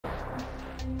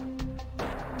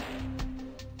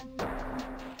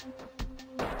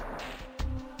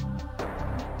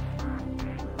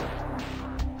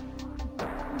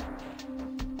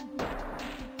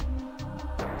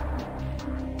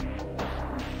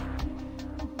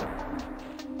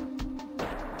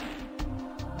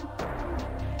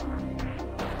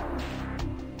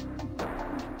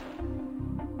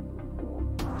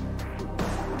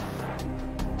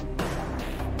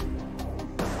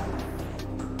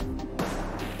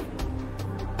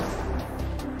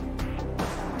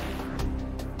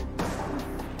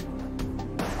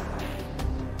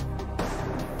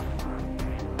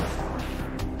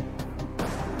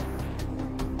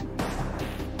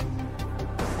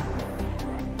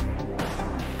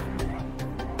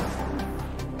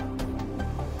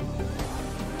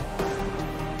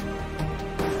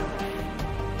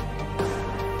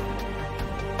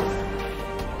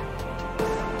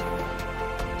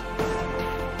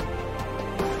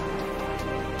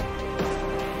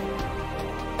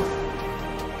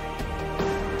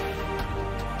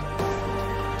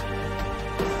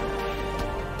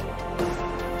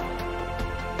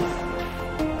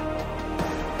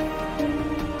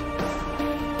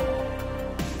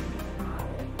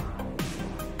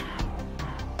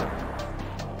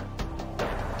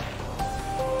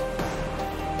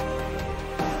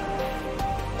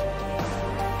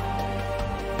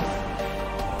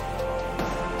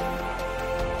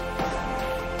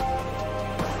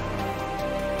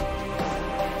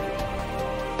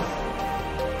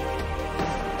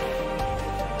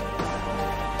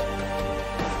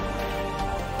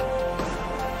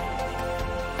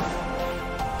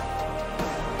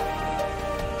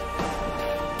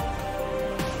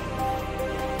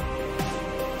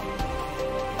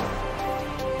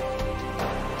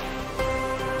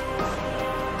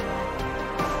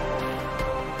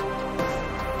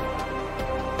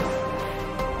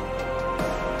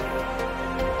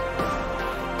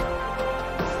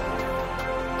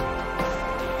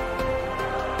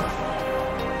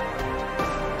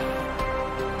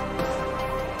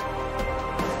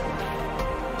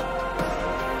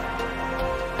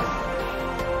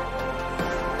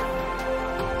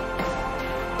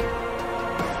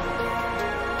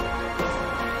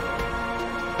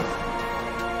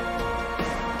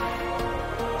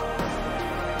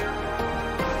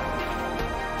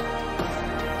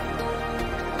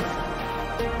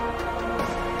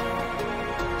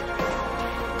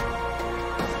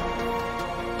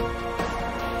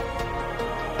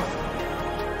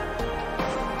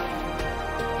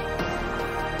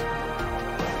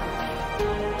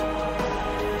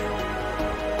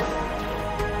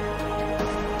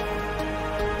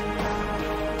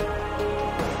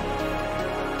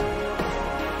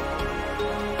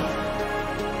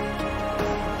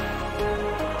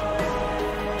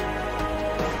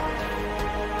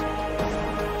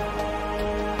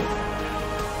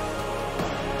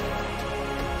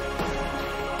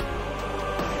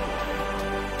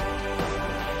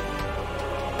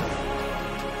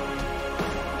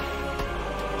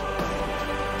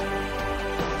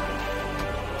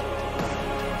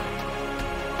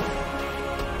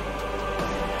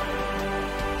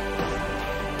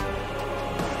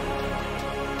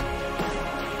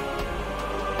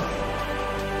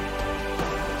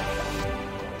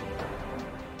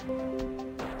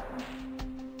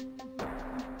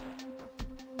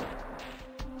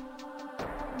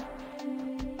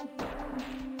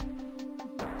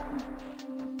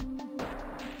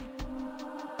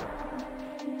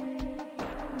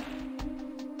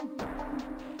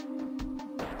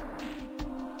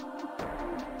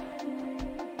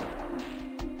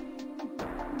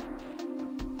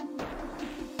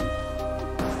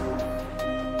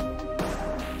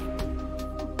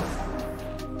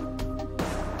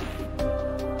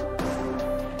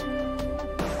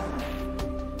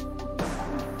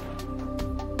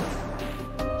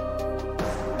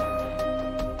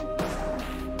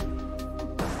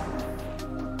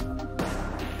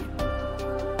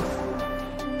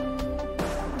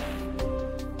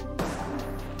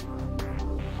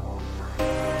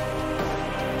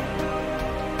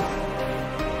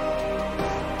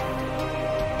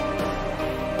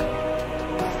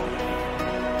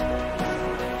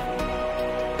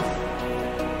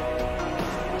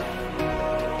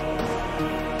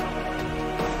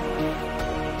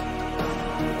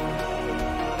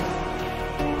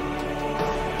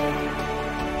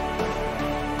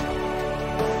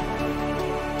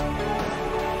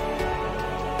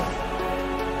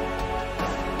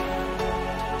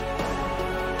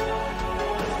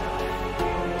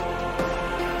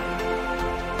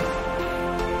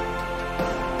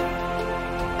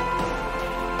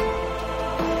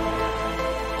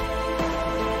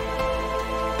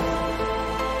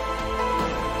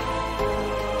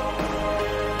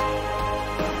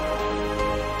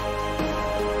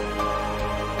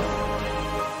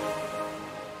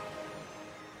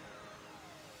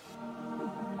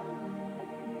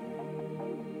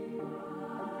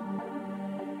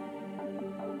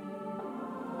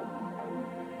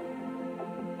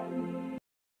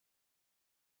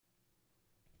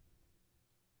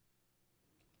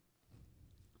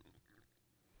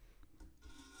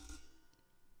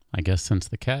I guess since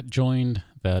the cat joined,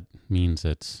 that means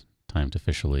it's time to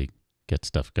officially get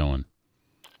stuff going.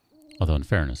 Although in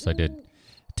fairness, I did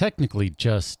technically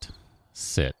just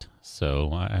sit,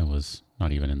 so I was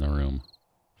not even in the room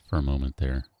for a moment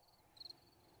there.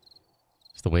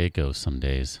 It's the way it goes some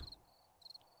days.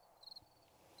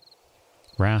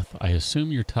 Wrath, I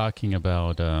assume you're talking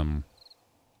about,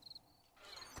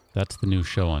 that's the new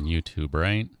show on YouTube,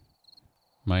 right?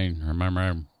 Am I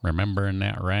remembering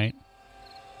that right?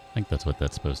 I think that's what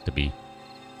that's supposed to be.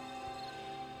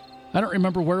 I don't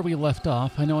remember where we left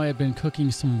off. I know I had been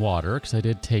cooking some water because I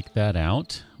did take that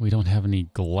out. We don't have any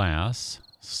glass,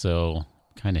 so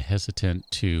kind of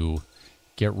hesitant to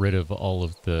get rid of all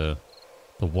of the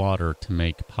water to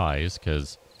make pies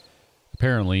because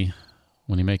apparently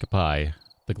when you make a pie,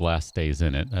 the glass stays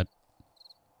in it. That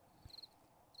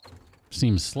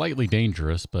seems slightly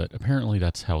dangerous, but apparently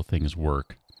that's how things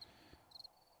work.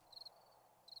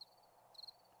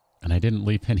 And I didn't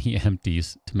leave any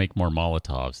empties to make more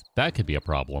Molotovs. That could be a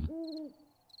problem.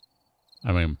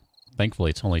 I mean, thankfully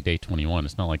it's only day 21.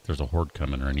 It's not like there's a horde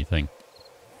coming or anything.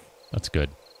 That's good.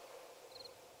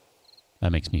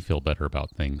 That makes me feel better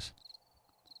about things.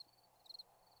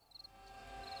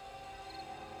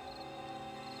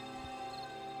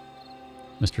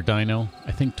 Mr. Dino,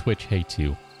 I think Twitch hates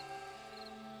you.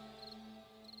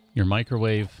 Your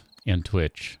microwave and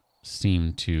Twitch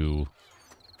seem to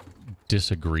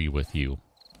disagree with you.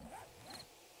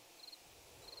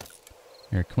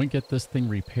 Here, can we get this thing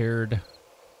repaired?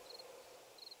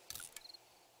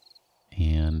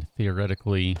 And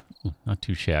theoretically, not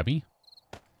too shabby.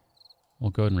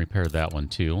 We'll go ahead and repair that one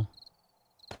too.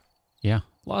 Yeah,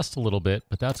 lost a little bit,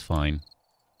 but that's fine.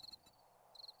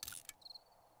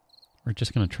 We're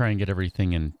just going to try and get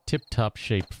everything in tip-top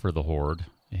shape for the horde.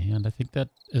 And I think that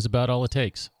is about all it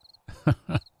takes.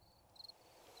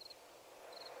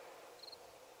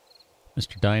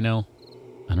 Mr. Dino,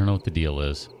 I don't know what the deal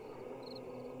is.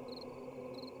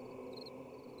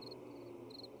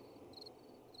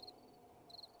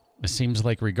 It seems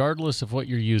like regardless of what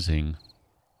you're using,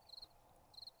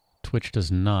 Twitch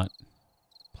does not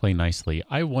play nicely.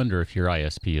 I wonder if your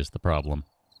ISP is the problem.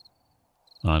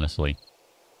 Honestly.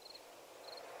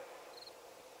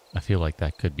 I feel like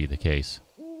that could be the case.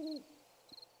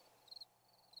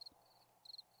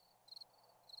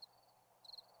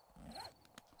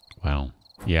 Wow.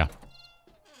 Yeah.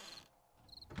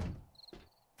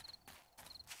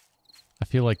 I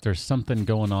feel like there's something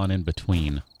going on in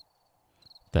between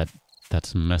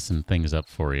that's messing things up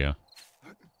for you.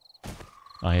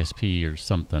 ISP or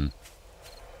something.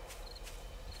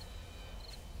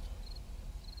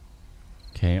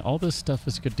 Okay, all this stuff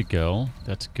is good to go.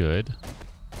 That's good.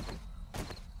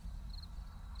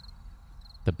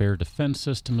 The bear defense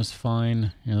system is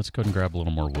fine. Yeah, let's go ahead and grab a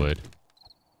little more wood.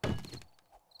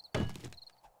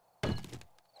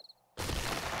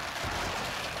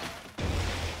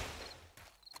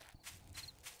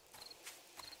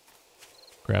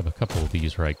 Grab a couple of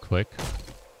these right quick.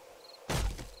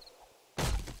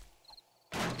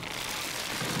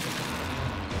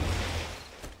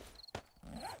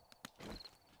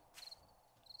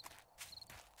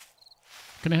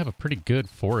 Gonna have a pretty good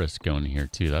forest going here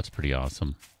too. That's pretty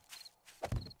awesome.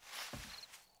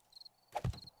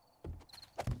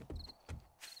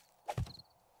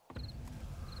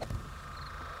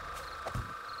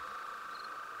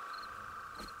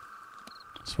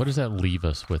 So what does that leave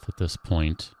us with at this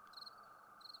point?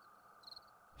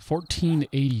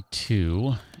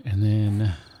 1482 and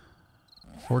then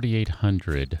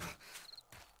 4800.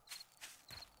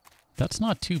 That's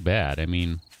not too bad. I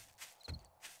mean,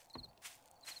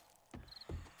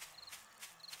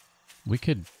 we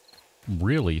could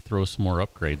really throw some more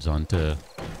upgrades onto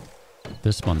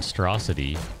this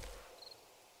monstrosity,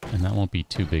 and that won't be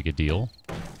too big a deal.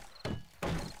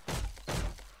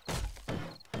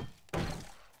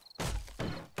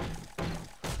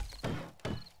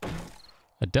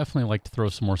 I'd definitely like to throw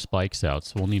some more spikes out,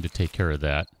 so we'll need to take care of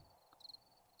that.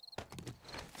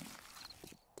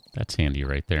 That's handy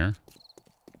right there.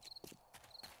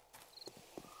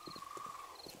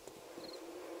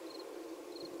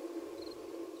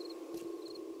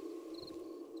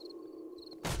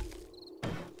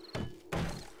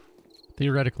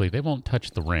 Theoretically, they won't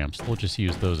touch the ramps. We'll just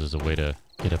use those as a way to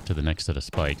get up to the next set of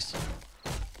spikes.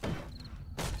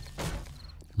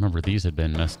 Remember, these had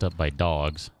been messed up by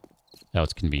dogs. That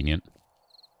was convenient.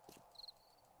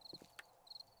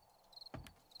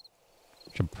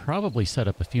 Should probably set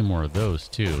up a few more of those,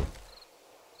 too.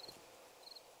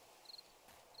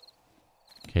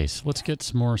 Okay, so let's get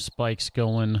some more spikes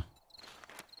going.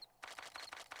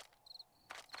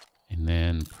 And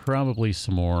then probably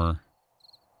some more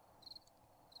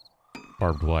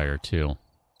barbed wire, too.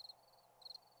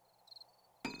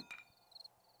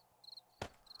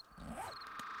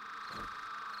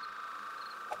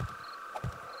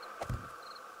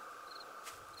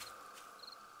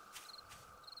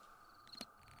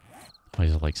 I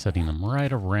just like setting them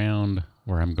right around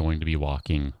where I'm going to be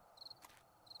walking.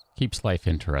 Keeps life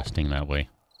interesting that way.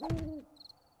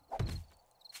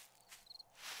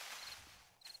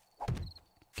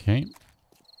 Okay.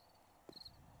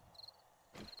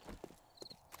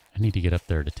 I need to get up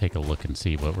there to take a look and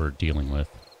see what we're dealing with.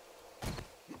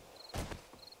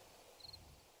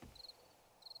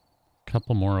 A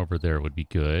couple more over there would be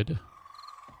good.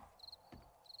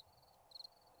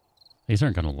 These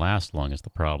aren't going to last long is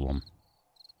the problem.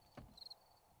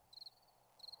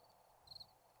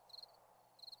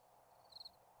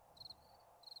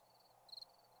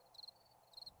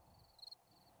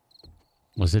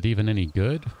 Was it even any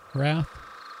good, Wrath?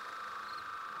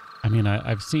 I mean,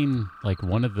 I've seen, like,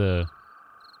 one of the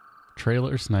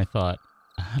trailers, and I thought,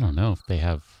 I don't know if they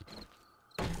have...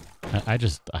 I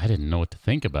didn't know what to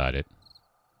think about it.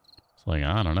 It's like,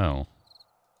 I don't know.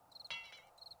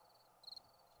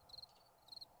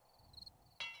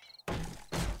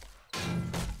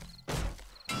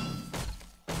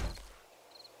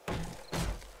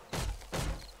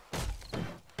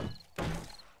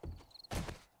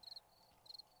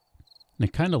 And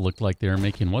it kind of looked like they were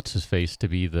making what's-his-face to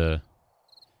be the...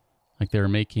 Like they were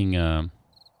making... I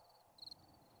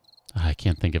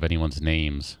can't think of anyone's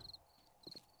names.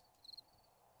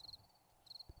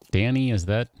 Danny, is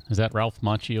that Ralph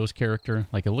Macchio's character?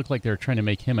 Like, it looked like they were trying to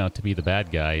make him out to be the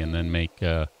bad guy and then make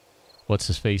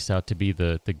what's-his-face out to be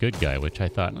the good guy, which I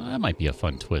thought, oh, that might be a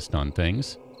fun twist on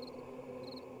things.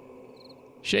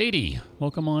 Shady,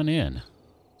 welcome on in.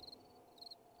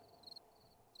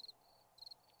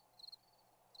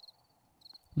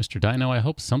 Mr. Dino, I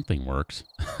hope something works.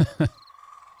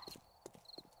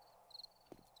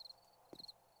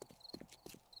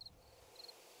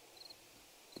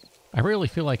 I really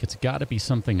feel like it's got to be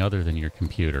something other than your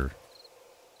computer.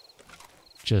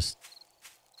 Just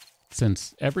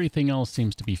since everything else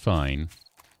seems to be fine,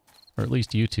 or at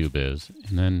least YouTube is,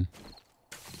 and then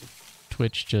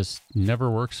Twitch just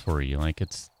never works for you. Like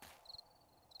it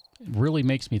really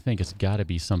makes me think it's got to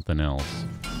be something else.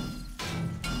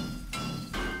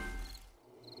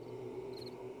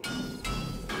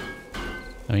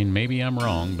 I mean, maybe I'm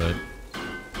wrong, but...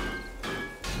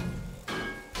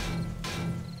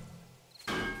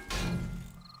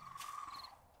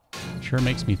 Sure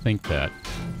makes me think that.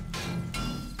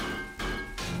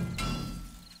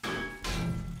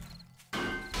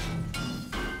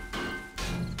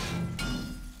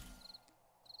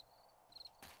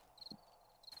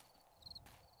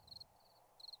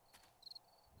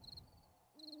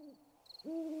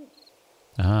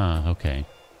 Ah, okay.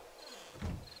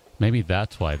 Maybe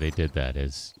that's why they did that,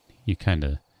 is you kind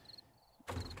of...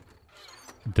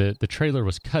 The trailer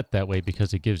was cut that way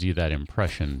because it gives you that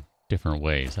impression different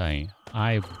ways.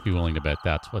 I'd be willing to bet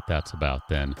that's what that's about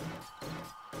then.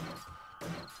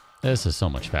 This is so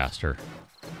much faster.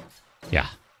 Yeah,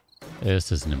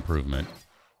 this is an improvement.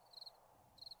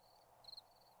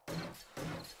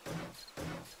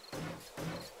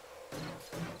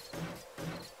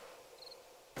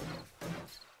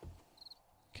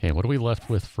 Okay, what are we left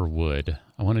with for wood?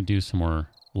 I want to do some more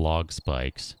log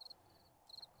spikes.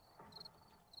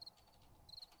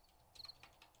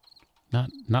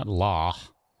 Not log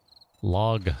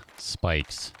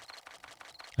spikes.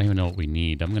 I don't even know what we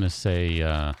need. I'm going to say,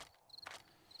 heck.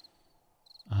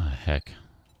 I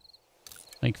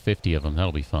think 50 of them.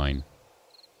 That'll be fine.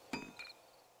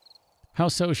 How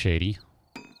so, Shady?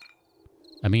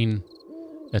 I mean,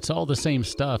 it's all the same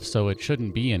stuff, so it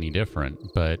shouldn't be any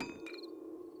different, but...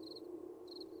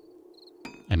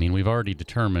 I mean, we've already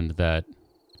determined that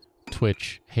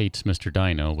Twitch hates Mr.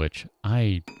 Dino, which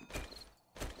I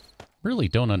really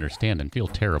don't understand and feel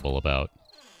terrible about.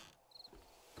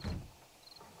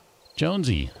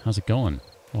 Jonesy, how's it going?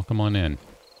 Welcome on in.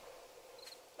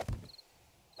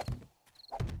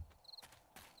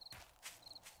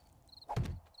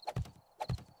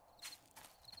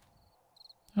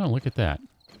 Oh, look at that.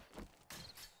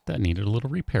 That needed a little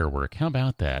repair work. How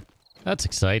about that? That's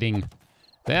exciting.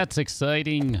 That's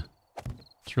exciting.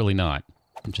 It's really not.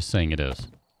 I'm just saying it is.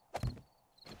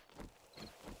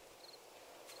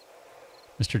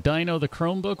 Mr. Dino, the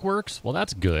Chromebook works? Well,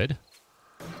 that's good.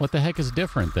 What the heck is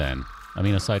different then? I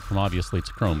mean, aside from obviously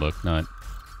it's a Chromebook, not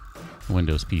a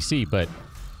Windows PC, but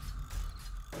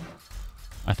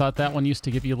I thought that one used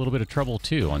to give you a little bit of trouble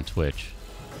too on Twitch.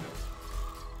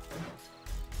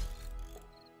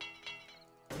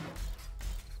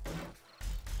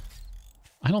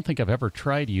 don't think I've ever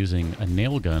tried using a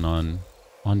nail gun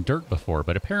on dirt before,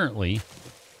 but apparently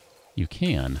you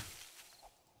can.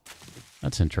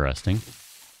 That's interesting.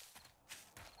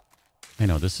 I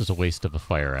know, this is a waste of a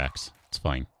fire axe. It's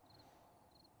fine.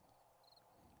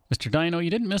 Mr. Dino, you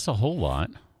didn't miss a whole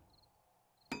lot.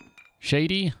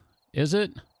 Shady, is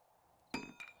it?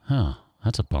 Huh,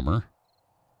 that's a bummer.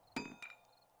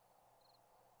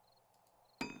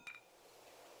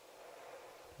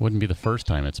 Wouldn't be the first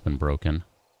time it's been broken.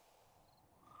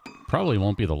 Probably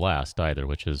won't be the last either,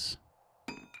 which is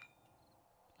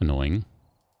annoying.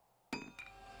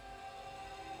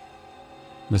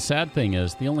 The sad thing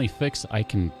is, the only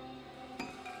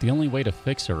way to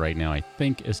fix it right now, I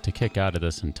think, is to kick out of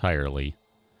this entirely.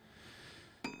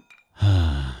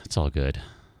 It's all good.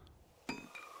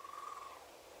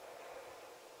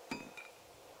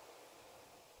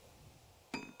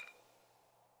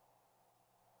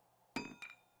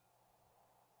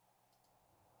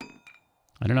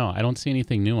 I don't know. I don't see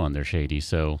anything new on there, Shady,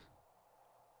 so...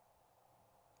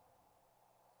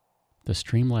 The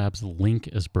Streamlabs link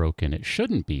is broken. It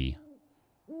shouldn't be.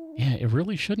 Yeah, it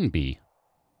really shouldn't be.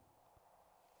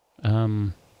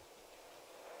 Well,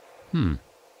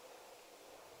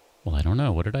 I don't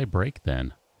know. What did I break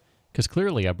then? Because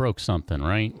clearly I broke something,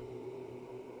 right?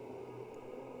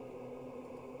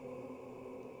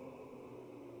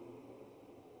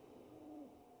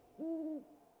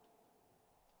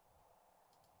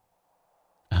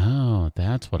 Oh,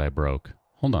 that's what I broke.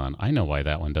 Hold on. I know why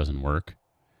that one doesn't work.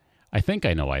 I think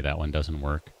I know why that one doesn't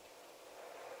work.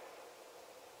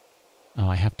 Oh,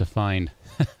 I have to find...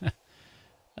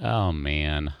 Oh,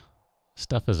 man.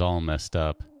 Stuff is all messed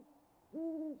up.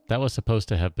 That was supposed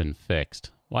to have been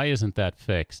fixed. Why isn't that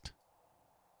fixed?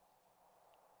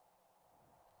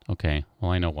 Okay,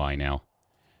 well, I know why now.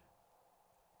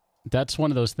 That's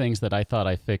one of those things that I thought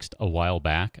I fixed a while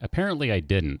back. Apparently I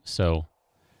didn't, so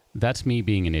that's me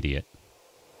being an idiot.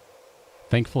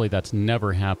 Thankfully, that's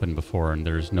never happened before, and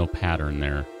there's no pattern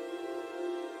there.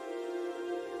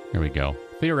 Here we go.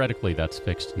 Theoretically, that's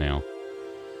fixed now.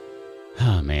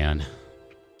 Oh, man.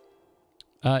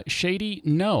 Shady,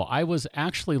 no, I was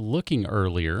actually looking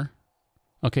earlier.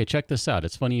 Okay, check this out.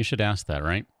 It's funny you should ask that,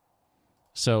 right?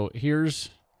 So here's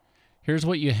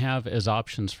what you have as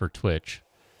options for Twitch.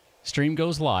 Stream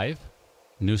goes live.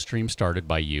 New stream started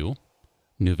by you.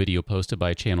 New video posted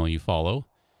by a channel you follow.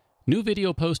 New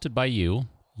video posted by you.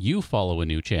 You follow a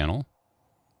new channel.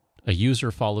 A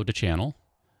user followed a channel.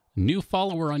 New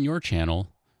follower on your channel.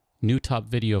 New top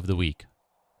video of the week.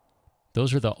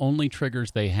 Those are the only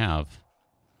triggers they have.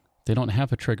 They don't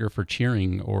have a trigger for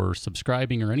cheering or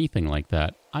subscribing or anything like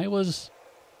that. I was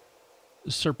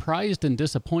surprised and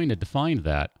disappointed to find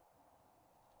that.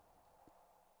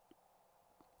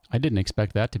 I didn't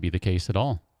expect that to be the case at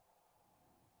all.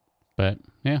 But,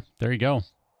 yeah, there you go.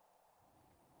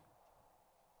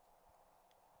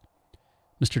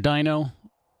 Mr. Dino,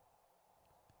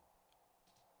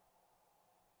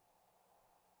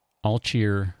 I'll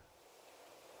cheer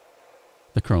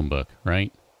the Chromebook,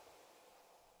 right?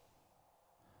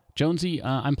 Jonesy,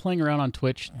 I'm playing around on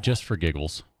Twitch just for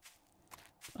giggles.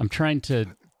 I'm trying to...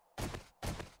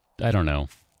 I don't know.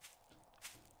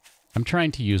 I'm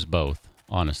trying to use both,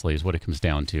 honestly, is what it comes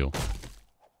down to.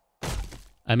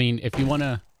 I mean, if you want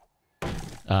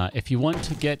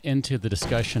to get into the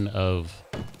discussion of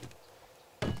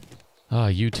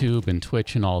YouTube and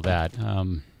Twitch and all that,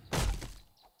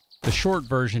 the short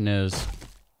version is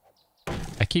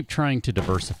I keep trying to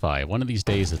diversify. One of these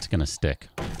days it's going to stick.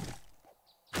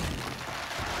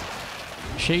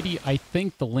 Shady, I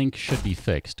think the link should be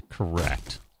fixed.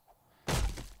 Correct.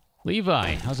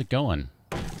 Levi, how's it going?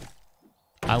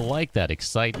 I like that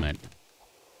excitement.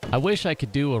 I wish I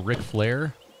could do a Ric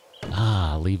Flair.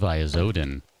 Ah, Levi is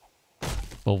Odin.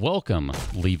 Well, welcome,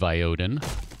 Levi Odin.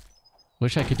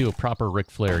 Wish I could do a proper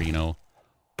Ric Flair, you know.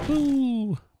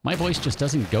 Woo! My voice just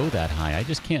doesn't go that high. I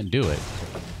just can't do it.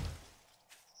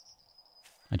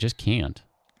 I just can't.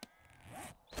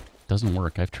 Doesn't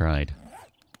work. I've tried.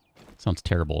 Sounds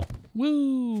terrible.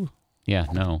 Woo! Yeah,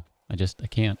 no. I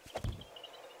can't.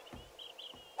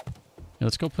 Yeah,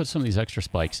 let's go put some of these extra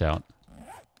spikes out.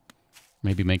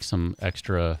 Maybe make some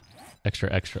extra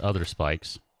other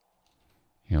spikes.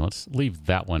 Here, let's leave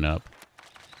that one up.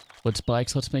 What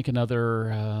spikes? Let's make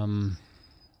another...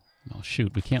 Oh,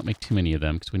 shoot. We can't make too many of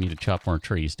them because we need to chop more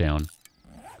trees down.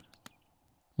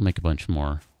 We'll make a bunch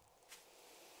more.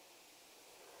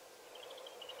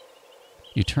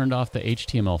 You turned off the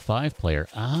HTML5 player.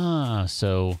 Ah,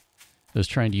 so it was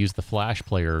trying to use the Flash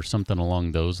player or something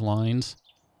along those lines.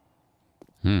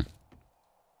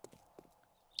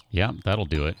 Yeah, that'll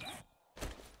do it.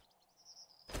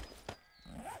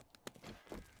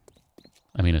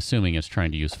 assuming it's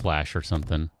trying to use flash or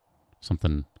something.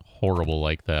 Something horrible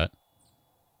like that.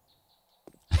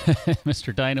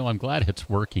 Mr. Dino, I'm glad it's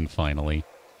working finally.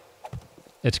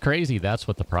 It's crazy that's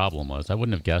what the problem was. I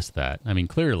wouldn't have guessed that. I mean,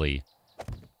 clearly,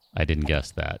 I didn't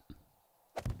guess that.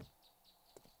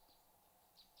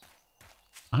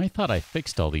 I thought I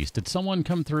fixed all these. Did someone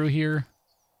come through here?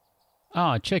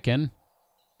 Ah, chicken.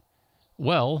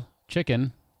 Well,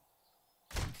 chicken.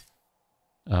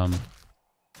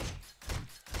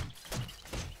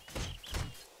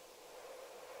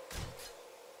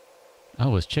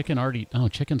 Oh, is chicken already... Oh,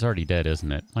 chicken's already dead,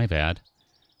 isn't it? My bad.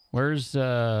 Where's,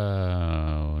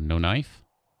 no knife?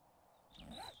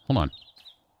 Hold on.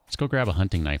 Let's go grab a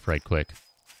hunting knife right quick.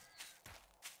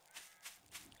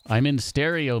 I'm in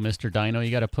stereo, Mr. Dino. You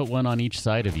gotta put one on each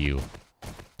side of you.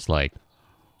 It's like...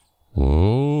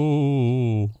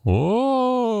 Whoa!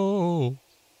 Whoa!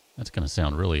 That's gonna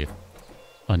sound really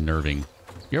unnerving.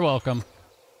 You're welcome.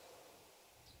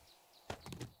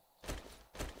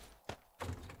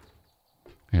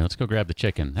 Here, let's go grab the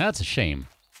chicken. That's a shame.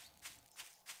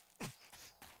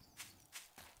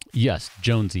 Yes,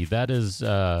 Jonesy, that is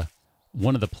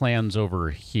one of the plans over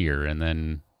here, and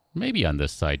then maybe on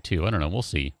this side too. I don't know. We'll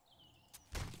see.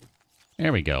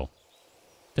 There we go.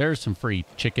 There's some free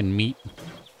chicken meat,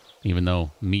 even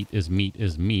though meat is meat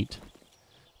is meat.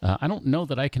 I don't know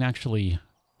that I can actually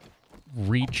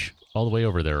reach all the way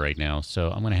over there right now,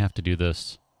 so I'm going to have to do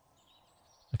this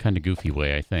a kind of goofy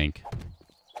way, I think.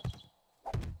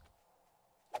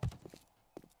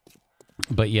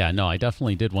 But yeah, no, I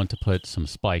definitely did want to put some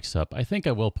spikes up. I think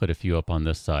I will put a few up on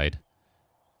this side.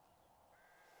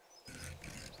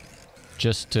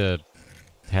 Just to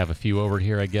have a few over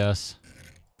here, I guess.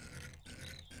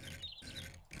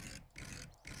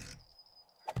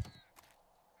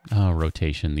 Oh,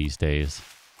 rotation these days.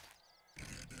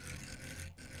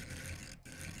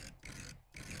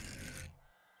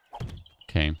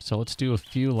 Okay, so let's do a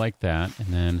few like that, and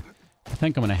then I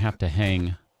think I'm going to have to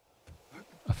hang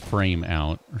a frame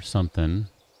out or something.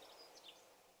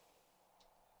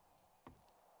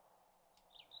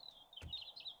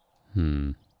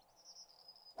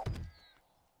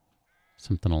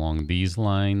 Something along these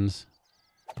lines.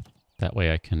 That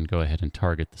way I can go ahead and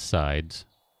target the sides.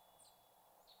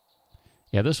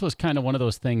 Yeah, this was kind of one of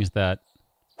those things that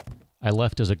I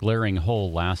left as a glaring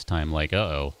hole last time. Like,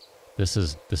 uh-oh, this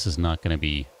is not going to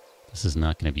be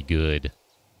good.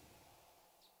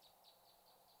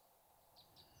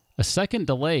 A second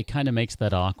delay kind of makes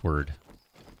that awkward.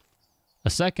 A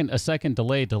second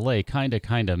delay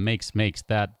kind of makes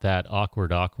that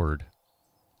awkward.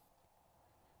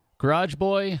 Garage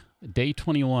Boy, day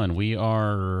 21. We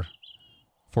are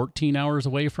 14 hours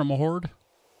away from a horde,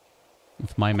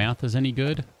 if my math is any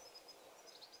good.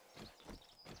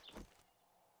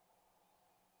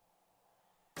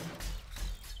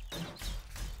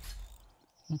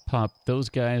 We'll pop those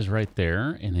guys right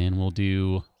there, and then we'll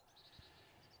do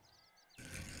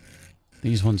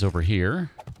these ones over here.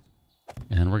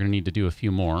 And then we're going to need to do a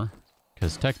few more,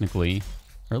 because technically,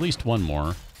 or at least one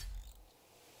more,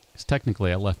 because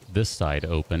technically I left this side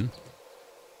open.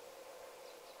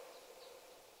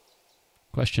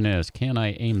 Question is, can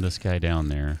I aim this guy down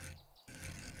there?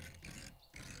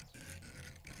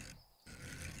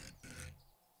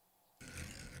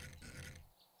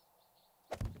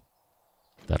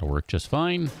 That'll work just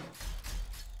fine.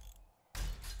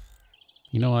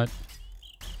 You know what?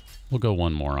 We'll go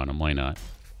one more on him. Why not?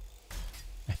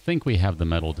 I think we have the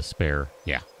metal to spare.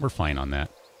 Yeah, we're fine on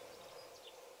that.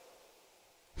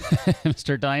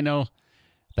 Mr. Dino,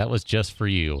 that was just for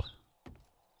you.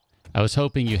 I was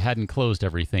hoping you hadn't closed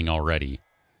everything already.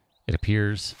 It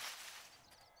appears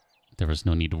there was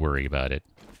no need to worry about it.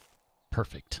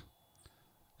 Perfect.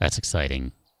 That's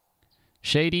exciting.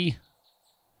 Shady.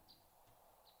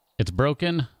 It's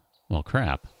broken? Well,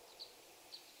 crap.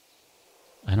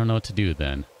 I don't know what to do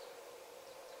then.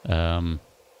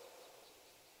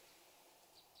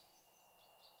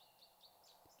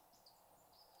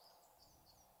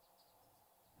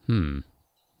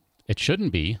 It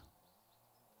shouldn't be.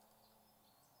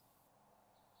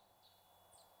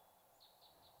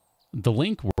 The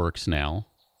link works now,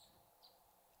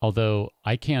 although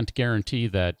I can't guarantee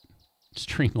that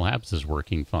Streamlabs is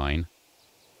working fine.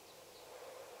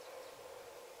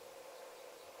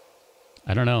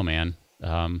 I don't know, man.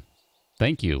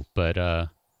 Thank you, but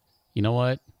you know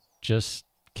what? Just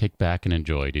kick back and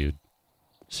enjoy, dude.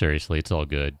 Seriously, it's all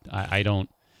good. I don't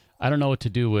know what to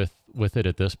do with it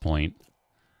at this point.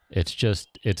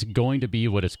 It's going to be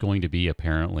what it's going to be,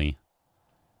 apparently.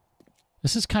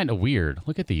 This is kind of weird.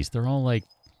 Look at these. They're all, like,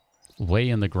 way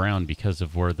in the ground because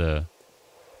of where the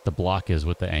the block is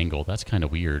with the angle. That's kind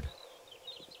of weird.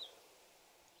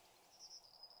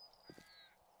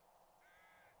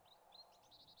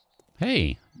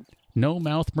 Hey, no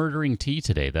mouth-murdering tea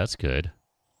today. That's good.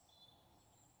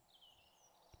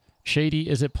 Shady,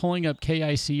 is it pulling up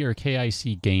KIC or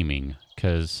KIC Gaming?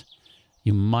 Because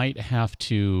you might have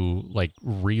to, like,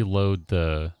 reload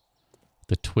the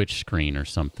Twitch screen or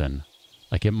something.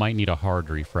 Like, it might need a hard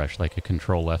refresh, like a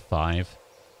Control F5.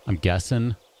 I'm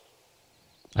guessing.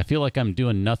 I feel like I'm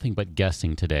doing nothing but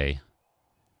guessing today.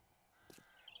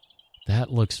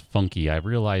 That looks funky. I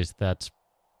realize that's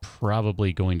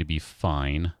probably going to be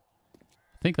fine.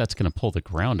 I think that's going to pull the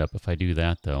ground up if I do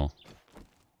that, though.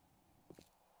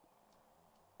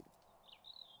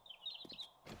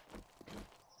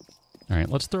 All right,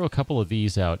 let's throw a couple of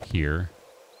these out here.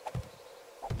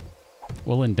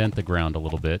 We'll indent the ground a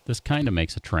little bit. This kind of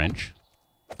makes a trench.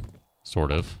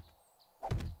 Sort of.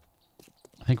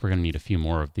 I think we're going to need a few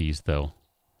more of these, though.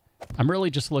 I'm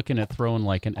really just looking at throwing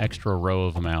like an extra row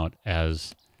of them out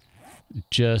as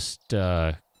just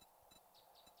kind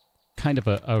of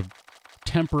a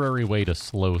temporary way to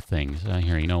slow things.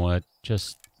 Here, you know what?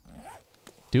 Just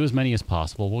do as many as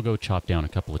possible. We'll go chop down a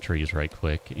couple of trees right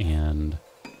quick and...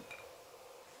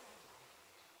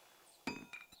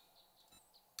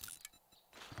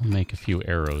 I'll make a few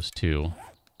arrows, too.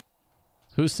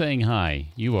 Who's saying hi?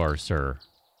 You are, sir.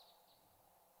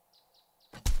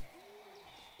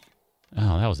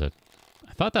 Oh, that was a...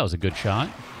 I thought that was a good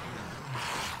shot.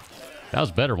 That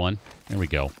was a better one. There we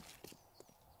go.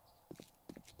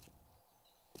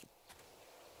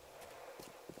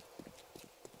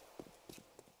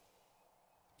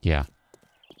 Yeah.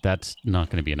 That's not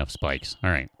going to be enough spikes.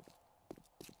 All right.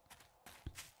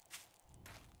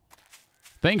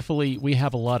 Thankfully, we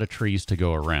have a lot of trees to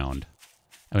go around.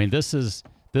 I mean, this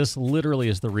literally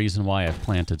is the reason why I've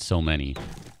planted so many.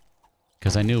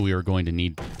 Because I knew we were going to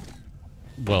need,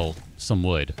 well, some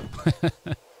wood.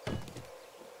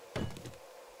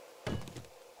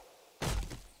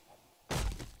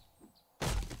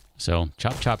 So,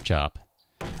 chop, chop, chop.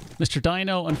 Mr.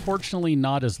 Dino, unfortunately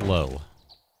not as low.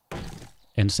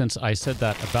 And since I said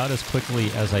that about as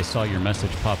quickly as I saw your message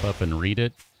pop up and read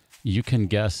it, you can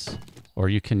guess... or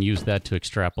you can use that to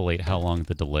extrapolate how long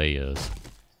the delay is.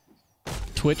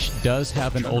 Twitch does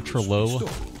have an ultra low.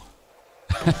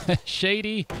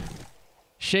 Shady.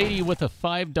 Shady with a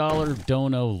 $5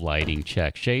 dono lighting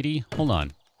check. Shady, hold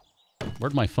on.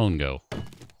 Where'd my phone go?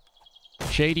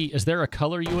 Shady, is there a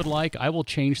color you would like? I will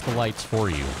change the lights for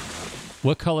you.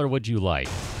 What color would you like?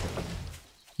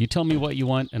 You tell me what you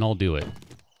want and I'll do it.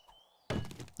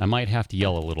 I might have to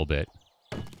yell a little bit.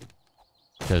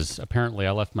 Because apparently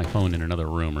I left my phone in another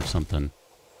room or something.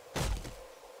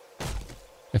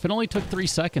 If it only took 3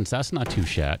 seconds, that's not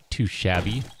too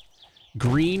shabby.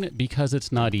 Green, because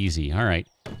it's not easy. All right.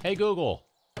 Hey, Google.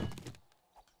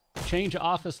 Change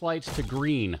office lights to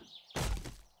green.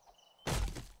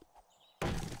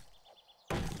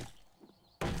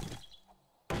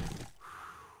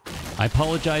 I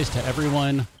apologize to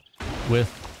everyone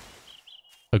with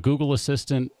a Google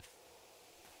Assistant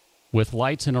with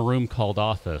lights in a room called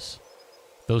office.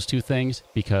 Those two things,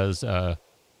 because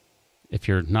if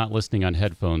you're not listening on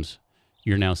headphones,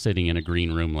 you're now sitting in a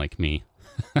green room like me.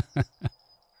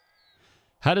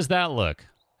 How does that look?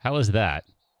 How is that?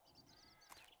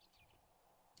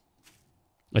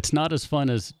 It's not as fun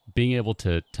as being able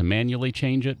to manually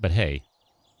change it, but hey,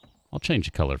 I'll change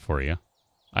the color for you.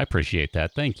 I appreciate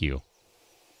that. Thank you.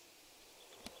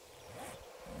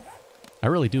 I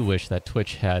really do wish that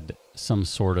Twitch had some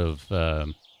sort of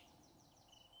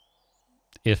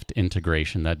IFT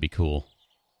integration. That'd be cool.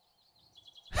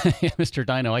 Mr.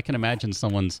 Dino, I can imagine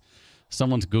someone's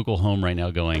Google Home right now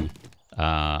going,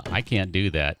 I can't do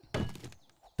that.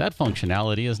 That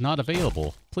functionality is not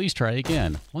available. Please try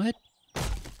again. What?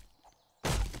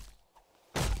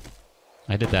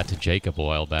 I did that to Jacob a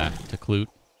while back, to Clute.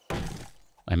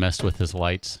 I messed with his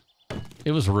lights.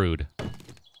 It was rude.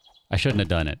 I shouldn't have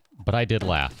done it, but I did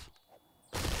laugh.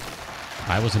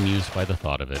 I was amused by the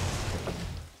thought of it.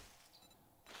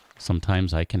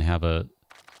 Sometimes I can have a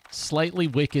slightly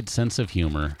wicked sense of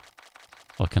humor.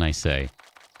 What can I say?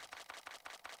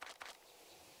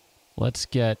 Let's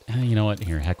get... You know what?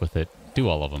 Here, heck with it. Do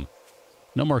all of them.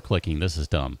 No more clicking. This is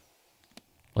dumb.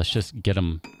 Let's just get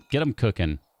them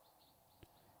cooking.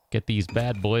 Get these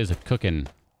bad boys a cooking.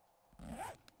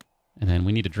 And then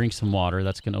we need to drink some water.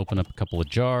 That's going to open up a couple of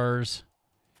jars.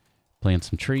 Plant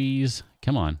some trees.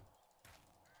 Come on.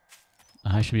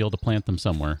 I should be able to plant them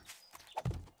somewhere.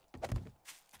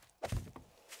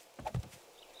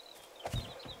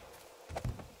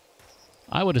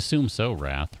 I would assume so,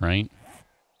 Wrath, right?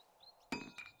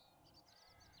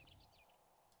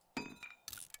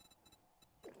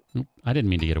 I didn't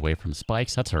mean to get away from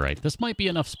spikes. That's all right. This might be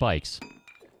enough spikes.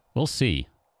 We'll see.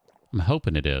 I'm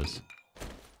hoping it is.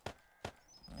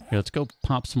 Here, let's go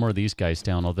pop some more of these guys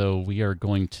down, although we are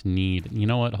going to need... You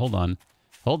know what? Hold on.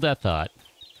 Hold that thought.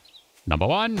 Number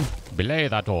one, belay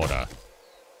that order.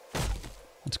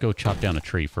 Let's go chop down a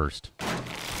tree first.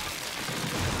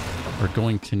 We're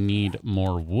going to need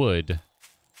more wood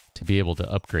to be able to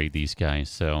upgrade these guys,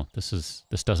 so this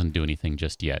doesn't do anything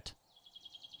just yet.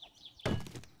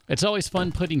 It's always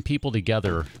fun putting people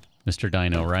together, Mr.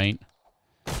 Dino, right?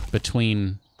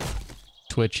 Between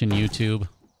Twitch and YouTube.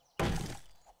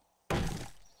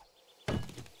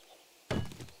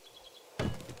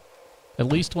 At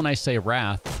least when I say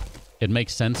Wrath, it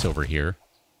makes sense over here.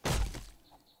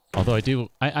 Although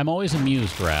I'm always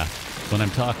amused, Wrath, when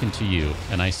I'm talking to you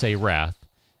and I say Wrath,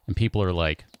 and people are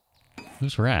like,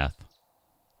 who's Wrath?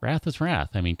 Wrath is Wrath.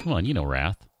 I mean, come on, you know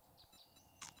Wrath.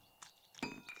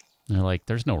 And they're like,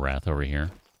 there's no Wrath over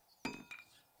here.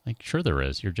 Like, sure there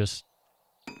is. You're just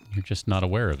not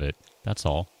aware of it. That's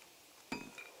all.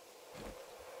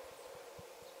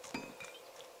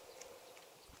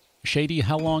 Shady,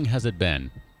 how long has it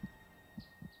been?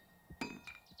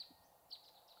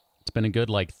 It's been a good,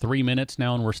 like, 3 minutes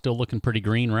now, and we're still looking pretty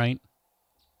green, right?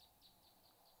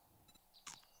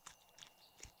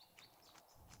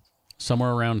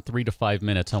 Somewhere around 3 to 5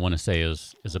 minutes, I want to say,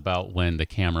 is about when the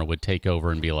camera would take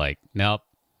over and be like, nope,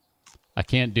 I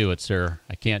can't do it, sir.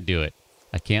 I can't do it.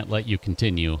 I can't let you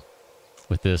continue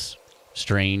with this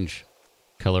strange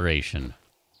coloration.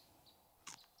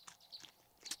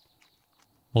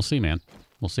 We'll see, man.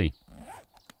 We'll see.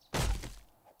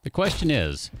 The question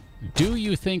is, do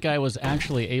you think I was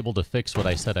actually able to fix what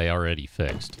I said I already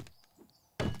fixed?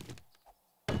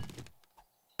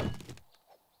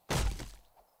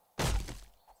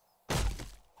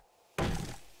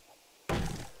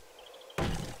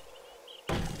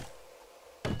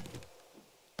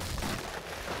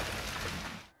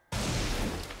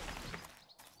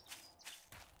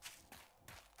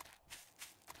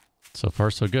 So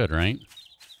far, so good, right?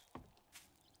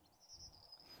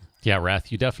 Yeah,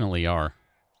 Wrath, you definitely are.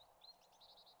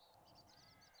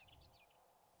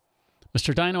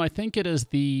 Mr. Dino, I think it is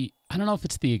the... I don't know if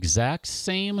it's the exact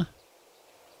same.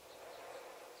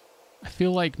 I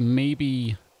feel like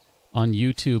maybe on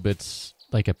YouTube it's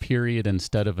like a period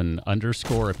instead of an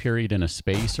underscore, a period and a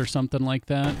space or something like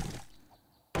that.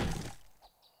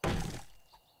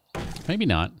 Maybe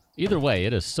not. Either way,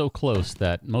 it is so close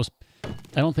that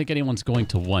I don't think anyone's going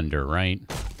to wonder, right?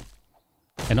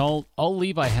 And all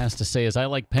Levi has to say is, I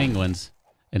like penguins,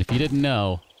 and if you didn't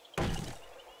know,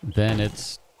 then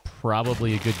it's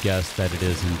probably a good guess that it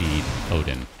is indeed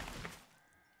Odin.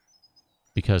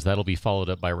 Because that'll be followed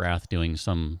up by Wrath doing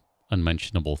some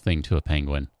unmentionable thing to a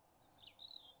penguin.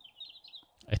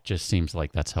 It just seems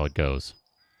like that's how it goes.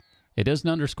 It is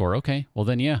an underscore. Okay, well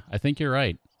then yeah, I think you're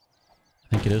right. I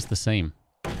think it is the same.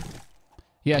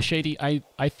 Yeah, Shady,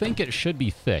 I think it should be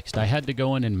fixed. I had to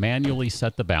go in and manually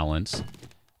set the balance,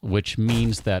 which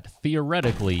means that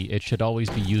theoretically it should always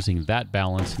be using that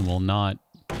balance and will not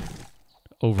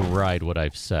override what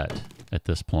I've set at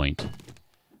this point.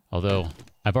 Although,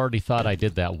 I've already thought I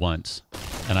did that once,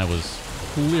 and I was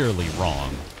clearly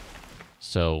wrong.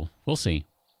 So, we'll see.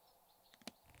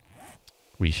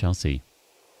 We shall see.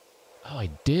 Oh, I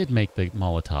did make the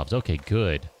Molotovs. Okay,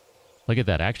 good. Look at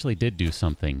that. I actually did do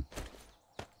something.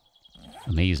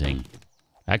 Amazing.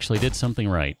 Actually did something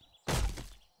right.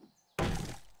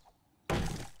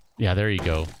 Yeah, there you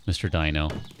go, Mr. Dino.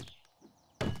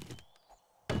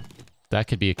 That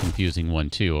could be a confusing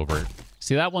one, too, over...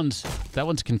 See, that one's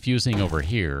confusing over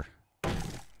here,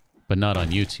 but not on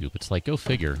YouTube. It's like, go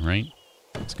figure, right?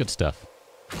 It's good stuff.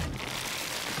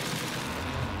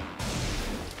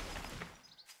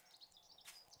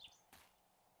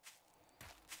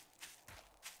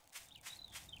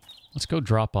 Let's go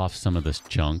drop off some of this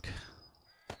junk.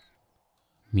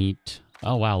 Meat.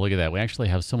 Oh, wow, look at that. We actually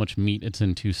have so much meat, it's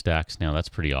in 2 stacks now. That's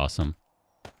pretty awesome.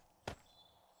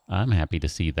 I'm happy to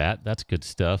see that. That's good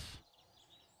stuff.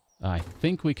 I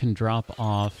think we can drop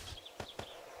off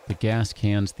the gas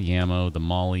cans, the ammo, the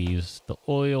mollies, the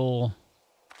oil.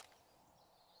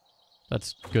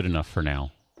 That's good enough for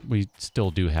now. We still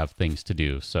do have things to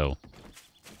do, so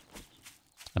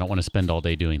I don't want to spend all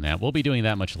day doing that. We'll be doing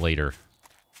that much later.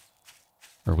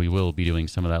 Or we will be doing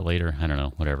some of that later. I don't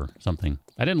know, whatever, something.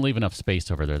 I didn't leave enough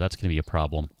space over there. That's going to be a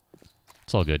problem.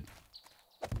 It's all good.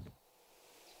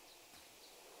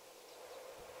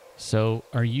 So,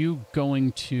 are you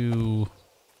going to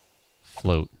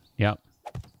float? Yep.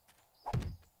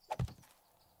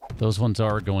 Those ones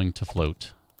are going to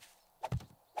float.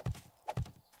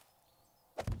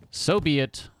 So be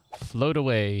it. float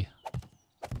away.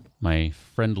 My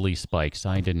friendly spikes.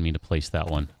 I didn't mean to place that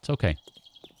one. It's okay.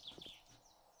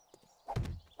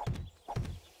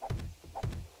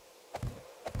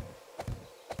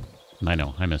 I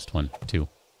know, I missed one, too.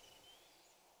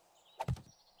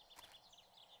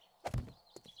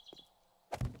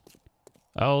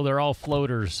 Oh, they're all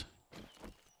floaters.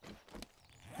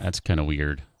 That's kind of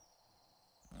weird.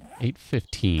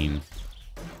 8:15.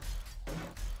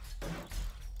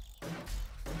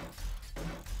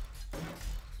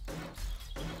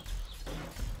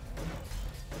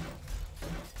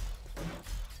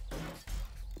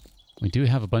 We do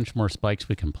have a bunch more spikes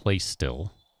we can place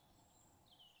still.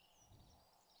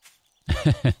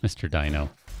 Mr.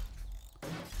 Dino.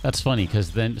 That's funny,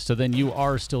 because then you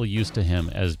are still used to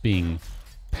him as being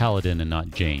Paladin and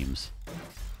not James.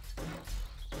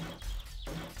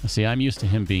 See, I'm used to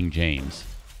him being James.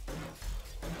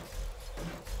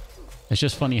 It's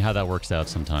just funny how that works out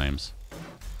sometimes.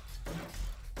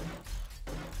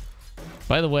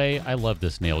 By the way, I love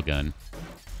this nail gun.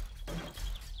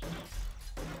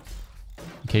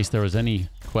 In case there was any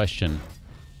question,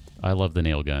 I love the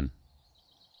nail gun.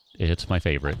 It's my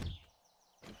favorite.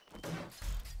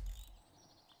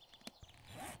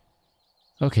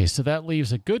 Okay, so that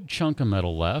leaves a good chunk of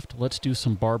metal left. Let's do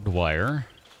some barbed wire.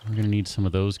 We're going to need some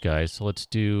of those guys, so let's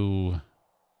do...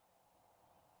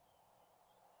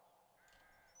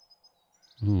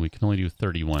 Ooh, we can only do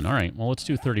 31. All right, well, let's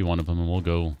do 31 of them, and we'll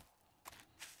go...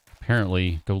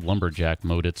 Apparently, go lumberjack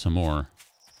mode it some more.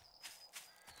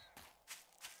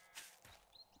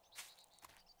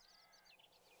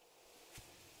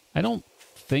 I don't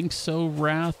think so,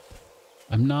 Wrath.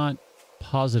 I'm not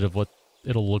positive what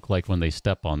it'll look like when they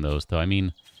step on those, though. I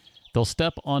mean, they'll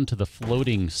step onto the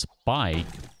floating spike,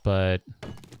 but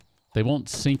they won't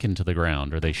sink into the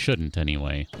ground, or they shouldn't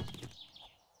anyway.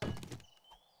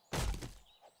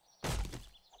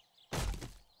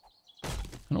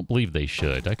 I don't believe they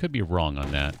should. I could be wrong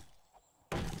on that.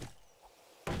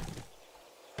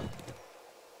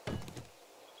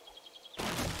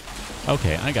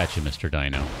 Okay, I got you, Mr.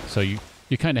 Dino. So you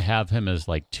kind of have him as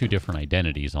like two different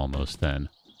identities almost then.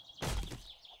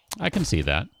 I can see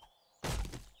that.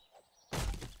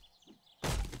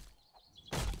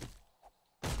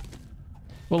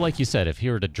 Well, like you said, if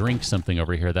he were to drink something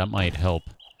over here, that might help,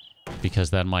 because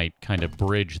that might kind of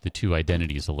bridge the two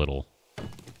identities a little.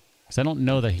 Because I don't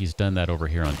know that he's done that over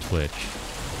here on Twitch.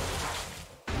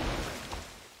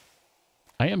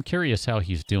 I am curious how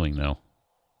he's doing, though.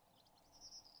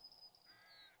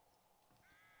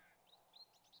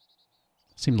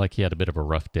 Seemed like he had a bit of a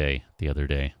rough day the other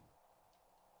day.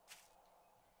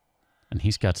 And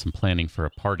he's got some planning for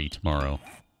a party tomorrow.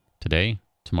 Today?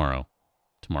 Tomorrow.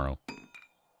 Tomorrow.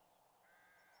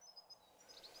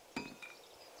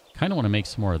 Kind of want to make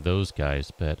some more of those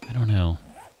guys, but I don't know.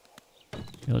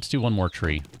 Yeah, let's do one more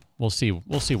tree. We'll see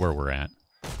where we're at.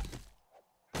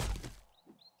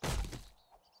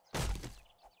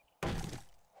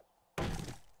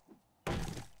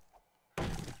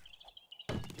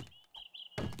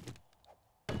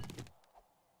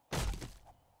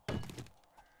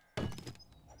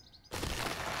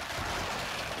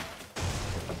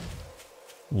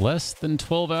 Less than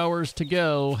 12 hours to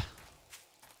go.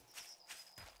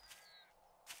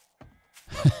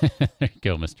 There you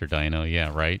go, Mr. Dino.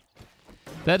 Yeah, right.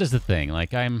 That is the thing.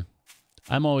 Like, I'm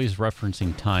always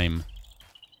referencing time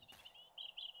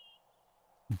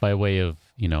by way of,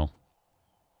 you know,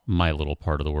 my little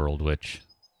part of the world, which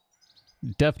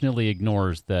definitely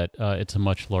ignores that it's a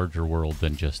much larger world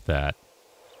than just that.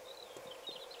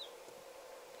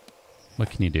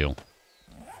 What can you do?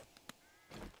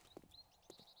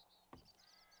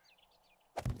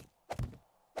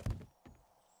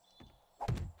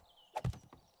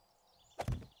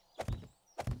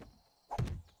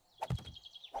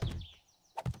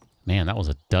 Man, that was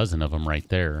a dozen of them right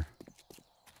there.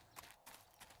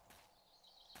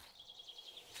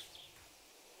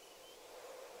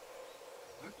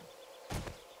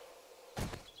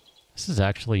 This is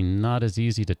actually not as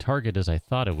easy to target as I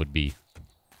thought it would be.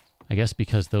 I guess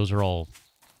because those are all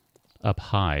up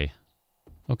high.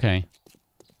 Okay.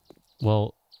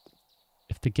 Well,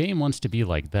 if the game wants to be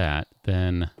like that,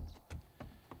 then...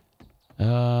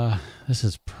 this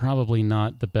is probably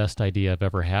not the best idea I've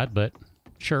ever had, but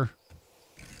sure.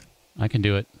 I can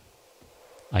do it.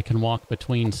 I can walk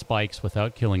between spikes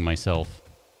without killing myself.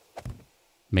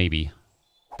 Maybe.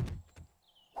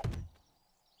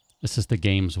 This is the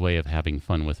game's way of having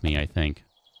fun with me, I think.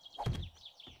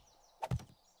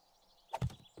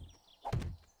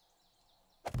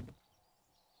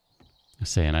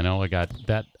 And I know I got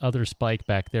that other spike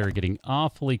back there getting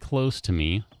awfully close to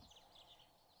me.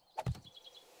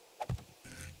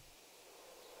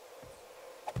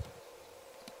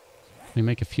 We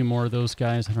make a few more of those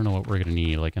guys. I don't know what we're going to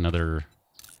need. Like another,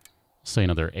 say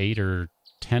another 8 or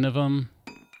 10 of them.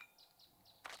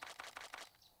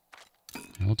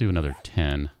 And we'll do another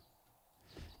 10.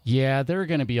 Yeah, there are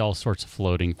going to be all sorts of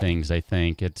floating things, I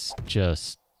think. It's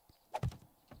just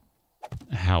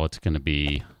how it's going to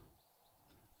be.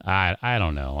 I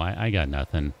don't know. I got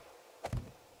nothing.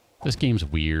 This game's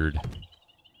weird.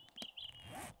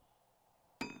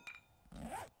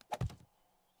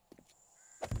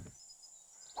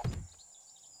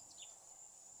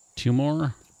 Two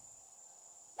more.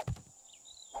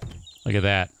 Look at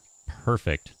that.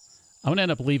 Perfect. I'm going to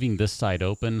end up leaving this side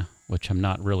open, which I'm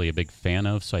not really a big fan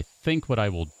of. So I think what I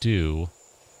will do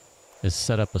is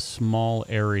set up a small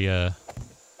area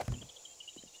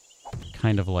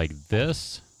kind of like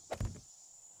this.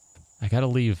 I got to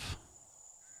leave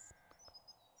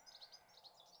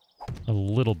a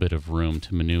little bit of room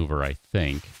to maneuver, I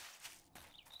think.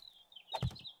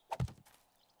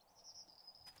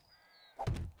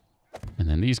 And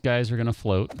then these guys are going to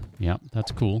float. Yep,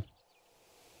 that's cool.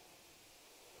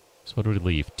 So what do we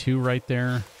leave? 2 right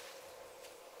there.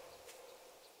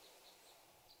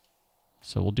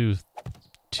 So we'll do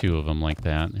 2 of them like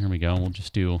that. Here we go. We'll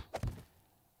just do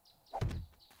a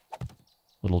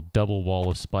little double wall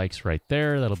of spikes right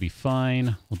there. That'll be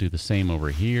fine. We'll do the same over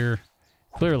here.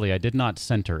 Clearly, I did not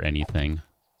center anything.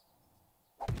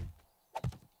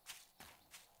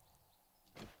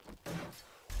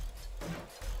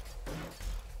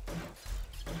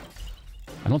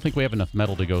 I don't think we have enough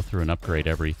metal to go through and upgrade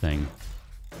everything.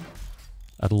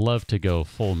 I'd love to go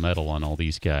full metal on all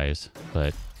these guys,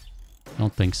 but I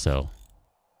don't think so.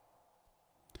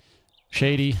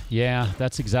 Shady, yeah,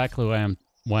 that's exactly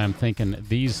why I'm thinking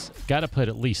these got to put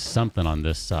at least something on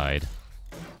this side.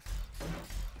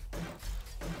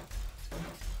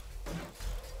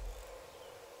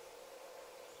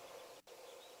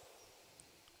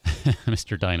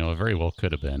 Mr. Dino, it very well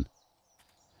could have been.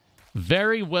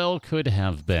 Very well could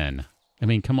have been. I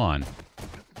mean, come on.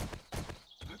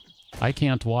 I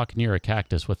can't walk near a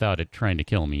cactus without it trying to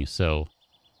kill me, so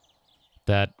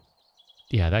that,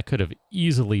 yeah, that could have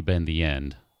easily been the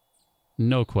end.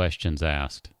 No questions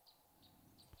asked.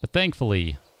 But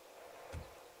thankfully,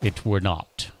 it were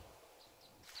not.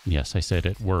 Yes, I said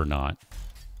it were not.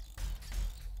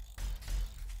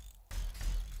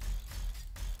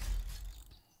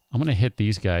 I'm going to hit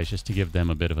these guys just to give them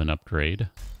a bit of an upgrade.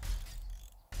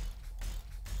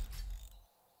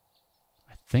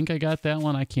 I think I got that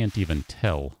one. I can't even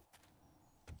tell.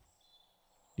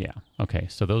 Yeah, okay,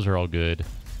 so those are all good.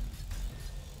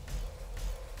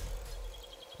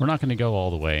 We're not going to go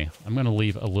all the way. I'm going to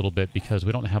leave a little bit because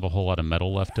we don't have a whole lot of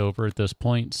metal left over at this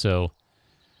point, so...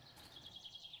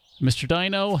 Mr.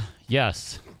 Dino,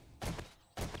 yes.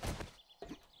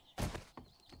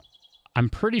 I'm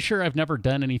pretty sure I've never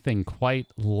done anything quite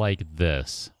like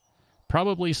this.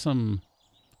 Probably some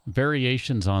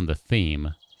variations on the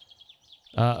theme.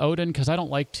 Odin, because I don't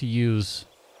like to use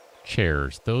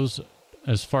chairs. Those,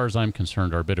 as far as I'm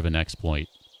concerned, are a bit of an exploit.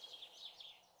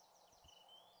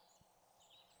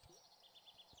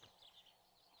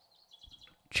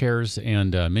 Chairs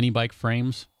and mini bike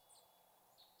frames.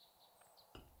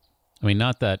 I mean,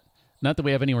 not that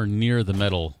we have anywhere near the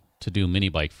metal to do mini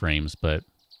bike frames, but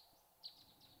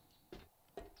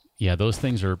yeah, those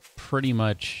things are pretty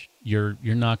much, you're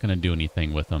not going to do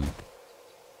anything with them.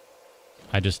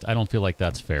 I don't feel like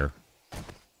that's fair.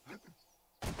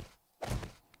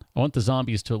 I want the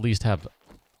zombies to at least have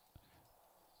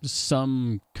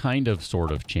some kind of sort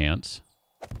of chance.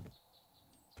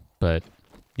 But,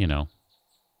 you know,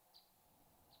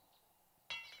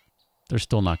 they're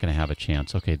still not going to have a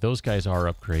chance. Okay, those guys are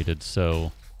upgraded,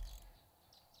 so...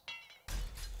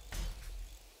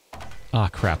 Ah,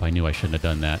 crap, I knew I shouldn't have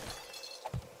done that.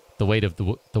 The weight of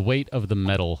the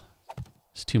metal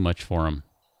is too much for him.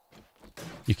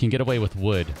 You can get away with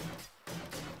wood.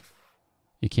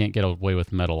 You can't get away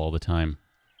with metal all the time.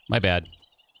 My bad.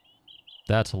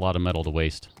 That's a lot of metal to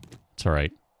waste. It's all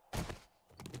right.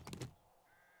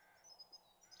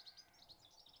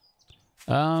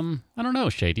 I don't know,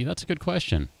 Shady. That's a good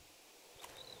question.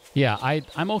 Yeah,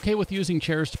 I'm okay with using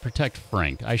chairs to protect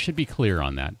Frank. I should be clear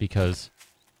on that because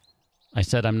I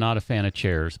said I'm not a fan of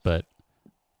chairs, but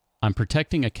I'm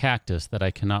protecting a cactus that I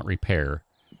cannot repair.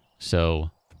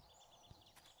 So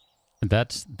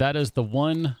that is the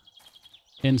one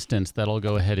instance that I'll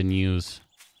go ahead and use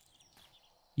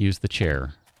the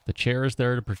chair. The chair is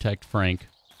there to protect Frank.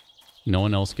 No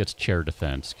one else gets chair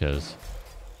defense because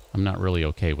I'm not really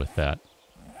okay with that.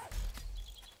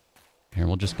 Here,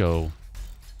 we'll just go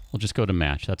to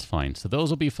match. That's fine. So those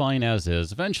will be fine as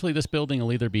is. Eventually, this building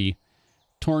will either be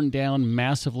torn down,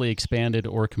 massively expanded,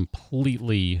 or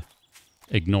completely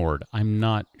ignored. I'm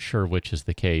not sure which is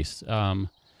the case.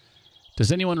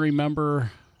 Does anyone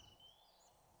remember...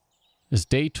 Is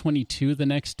day 22 the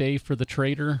next day for the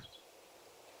trader?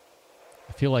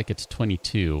 I feel like it's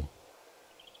 22. I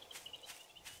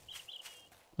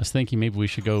was thinking maybe we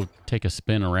should go take a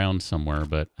spin around somewhere,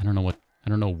 but I don't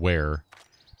know where.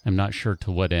 I'm not sure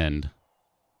to what end.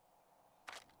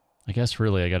 I guess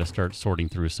really I got to start sorting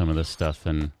through some of this stuff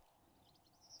and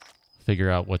figure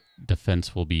out what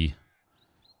defense will be.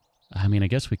 I mean, I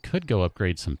guess we could go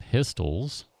upgrade some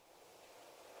pistols.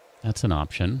 That's an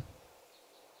option.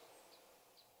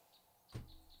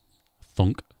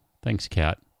 Thunk. Thanks,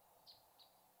 cat.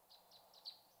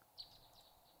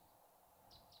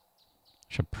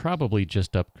 Should probably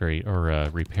just upgrade or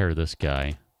repair this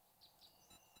guy.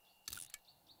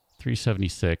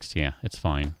 376. Yeah, it's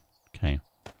fine. Okay.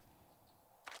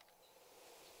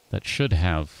 That should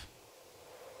have...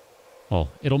 Well,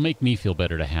 it'll make me feel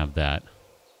better to have that.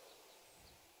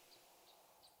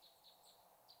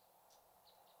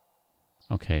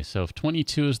 Okay, so if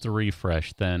 22 is the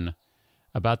refresh, then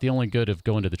about the only good of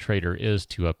going to the trader is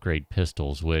to upgrade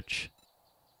pistols, which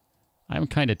I'm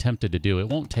kind of tempted to do. It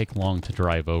won't take long to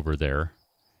drive over there.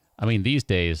 I mean, these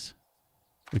days,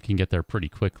 we can get there pretty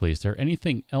quickly. Is there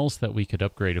anything else that we could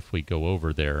upgrade if we go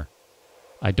over there?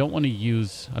 I don't want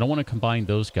to combine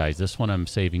those guys. This one I'm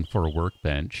saving for a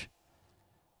workbench.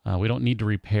 We don't need to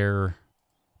repair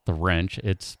the wrench.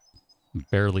 It's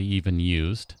barely even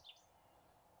used.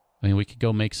 I mean, we could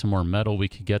go make some more metal. We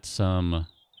could get some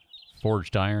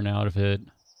forged iron out of it.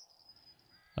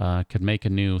 Could make a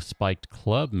new spiked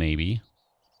club, maybe.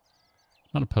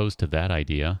 Not opposed to that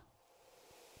idea.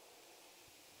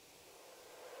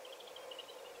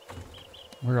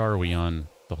 Where are we on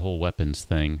the whole weapons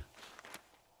thing?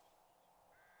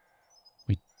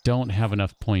 We don't have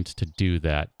enough points to do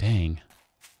that. Dang.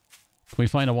 Can we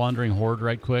find a wandering horde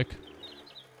right quick?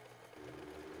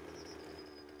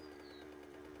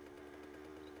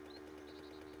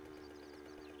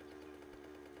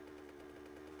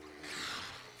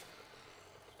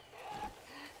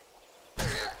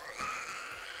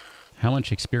 How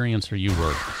much experience are you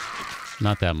worth?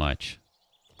 Not that much.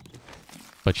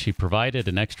 But she provided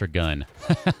an extra gun.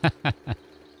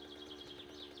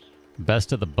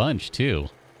 Best of the bunch, too.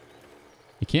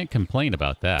 You can't complain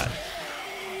about that.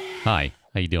 Hi,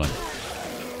 how you doing?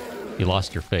 You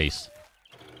lost your face.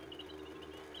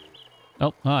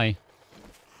 Oh, hi.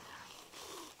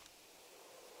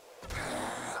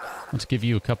 Let's give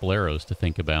you a couple arrows to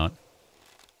think about.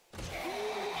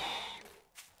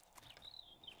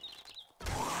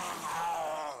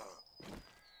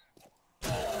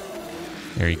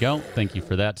 There you go. Thank you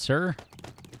for that, sir.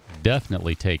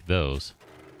 Definitely take those.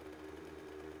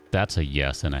 That's a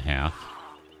yes and a half.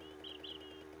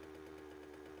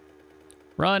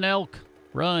 Run, elk!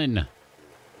 Run!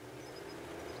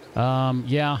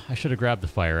 Yeah, I should have grabbed the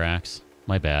fire axe.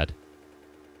 My bad.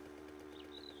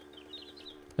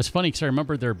 It's funny because I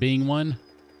remember there being one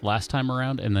last time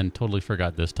around and then totally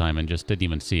forgot this time and just didn't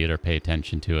even see it or pay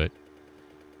attention to it.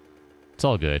 It's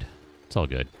all good. It's all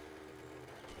good.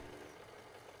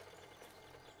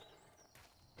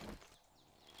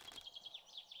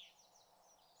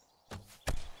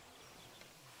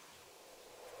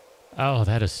 Oh,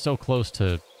 that is so close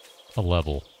to a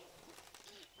level.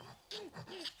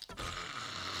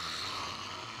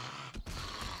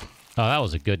 Oh, that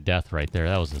was a good death right there.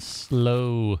 That was a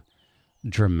slow,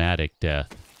 dramatic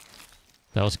death.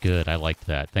 That was good. I liked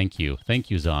that. Thank you. Thank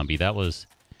you, zombie. That was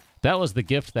the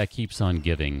gift that keeps on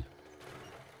giving.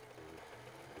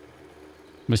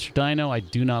 Mr. Dino, I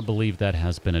do not believe that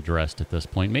has been addressed at this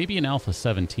point. Maybe in Alpha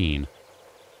 17.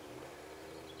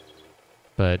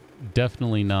 But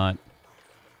definitely not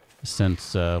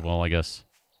since, well, I guess,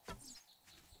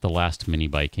 the last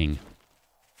mini-biking.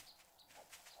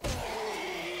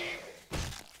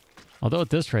 Although at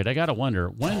this rate, I gotta wonder,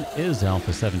 when is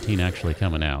Alpha 17 actually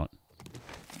coming out?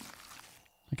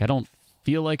 Like, I don't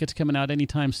feel like it's coming out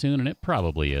anytime soon, and it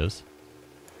probably is.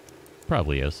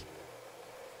 Probably is.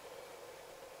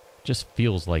 Just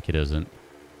feels like it isn't.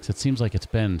 Because it seems like it's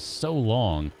been so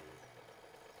long.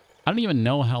 I don't even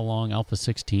know how long Alpha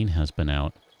 16 has been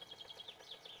out.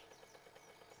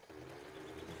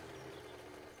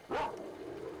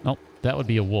 Oh, that would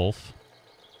be a wolf.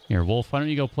 Here, wolf, why don't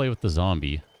you go play with the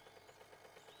zombie?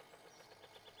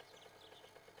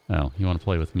 Oh, you want to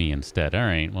play with me instead. All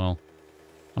right, well,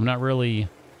 I'm not really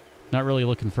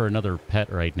looking for another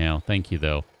pet right now. Thank you,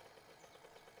 though.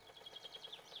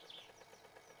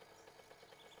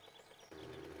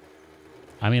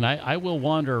 I mean, I will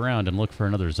wander around and look for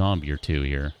another zombie or two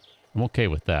here. I'm okay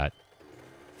with that.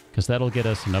 Because that'll get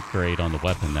us an upgrade on the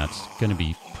weapon that's going to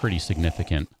be pretty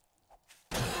significant.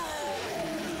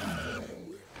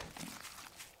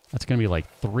 That's going to be like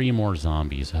 3 more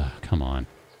zombies. Come on.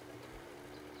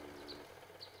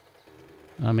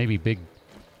 Maybe big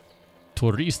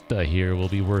turista here will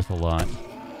be worth a lot.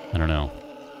 I don't know.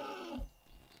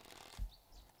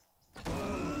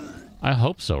 I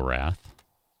hope so, Wrath.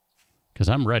 Because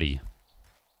I'm ready.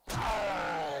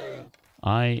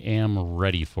 I am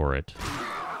ready for it.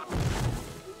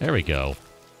 There we go.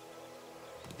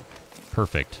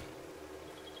 Perfect.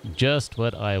 Just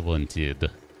what I wanted.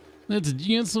 That's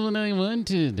just what I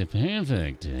wanted.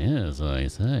 Perfect, as I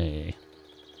say.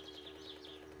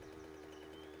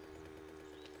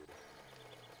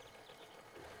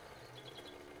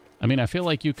 I mean, I feel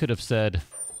like you could have said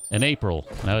in April,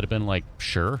 and I would have been like,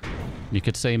 sure. You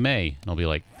could say May, and I'll be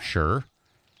like, sure.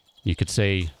 You could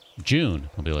say June,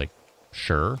 I'll be like,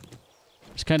 sure.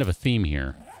 There's kind of a theme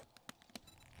here.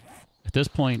 At this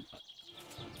point,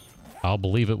 I'll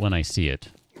believe it when I see it.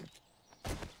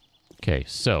 Okay,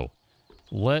 so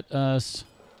let us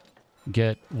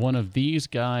get one of these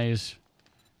guys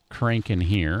cranking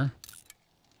here.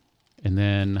 And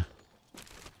then...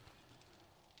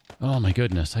 oh my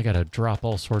goodness, I gotta drop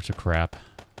all sorts of crap.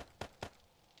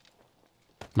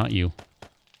 Not you.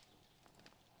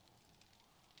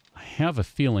 I have a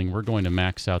feeling we're going to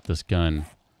max out this gun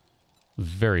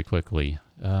very quickly.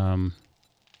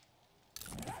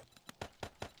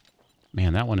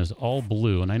 Man, that one is all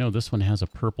blue, and I know this one has a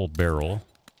purple barrel.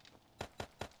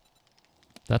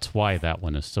 That's why that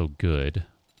one is so good.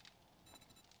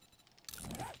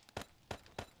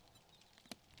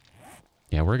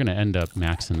 Yeah, we're going to end up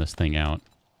maxing this thing out.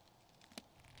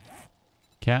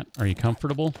 Cat, are you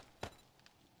comfortable?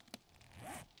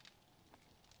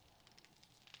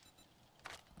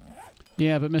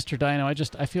 Yeah, but Mr. Dino,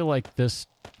 I feel like this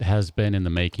has been in the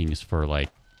makings for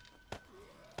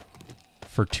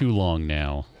for too long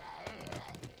now.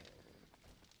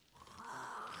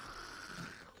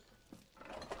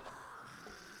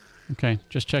 Okay,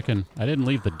 just checking. I didn't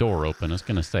leave the door open. I was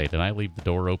going to say, did I leave the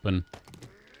door open?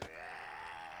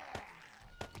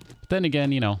 But then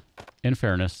again, you know, in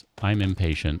fairness, I'm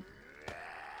impatient.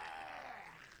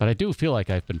 But I do feel like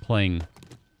I've been playing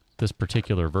this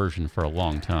particular version for a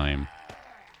long time.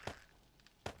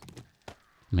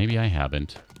 Maybe I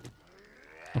haven't.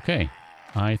 Okay,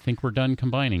 I think we're done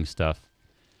combining stuff.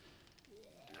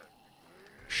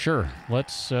 Sure,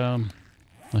 let's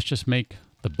just make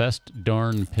the best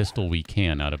darn pistol we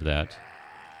can out of that.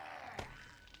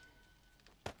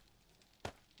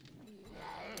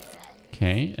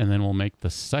 Okay, and then we'll make the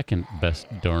second best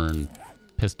darn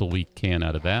pistol we can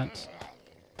out of that.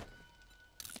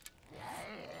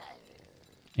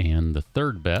 And the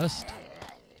third best.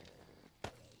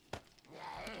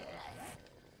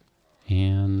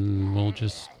 And we'll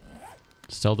just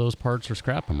sell those parts or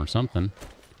scrap them or something.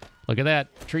 Look at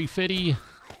that. Tree fitty.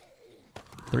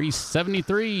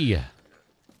 373.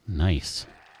 Nice.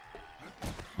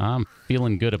 I'm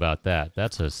feeling good about that.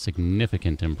 That's a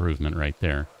significant improvement right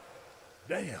there.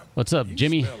 Damn. What's up,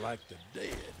 Jimmy? You smell like the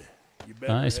dead. You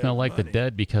better I smell have like the money.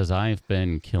 dead because I've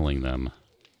been killing them.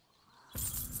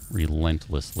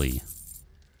 Relentlessly.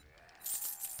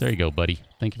 There you go, buddy.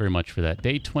 Thank you very much for that.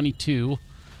 Day 22.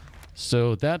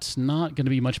 So that's not going to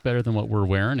be much better than what we're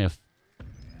wearing,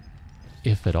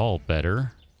 if at all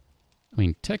better. I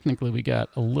mean, technically we got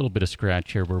a little bit of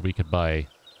scratch here where we could buy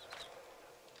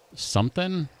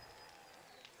something.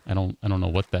 I don't know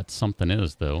what that something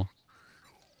is, though.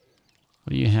 What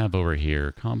do you have over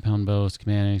here? Compound bow,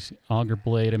 schematics, auger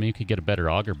blade. I mean, you could get a better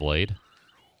auger blade.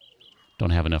 Don't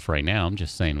have enough right now. I'm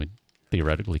just saying we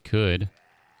theoretically could.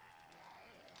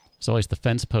 There's always the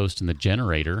fence post and the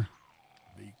generator.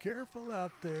 Be careful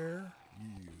out there.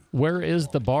 Where is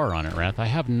the bar on it, Wrath? I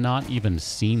have not even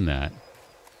seen that.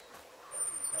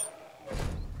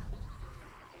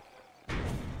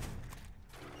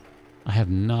 I have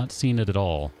not seen it at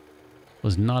all.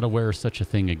 Was not aware such a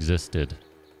thing existed.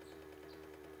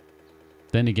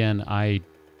 Then again, I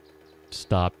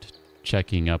stopped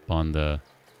checking up on the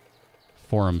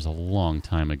forums a long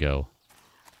time ago.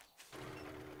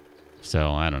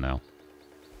 So, I don't know.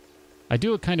 I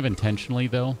do it kind of intentionally,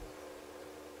 though.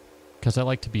 Because I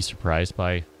like to be surprised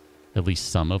by at least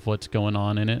some of what's going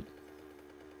on in it.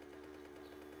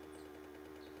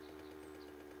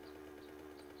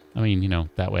 I mean, you know,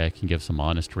 that way I can give some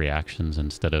honest reactions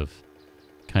instead of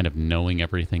kind of knowing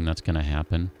everything that's going to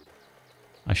happen.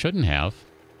 I shouldn't have.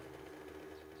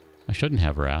 I shouldn't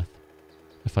have, Wrath.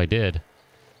 If I did,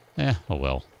 oh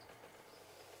well.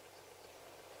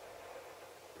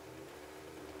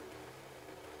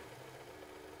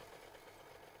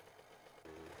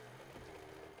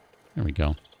 There we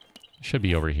go. It should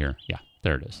be over here. Yeah,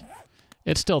 there it is.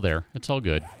 It's still there. It's all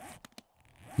good.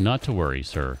 Not to worry,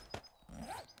 sir.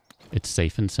 It's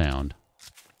safe and sound.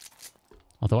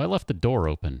 Although I left the door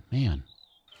open. Man.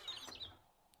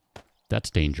 That's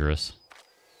dangerous.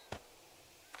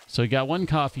 So we got one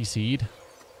coffee seed.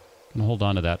 Gonna hold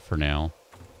on to that for now.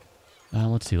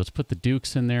 Let's see. Let's put the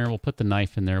dukes in there. We'll put the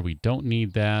knife in there. We don't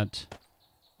need that.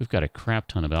 We've got a crap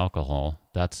ton of alcohol.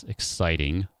 That's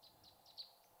exciting.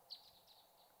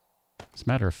 As a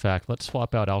matter of fact, let's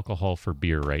swap out alcohol for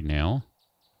beer right now.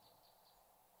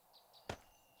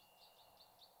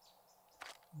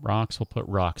 Rocks, we'll put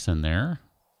rocks in there.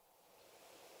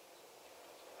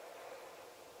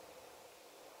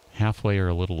 Halfway or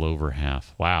a little over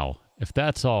half. Wow. If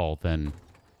that's all, then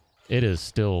it is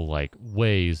still like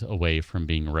ways away from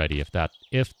being ready. If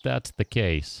that's the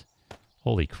case,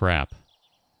 holy crap.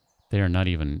 They are not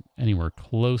even anywhere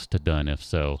close to done, if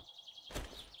so.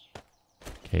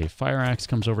 Okay, fire axe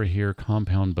comes over here.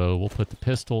 Compound bow. We'll put the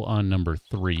pistol on number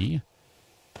 3.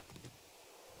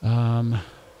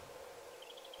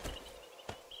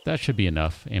 That should be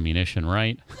enough ammunition,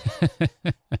 right?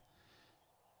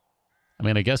 I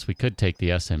mean, I guess we could take the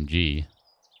SMG.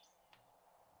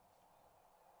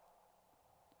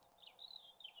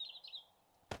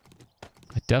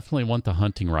 I definitely want the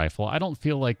hunting rifle. I don't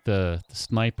feel like the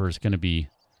sniper is going to be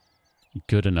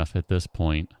good enough at this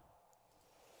point.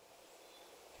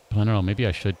 But I don't know, maybe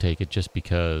I should take it just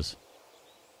because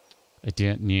I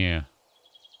didn't, yeah.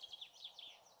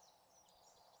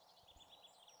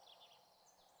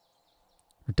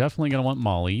 We're definitely going to want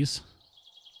mollies.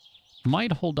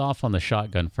 Might hold off on the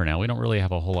shotgun for now. We don't really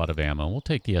have a whole lot of ammo. We'll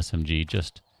take the SMG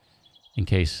just in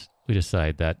case we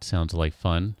decide that sounds like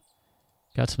fun.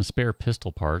 Got some spare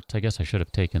pistol parts. I guess I should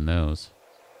have taken those.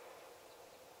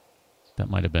 That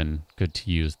might have been good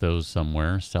to use those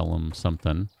somewhere. Sell them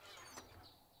something.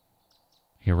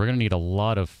 Here, we're going to need a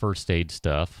lot of first aid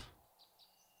stuff.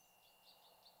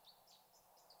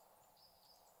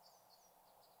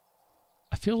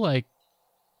 I feel like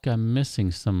I'm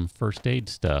missing some first aid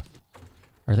stuff.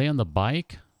 Are they on the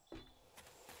bike?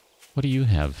 What do you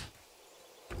have?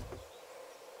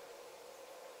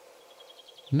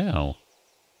 No.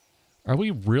 Are we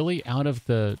really out of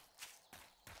the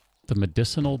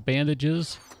medicinal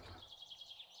bandages?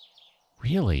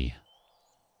 Really?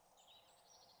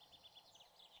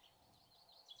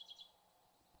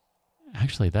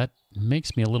 Actually, that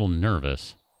makes me a little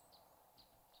nervous.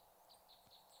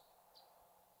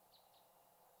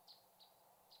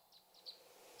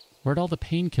 Where'd all the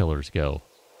painkillers go?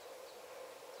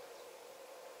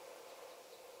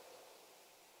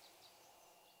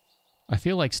 I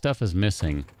feel like stuff is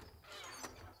missing.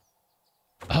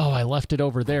 Oh, I left it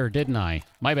over there, didn't I?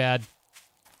 My bad.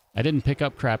 I didn't pick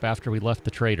up crap after we left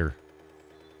the trader.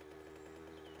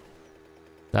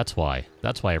 That's why.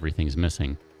 That's why everything's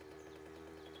missing.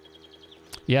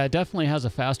 Yeah, it definitely has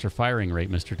a faster firing rate,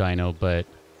 Mr. Dino, but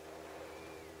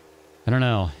I don't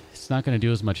know. It's not going to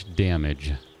do as much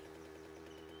damage.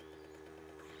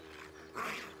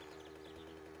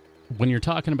 When you're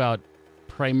talking about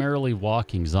primarily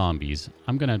walking zombies,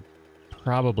 I'm going to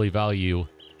probably value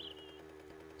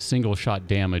single shot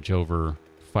damage over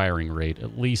firing rate,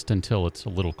 at least until it's a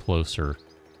little closer.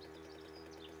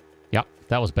 Yep,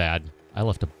 that was bad. I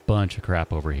left a bunch of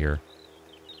crap over here.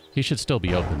 He should still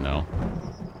be open, though.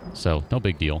 So, no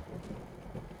big deal.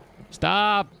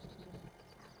 Stop!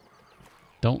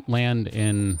 Don't land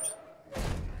in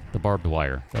the barbed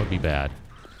wire. That would be bad.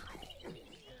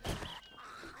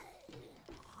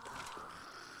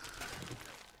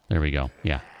 There we go.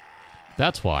 Yeah.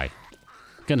 That's why.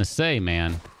 Gonna say,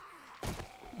 man.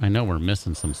 I know we're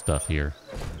missing some stuff here.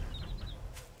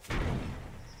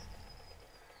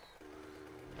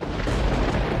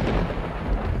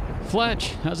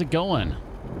 Fletch, how's it going?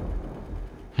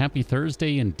 Happy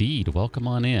Thursday indeed. Welcome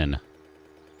on in.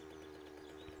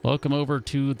 Welcome over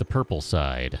to the purple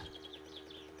side.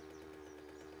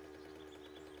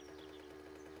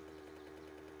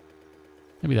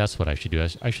 Maybe that's what I should do.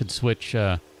 I should switch...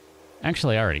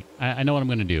 Actually, I know what I'm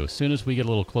going to do. As soon as we get a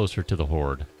little closer to the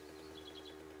Horde.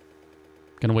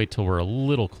 Going to wait till we're a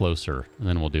little closer, and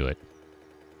then we'll do it.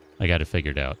 I got it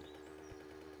figured out.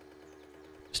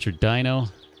 Mr. Dino,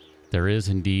 there is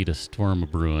indeed a storm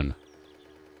brewing.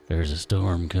 There's a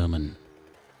storm coming.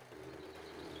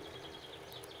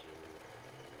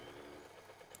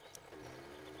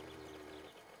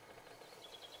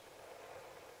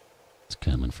 It's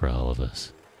coming for all of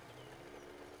us.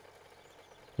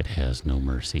 It has no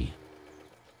mercy.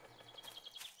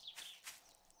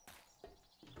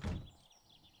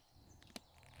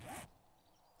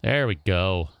 There we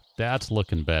go. That's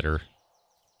looking better.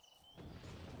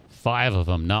 5 of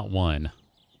them, not 1.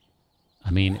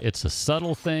 I mean, it's a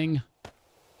subtle thing,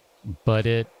 but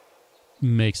it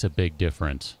makes a big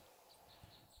difference.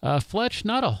 Fletch,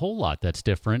 not a whole lot that's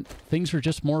different. Things are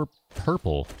just more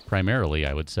purple, primarily,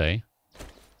 I would say.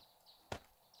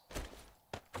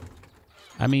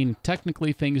 I mean,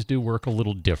 technically things do work a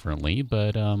little differently,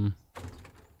 but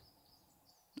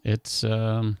it's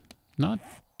not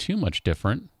too much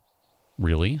different,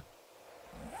 really.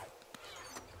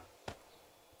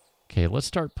 Okay, let's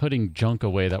start putting junk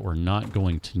away that we're not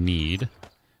going to need.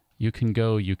 You can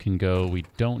go, you can go. We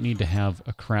don't need to have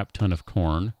a crap ton of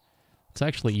corn. Let's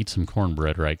actually eat some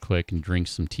cornbread right quick and drink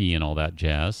some tea and all that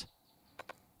jazz.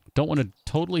 Don't want to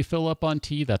totally fill up on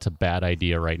tea. That's a bad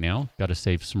idea right now. Got to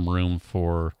save some room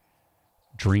for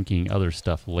drinking other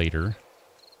stuff later.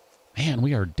 Man,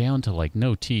 we are down to like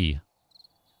no tea.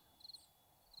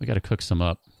 We got to cook some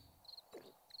up.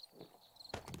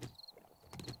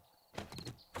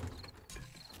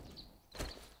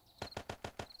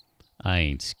 I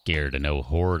ain't scared of no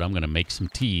horde. I'm going to make some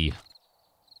tea.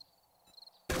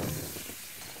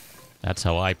 That's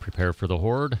how I prepare for the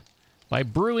horde. By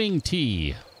brewing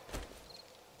tea.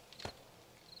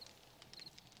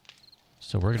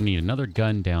 So we're going to need another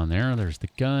gun down there. There's the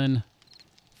gun.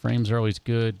 Frames are always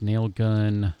good. Nail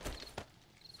gun.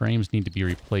 Frames need to be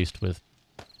replaced with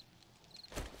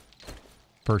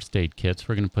first aid kits.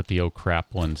 We're going to put the oh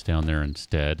crap ones down there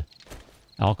instead.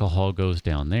 Alcohol goes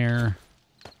down there.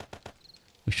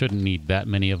 We shouldn't need that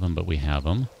many of them, but we have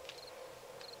them.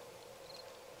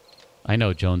 I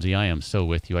know, Jonesy, I am so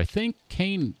with you. I think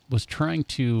Kane was trying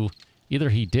to... Either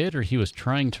he did or he was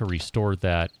trying to restore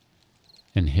that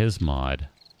in his mod,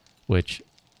 which...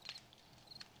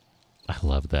 I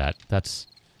love that. That's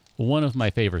one of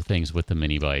my favorite things with the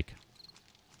mini bike.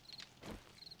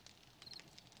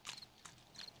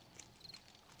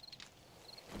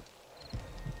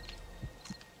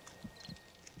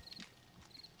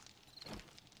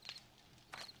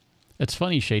 It's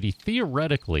funny, Shady.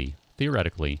 Theoretically,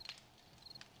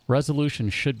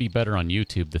 resolution should be better on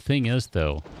YouTube. The thing is,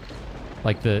 though,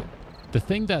 like the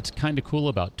thing that's kind of cool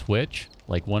about Twitch,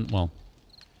 like well,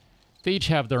 they each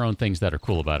have their own things that are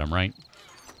cool about them, right?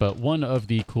 But one of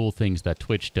the cool things that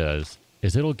Twitch does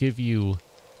is it'll give you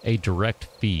a direct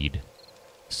feed.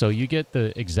 So you get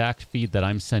the exact feed that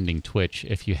I'm sending Twitch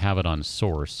if you have it on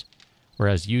source,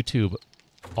 whereas YouTube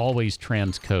always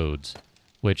transcodes,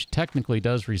 which technically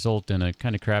does result in a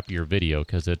kind of crappier video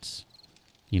because it's,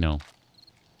 you know,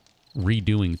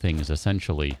 redoing things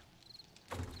essentially.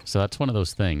 So that's one of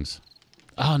those things.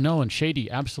 Oh no, and Shady,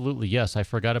 absolutely yes, I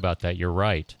forgot about that. You're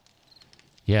right.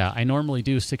 Yeah, I normally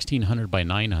do 1600 by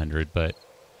 900, but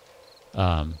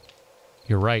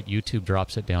you're right, YouTube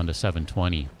drops it down to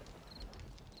 720.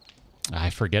 I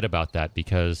forget about that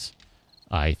because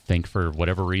I think for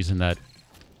whatever reason that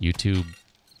YouTube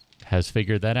has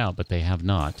figured that out, but they have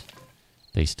not.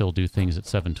 They still do things at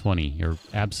 720. You're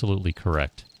absolutely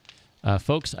correct.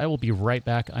 Folks, I will be right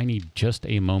back. I need just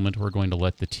a moment. We're going to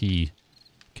let the tea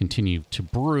continue to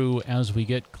brew as we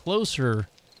get closer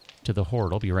to the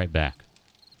horde. I'll be right back.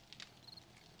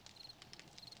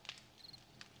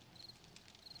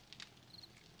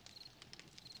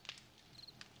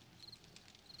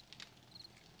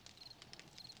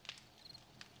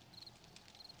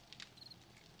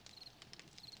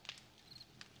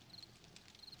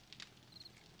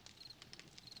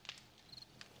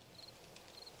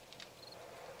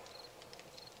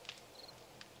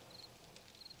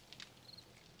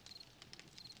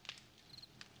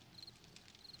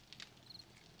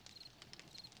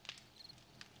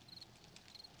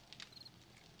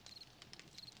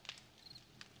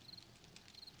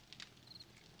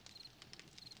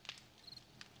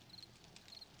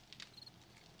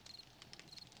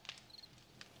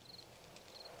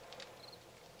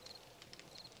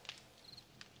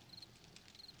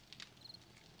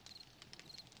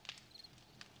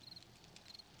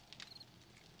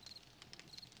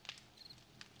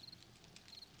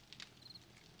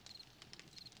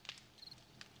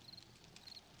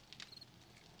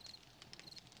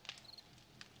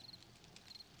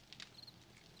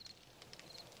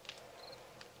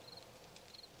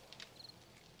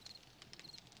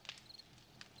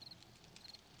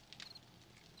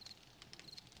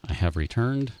 I have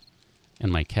returned,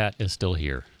 and my cat is still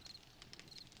here.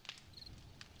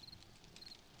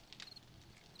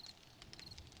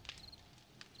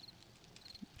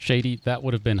 Shady, that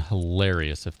would have been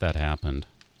hilarious if that happened.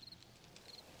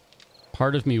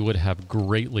 Part of me would have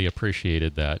greatly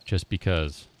appreciated that, just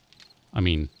because, I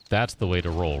mean, that's the way to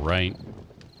roll, right?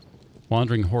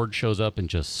 Wandering Horde shows up and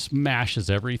just smashes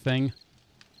everything.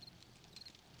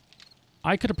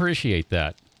 I could appreciate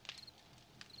that.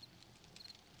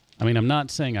 I mean, I'm not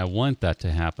saying I want that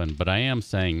to happen, but I am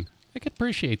saying I could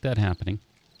appreciate that happening.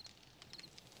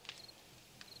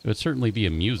 It would certainly be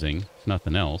amusing, if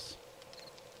nothing else.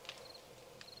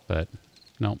 But,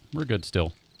 no, we're good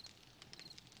still.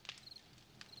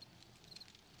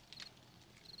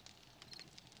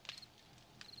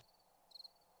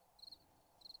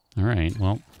 Alright,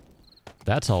 well,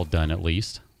 that's all done at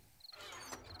least.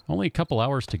 Only a couple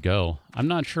hours to go. I'm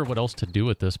not sure what else to do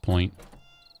at this point.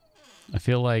 I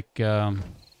feel like we're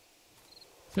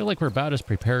about as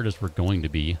prepared as we're going to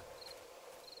be.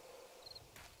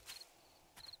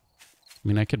 I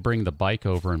mean, I could bring the bike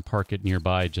over and park it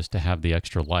nearby just to have the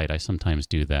extra light. I sometimes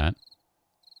do that.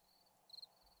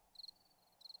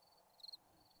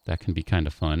 That can be kind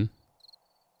of fun.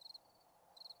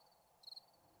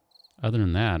 Other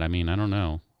than that, I mean, I don't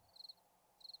know.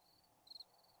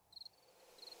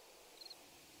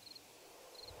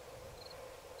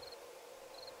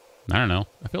 I don't know.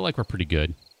 I feel like we're pretty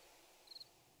good.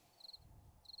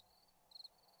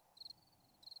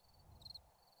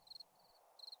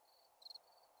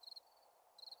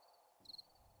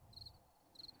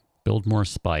 Build more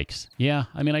spikes. Yeah,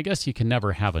 I mean, I guess you can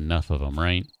never have enough of them,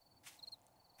 right?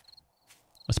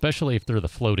 Especially if they're the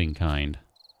floating kind.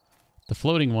 The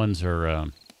floating ones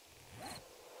are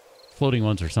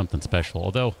something special.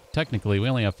 Although, technically, we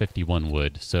only have 51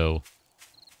 wood, so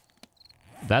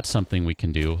that's something we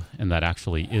can do, and that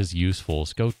actually is useful.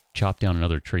 Let's go chop down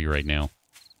another tree right now.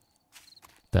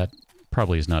 That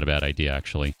probably is not a bad idea,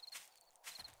 actually.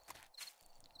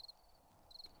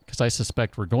 Because I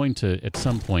suspect we're going to, at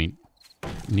some point,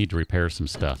 need to repair some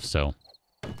stuff, so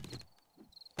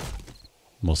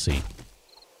we'll see.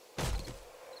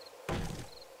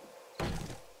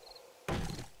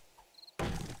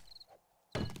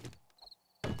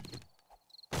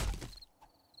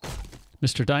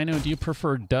 Mr. Dino, do you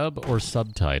prefer dub or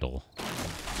subtitle?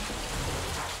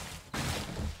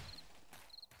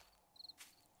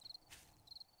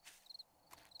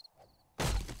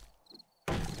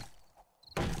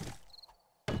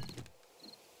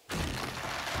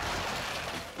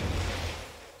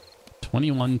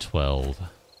 "2112."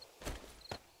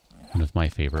 One of my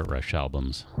favorite Rush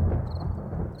albums.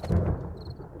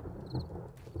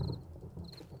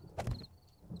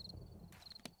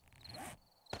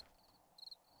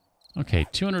 Okay,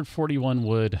 241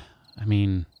 wood. I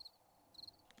mean,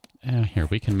 here,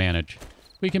 we can manage.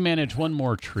 We can manage one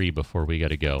more tree before we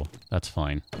gotta go. That's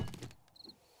fine.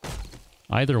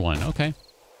 Either one, okay.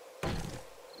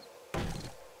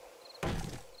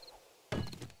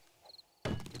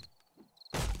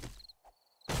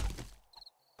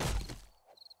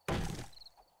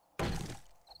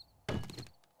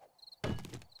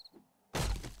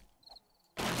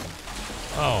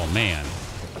 Oh, man.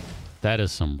 That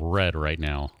is some red right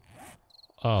now.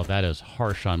 Oh, that is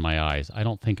harsh on my eyes. I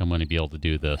don't think I'm going to be able to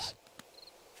do this.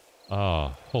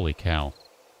 Oh, holy cow.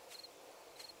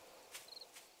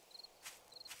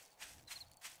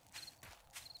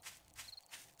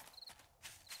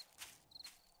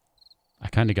 I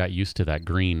kind of got used to that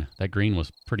green. That green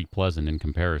was pretty pleasant in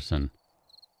comparison.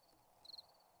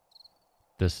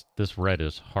 This red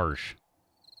is harsh.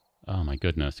 Oh my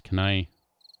goodness. Can I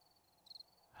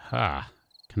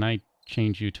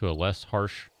change you to a less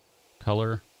harsh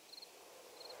color?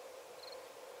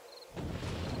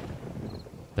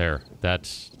 There.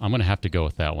 I'm going to have to go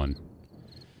with that one.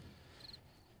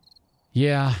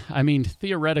 Yeah, I mean,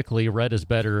 theoretically, red is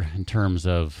better in terms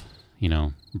of, you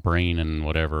know, brain and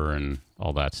whatever and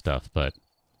all that stuff, but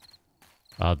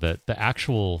the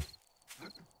actual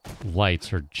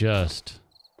lights are just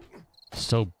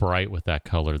so bright with that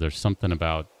color. There's something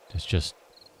about it's just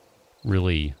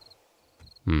really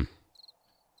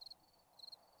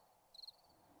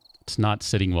it's not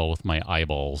sitting well with my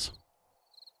eyeballs.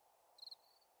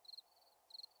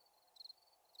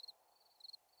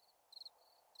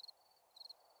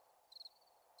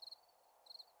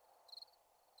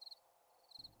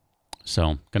 So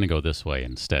I'm going to go this way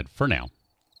instead for now.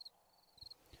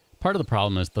 Part of the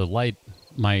problem is the light,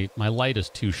 my light is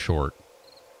too short.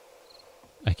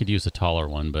 I could use a taller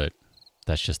one, but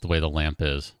that's just the way the lamp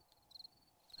is.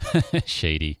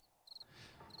 Shady.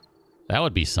 That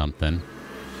would be something.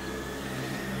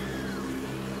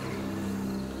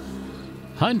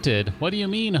 Hunted? What do you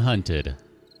mean hunted?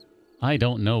 I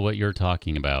don't know what you're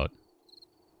talking about.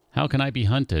 How can I be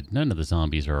hunted? None of the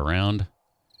zombies are around.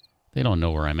 They don't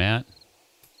know where I'm at.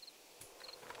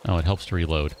 Oh, it helps to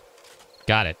reload.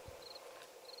 Got it.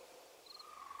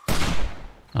 Oh,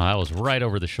 that was right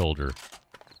over the shoulder.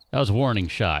 That was a warning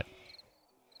shot.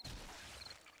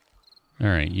 All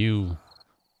right, you...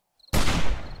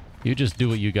 You just do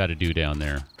what you got to do down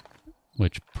there.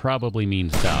 Which probably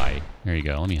means die. There you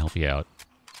go. Let me help you out.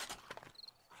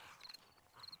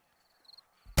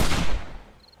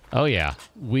 Oh, yeah.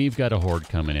 We've got a horde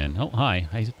coming in. Oh, hi.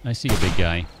 I see a big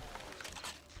guy.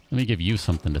 Let me give you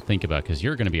something to think about, because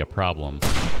you're going to be a problem.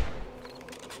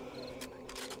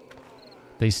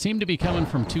 They seem to be coming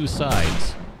from two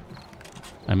sides.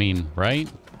 I mean, right?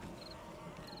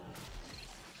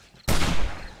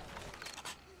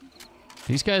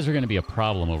 These guys are going to be a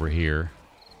problem over here.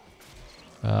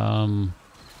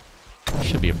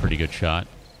 Should be a pretty good shot.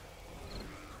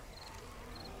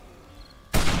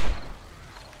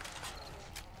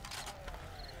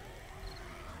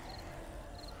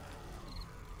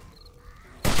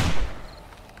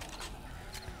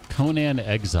 Conan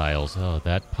Exiles. Oh,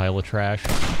 that pile of trash.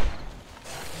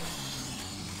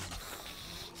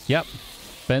 Yep.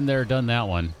 Been there, done that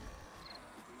one.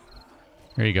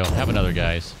 There you go. Have another,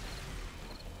 guys.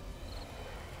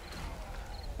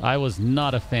 I was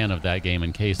not a fan of that game,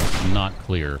 in case it's not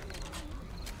clear.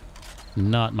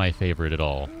 Not my favorite at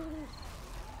all.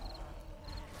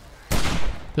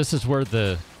 This is where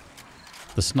the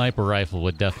sniper rifle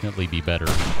would definitely be better.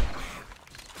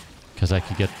 Because I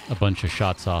could get a bunch of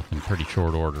shots off in pretty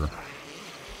short order.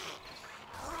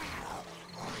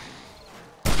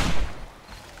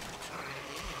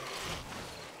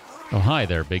 Oh, hi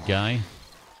there, big guy.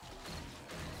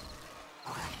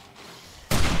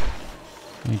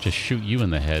 Let me just shoot you in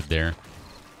the head there.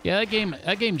 Yeah,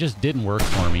 that game just didn't work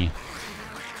for me.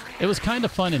 It was kind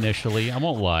of fun initially, I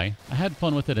won't lie. I had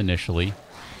fun with it initially.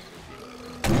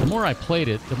 The more I played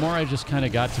it, the more I just kind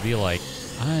of got to be like,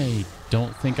 I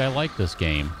don't think I like this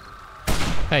game.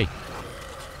 Hey,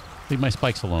 leave my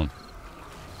spikes alone.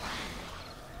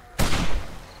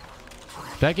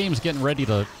 That game's getting ready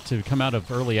to come out of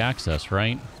early access,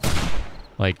 right?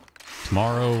 Like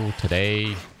tomorrow,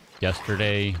 today,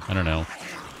 yesterday, I don't know,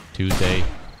 Tuesday,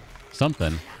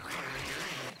 something.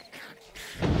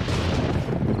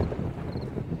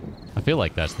 I feel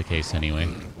like that's the case anyway.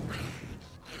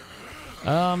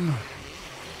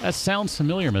 That sounds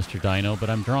familiar, Mr. Dino, but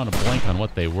I'm drawing a blank on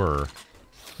what they were.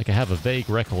 Like, I have a vague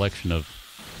recollection of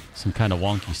some kind of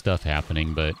wonky stuff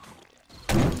happening, but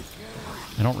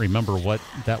I don't remember what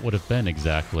that would have been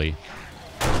exactly.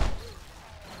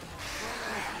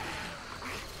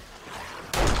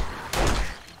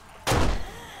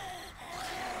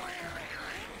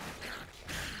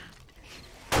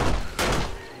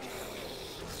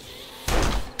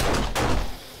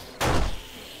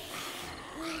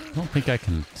 I don't think I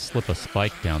can slip a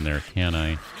spike down there, can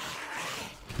I?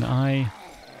 Can I?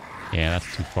 Yeah,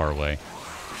 that's too far away.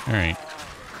 Alright.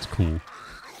 It's cool.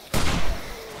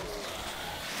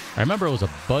 I remember it was a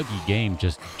buggy game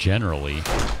just generally.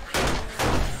 I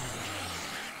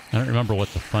don't remember what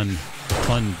the fun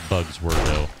bugs were,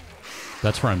 though.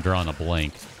 That's where I'm drawing a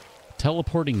blank.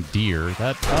 Teleporting deer.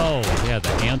 That... Oh, yeah, the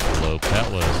antelope.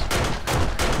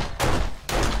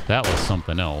 That was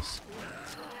something else.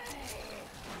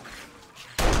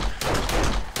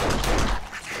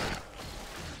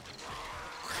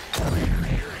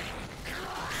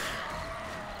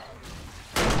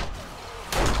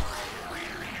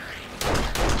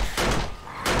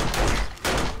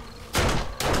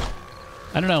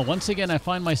 I don't know. Once again, I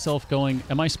find myself going,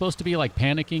 am I supposed to be, like,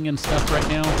 panicking and stuff right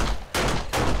now?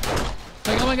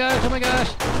 Like, oh my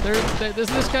gosh.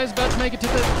 This guy's about to make it to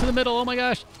the middle. Oh my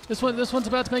gosh. This one's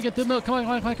about to make it to the middle. Come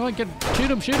on. Shoot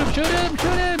him. There's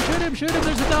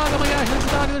a dog. Oh my gosh,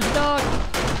 there's a dog.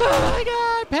 Oh my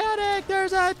god, panic.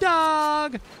 There's a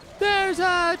dog. No,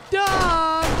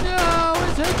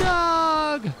 it's a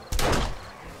dog.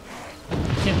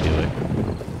 Can't do it.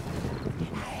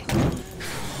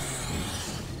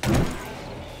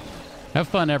 Have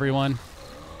fun, everyone.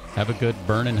 Have a good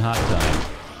burning hot time.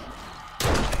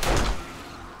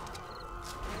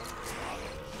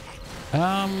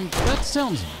 That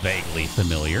sounds vaguely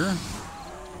familiar.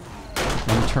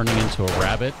 I'm turning into a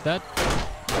rabbit. That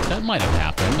might have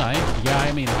happened.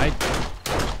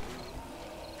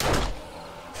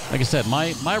 Like I said,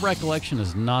 my recollection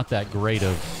is not that great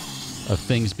of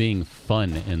things being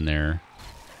fun in there.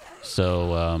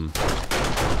 So,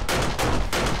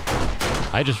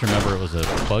 I just remember it was a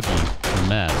buggy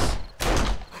mess.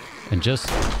 And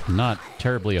just not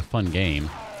terribly a fun game.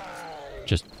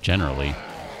 Just generally.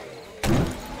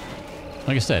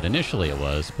 Like I said, initially it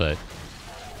was, but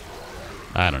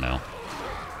I don't know.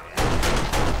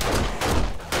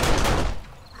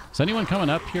 Is anyone coming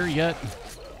up here yet?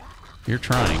 You're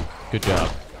trying. Good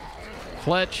job.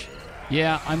 Fletch,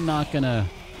 yeah, I'm not gonna...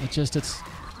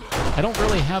 I don't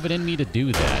really have it in me to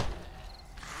do that.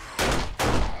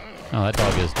 Oh, that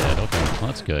dog is dead. Okay, well,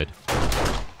 that's good.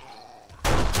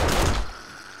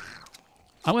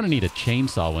 I'm going to need a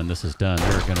chainsaw when this is done.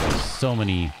 There are going to be so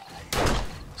many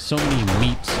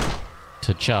meats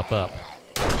to chop up.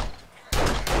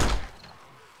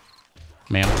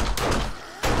 Ma'am.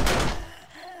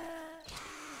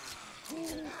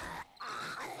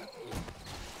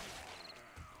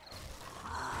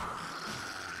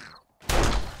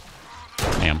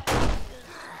 Ma'am.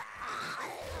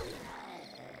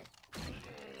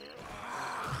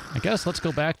 I guess let's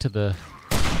go back to the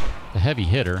heavy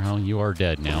hitter. Oh, you are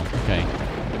dead now. Okay.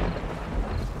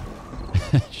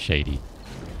 Shady.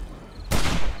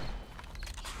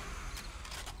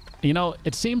 You know,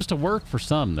 it seems to work for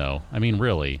some, though. I mean,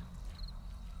 really.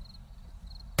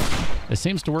 It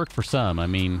seems to work for some. I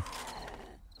mean,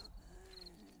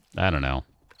 I don't know.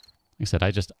 Like I said,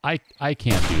 I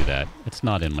can't do that. It's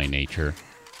not in my nature.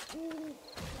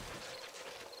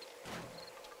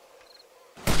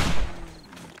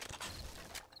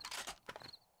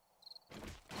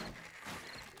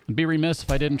 I'd be remiss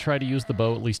if I didn't try to use the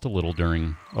bow at least a little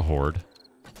during a horde.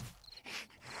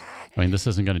 I mean, this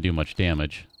isn't going to do much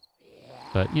damage.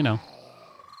 But, you know,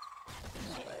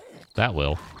 that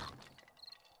will.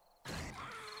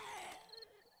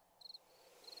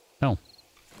 Oh. All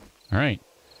right.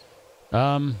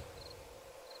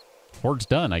 Horde's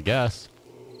done, I guess.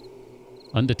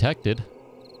 Undetected.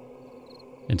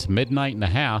 It's midnight and a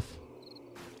half.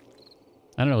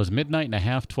 I don't know, is midnight and a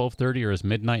half 12:30 or is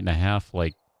midnight and a half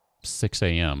like 6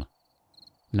 a.m.?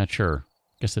 I'm not sure.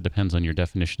 Guess it depends on your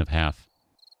definition of half.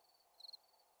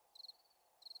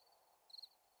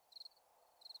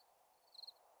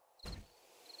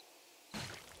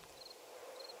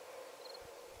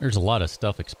 There's a lot of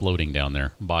stuff exploding down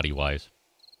there, body-wise.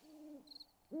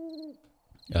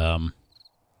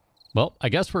 Well, I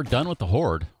guess we're done with the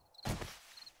horde.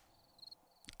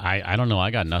 I don't know.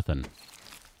 I got nothing.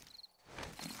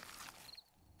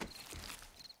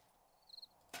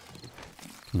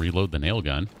 Reload the nail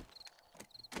gun.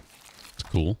 It's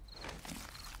cool.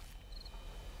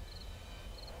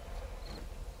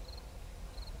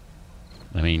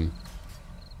 I mean,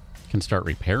 you can start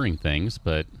repairing things,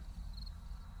 but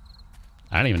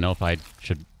I don't even know if I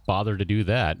should bother to do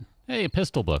that. Hey, a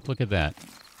pistol book. Look at that.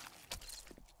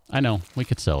 I know. We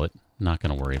could sell it. Not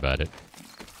going to worry about it.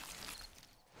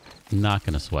 Not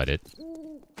going to sweat it.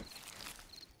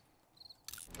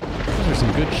 Those are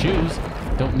some good shoes.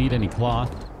 Don't need any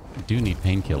cloth. Do need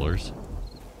painkillers.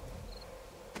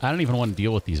 I don't even want to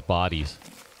deal with these bodies.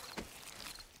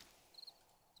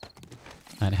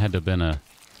 That had to have been a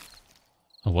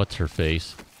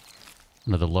what's-her-face.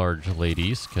 One of the large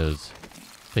ladies, because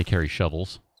they carry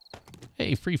shovels.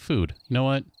 Hey, free food. You know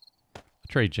what? I'll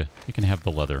trade you. You can have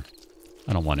the leather.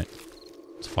 I don't want it.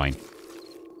 It's fine.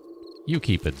 You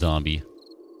keep it, zombie.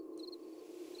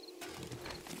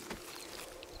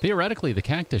 Theoretically, the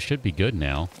cactus should be good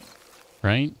now.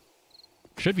 Right?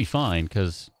 Should be fine,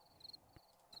 because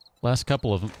last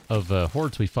couple of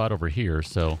hordes we fought over here,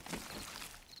 so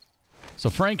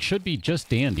Frank should be just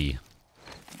dandy.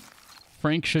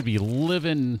 Frank should be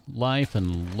living life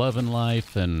and loving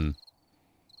life and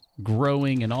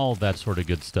growing and all that sort of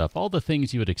good stuff. All the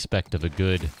things you would expect of a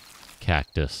good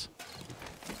cactus.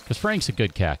 Because Frank's a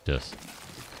good cactus.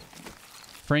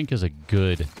 Frank is a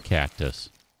good cactus.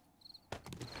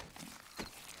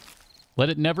 Let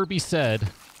it never be said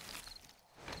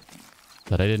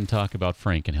that I didn't talk about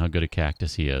Frank and how good a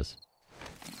cactus he is.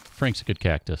 Frank's a good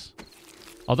cactus.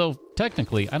 Although,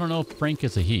 technically, I don't know if Frank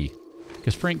is a he.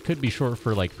 Because Frank could be short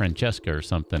for, like, Francesca or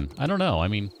something. I don't know. I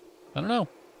mean, I don't know.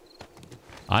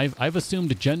 I've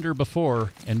assumed gender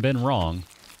before and been wrong.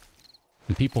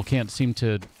 And people can't seem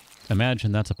to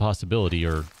imagine that's a possibility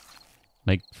or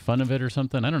make fun of it or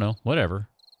something. I don't know. Whatever.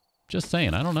 Just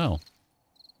saying. I don't know.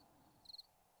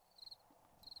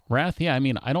 Wrath, yeah, I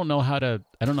mean, I don't know how to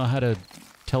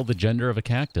tell the gender of a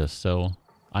cactus, so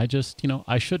I just, you know,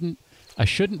 I shouldn't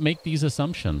make these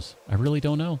assumptions. I really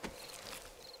don't know.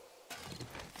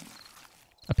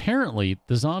 Apparently,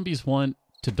 the zombies want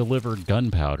to deliver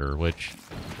gunpowder, which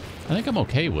I think I'm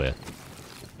okay with.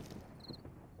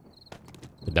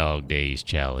 The Dog Days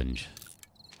Challenge.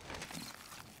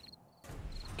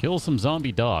 Kill some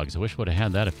zombie dogs. I wish I would have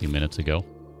had that a few minutes ago.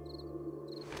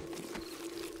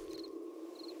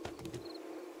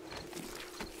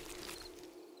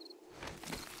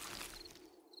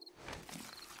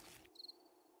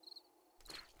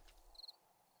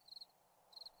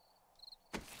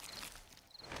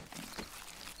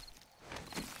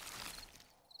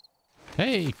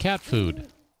 Hey, cat food.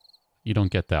 You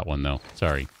don't get that one, though.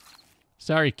 Sorry.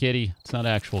 Sorry, kitty. It's not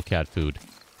actual cat food.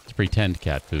 It's pretend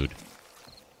cat food.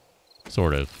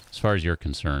 Sort of, as far as you're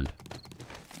concerned.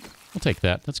 I'll take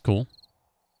that. That's cool.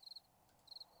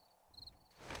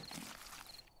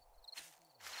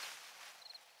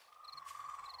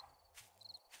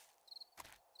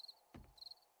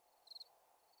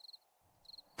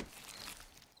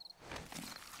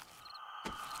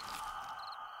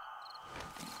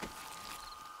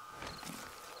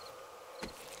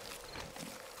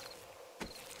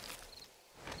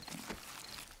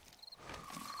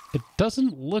 It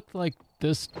doesn't look like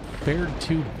this fared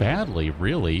too badly,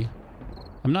 really.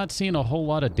 I'm not seeing a whole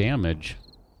lot of damage.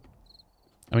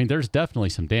 I mean, there's definitely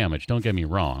some damage, don't get me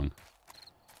wrong.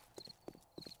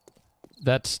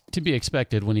 That's to be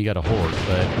expected when you got a horde,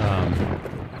 but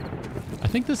I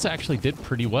think this actually did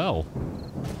pretty well.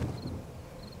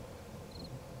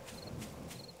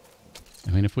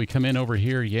 I mean, if we come in over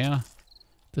here, yeah,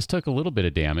 this took a little bit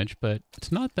of damage, but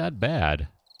it's not that bad.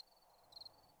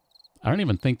 I don't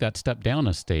even think that stepped down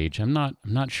a stage. I'm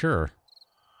not sure.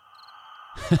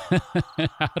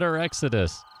 Outer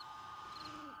Exodus.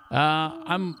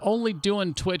 I'm only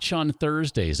doing Twitch on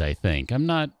Thursdays, I think. I'm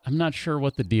not sure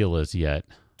what the deal is yet.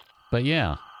 But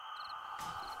yeah.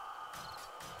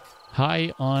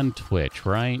 Hi on Twitch,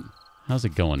 right? How's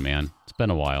it going, man? It's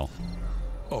been a while.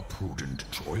 A prudent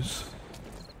choice.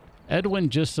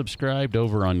 Edwin just subscribed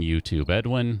over on YouTube.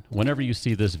 Edwin, whenever you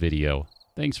see this video,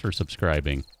 thanks for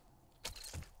subscribing.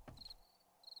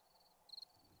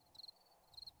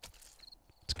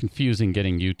 It's confusing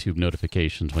getting YouTube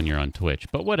notifications when you're on Twitch,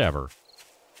 but whatever.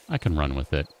 I can run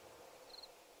with it.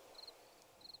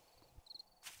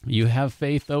 You have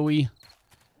faith, Owie?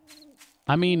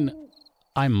 I mean,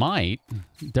 I might.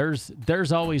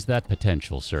 There's always that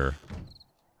potential, sir.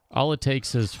 All it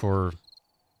takes is for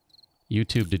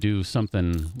YouTube to do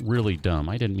something really dumb.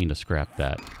 I didn't mean to scrap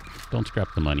that. Don't scrap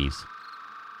the monies.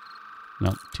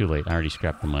 No, too late. I already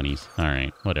scrapped the monies. All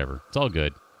right, whatever. It's all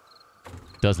good.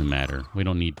 Doesn't matter. We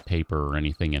don't need paper or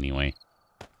anything anyway.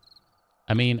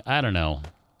 I mean, I don't know.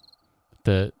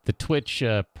 The Twitch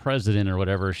president or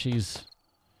whatever,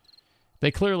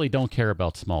 they clearly don't care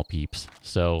about small peeps.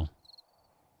 So,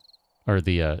 or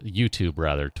the YouTube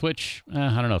rather. Twitch,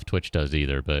 I don't know if Twitch does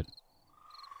either, but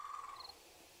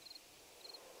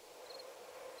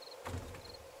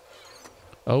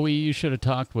Owie, you should have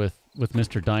talked with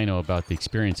Mr. Dino about the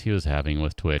experience he was having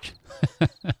with Twitch.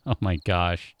 Oh my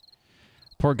gosh.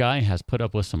 Poor guy has put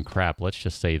up with some crap, let's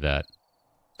just say that.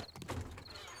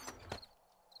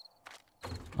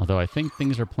 Although I think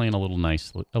things are playing a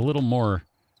little more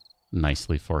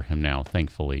nicely for him now,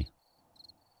 thankfully.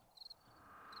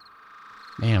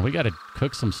 Man, we got to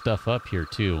cook some stuff up here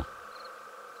too.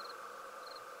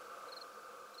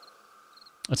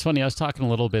 It's funny, I was talking a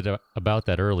little bit about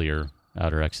that earlier,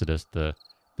 Outer Exodus, the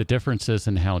differences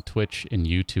in how Twitch and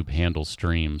YouTube handle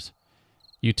streams.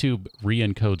 YouTube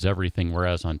re-encodes everything,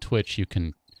 whereas on Twitch you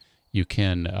can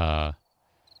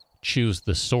choose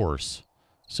the source,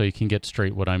 so you can get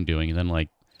straight what I'm doing. And then like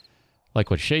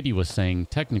what Shady was saying,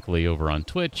 technically over on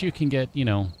Twitch you can get, you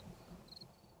know,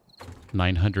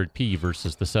 900p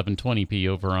versus the 720p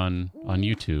over on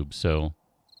YouTube. So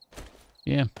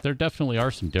yeah, there definitely are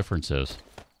some differences.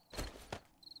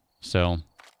 So,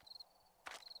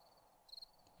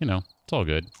 you know, it's all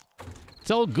good.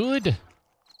 It's all good.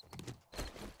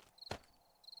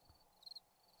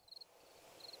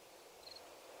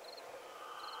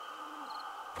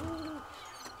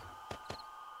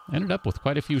 I ended up with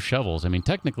quite a few shovels. I mean,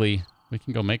 technically, we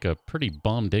can go make a pretty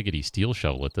bomb-diggity steel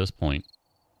shovel at this point.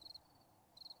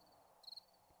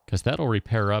 Because that'll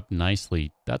repair up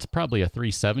nicely. That's probably a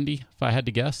 370, if I had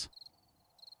to guess.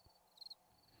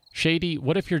 Shady,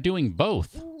 what if you're doing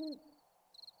both?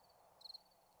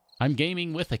 I'm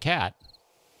gaming with a cat.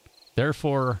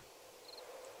 Therefore,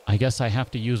 I guess I have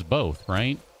to use both,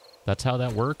 right? That's how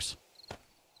that works?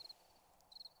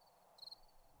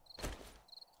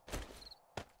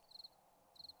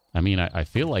 I mean, I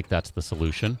feel like that's the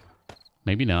solution.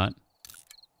 Maybe not.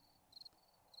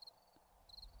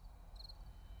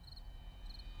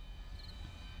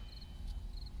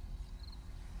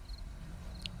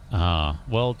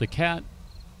 Well, the cat...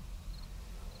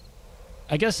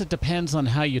 I guess it depends on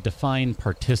how you define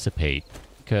participate.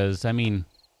 Because, I mean,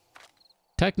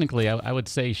 technically, I would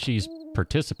say she's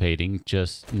participating,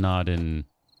 just not in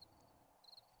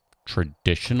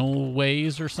traditional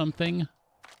ways or something.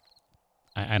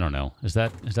 I don't know. Is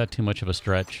that too much of a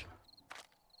stretch?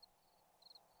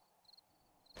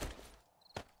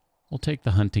 We'll take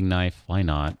the hunting knife. Why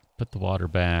not? Put the water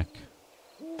back.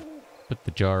 Put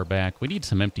the jar back. We need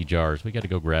some empty jars. We got to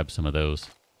go grab some of those.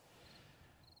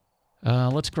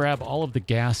 Let's grab all of the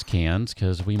gas cans,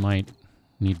 because we might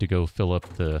need to go fill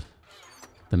up the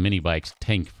The mini bike's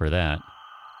tank for that.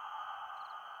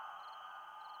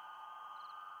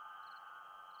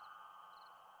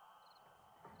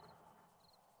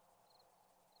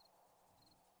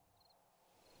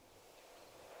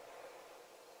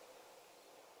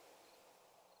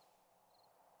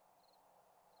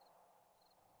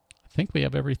 I think we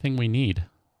have everything we need,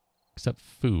 except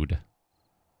food.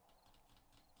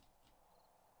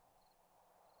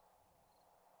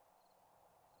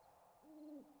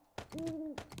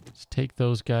 Let's take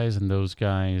those guys,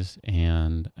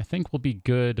 and I think we'll be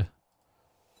good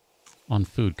on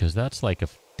food, because that's like a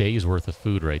day's worth of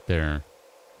food right there.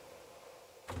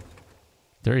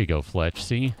 There you go, Fletch.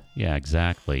 See? Yeah,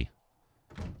 exactly.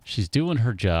 She's doing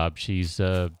her job. She's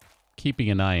keeping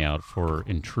an eye out for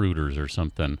intruders or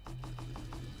something.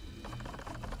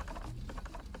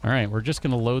 All right, we're just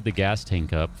going to load the gas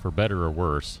tank up, for better or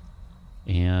worse.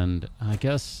 And I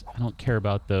guess I don't care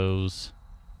about those.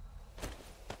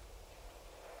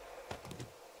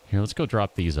 Here, let's go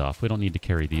drop these off. We don't need to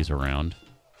carry these around.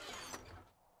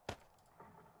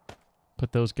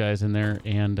 Put those guys in there,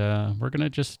 and we're going to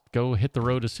just go hit the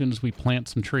road as soon as we plant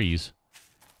some trees.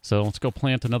 So let's go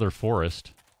plant another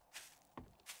forest.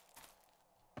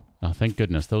 Oh, thank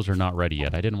goodness. Those are not ready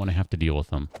yet. I didn't want to have to deal with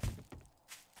them.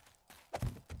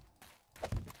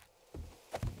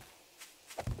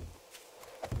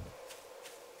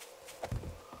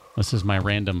 This is my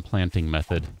random planting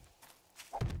method.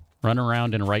 Run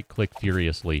around and right-click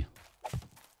furiously.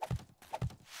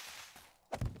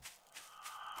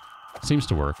 Seems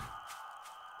to work.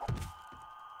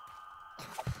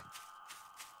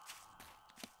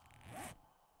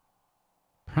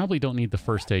 Probably don't need the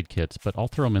first aid kits, but I'll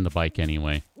throw them in the bike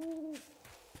anyway.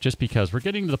 Just because we're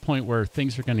getting to the point where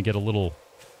things are going to get a little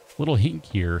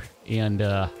hinkier, and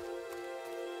I'm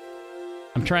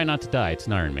trying not to die. It's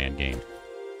an Iron Man game.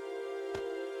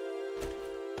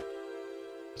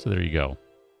 So there you go.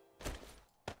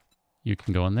 You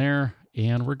can go in there,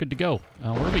 and we're good to go.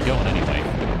 Where are we going anyway?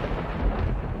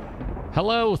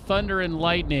 Hello, thunder and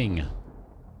lightning.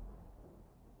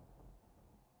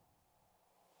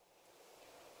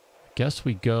 Guess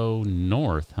we go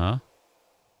north, huh?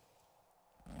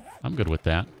 I'm good with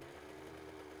that.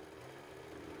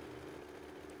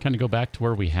 Kind of go back to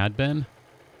where we had been.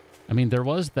 I mean, there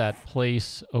was that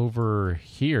place over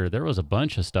here. There was a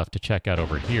bunch of stuff to check out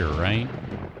over here, right?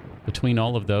 Between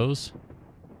all of those.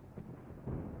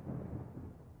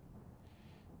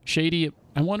 Shady,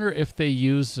 I wonder if they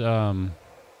use... I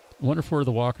wonder if Where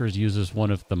the Walkers uses one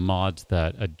of the mods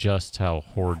that adjusts how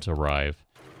hordes arrive.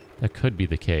 That could be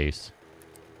the case.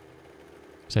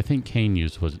 Because I think Kane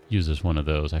uses one of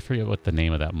those. I forget what the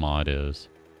name of that mod is.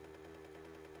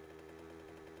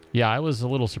 Yeah, I was a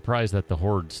little surprised that the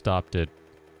horde stopped at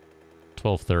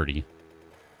 12:30.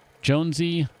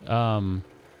 Jonesy, I'm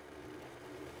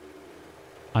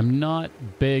not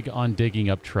big on digging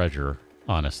up treasure,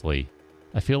 honestly.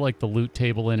 I feel like the loot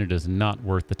table in it is not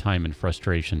worth the time and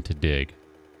frustration to dig.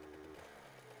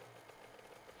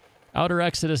 Outer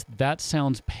Exodus, that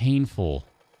sounds painful.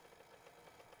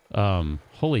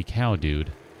 Holy cow,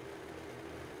 dude.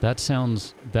 That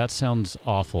sounds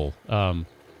awful.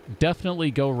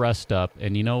 Definitely go rest up,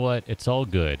 and you know what? It's all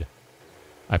good.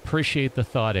 I appreciate the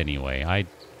thought anyway. I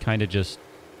kind of just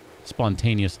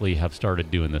spontaneously have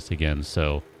started doing this again,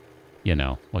 so, you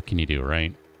know, what can you do,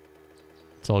 right?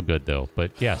 It's all good, though.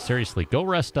 But, yeah, seriously, go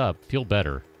rest up. Feel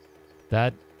better.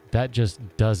 That just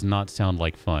does not sound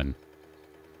like fun.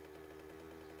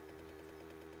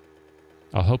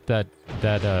 I hope that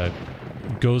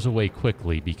goes away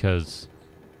quickly, because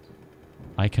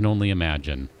I can only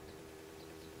imagine.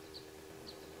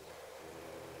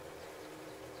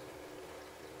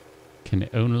 Can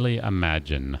only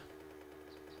imagine.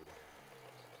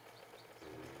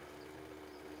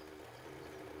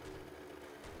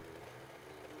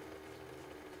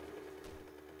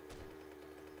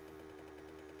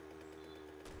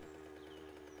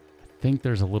 I think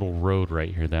there's a little road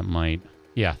right here that might...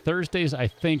 Yeah, Thursdays, I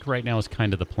think, right now is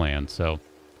kind of the plan, so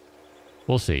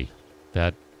we'll see.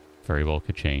 That very well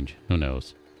could change. Who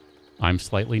knows? I'm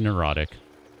slightly neurotic.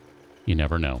 You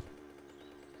never know.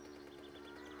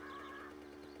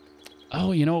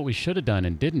 Oh, you know what we should have done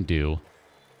and didn't do?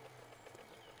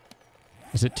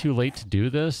 Is it too late to do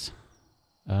this?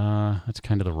 That's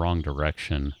kind of the wrong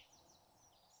direction.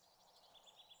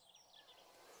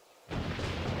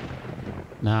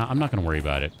 Nah, I'm not going to worry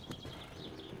about it.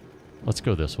 Let's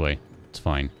go this way. It's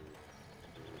fine.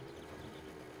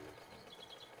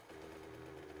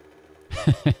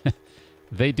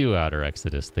 They do, Outer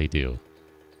Exodus. They do.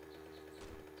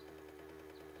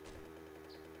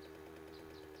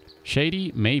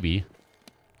 Shady? Maybe.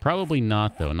 Probably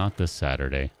not, though. Not this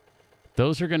Saturday.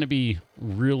 Those are going to be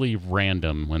really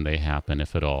random when they happen,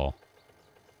 if at all.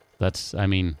 That's, I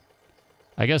mean,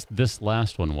 I guess this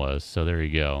last one was, so there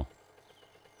you go.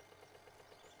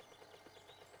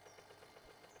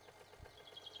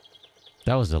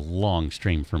 That was a long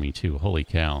stream for me, too. Holy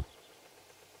cow.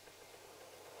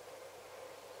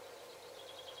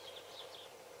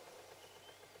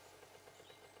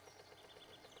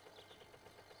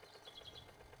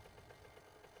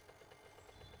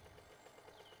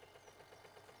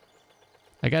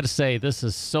 I gotta say, this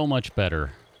is so much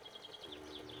better.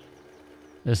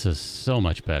 This is so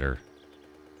much better.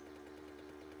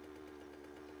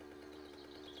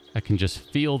 I can just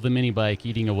feel the mini bike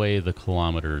eating away the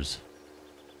kilometers.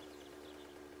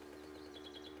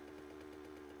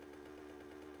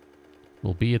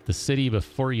 We'll be at the city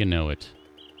before you know it.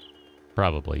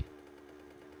 Probably.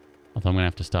 Although I'm gonna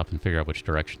have to stop and figure out which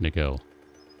direction to go.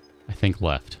 I think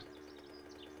left.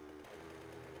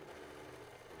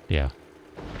 Yeah.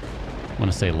 I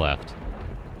want to say left.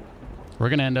 We're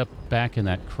going to end up back in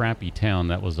that crappy town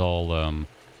that was all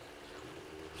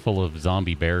full of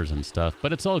zombie bears and stuff,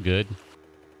 but it's all good.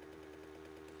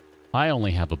 I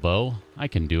only have a bow. I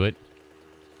can do it.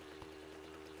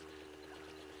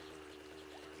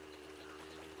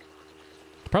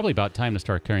 It's probably about time to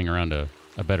start carrying around a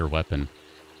better weapon.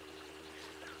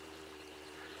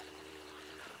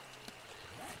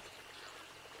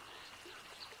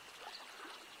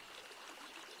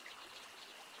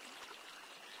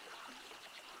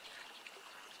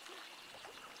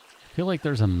 I feel like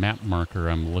there's a map marker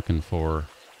I'm looking for.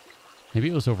 Maybe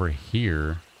it was over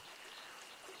here.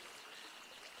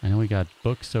 I know we got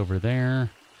books over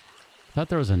there. I thought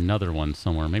there was another one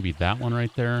somewhere. Maybe that one right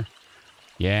there.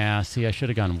 Yeah, see, I should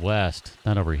have gone west,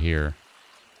 not over here.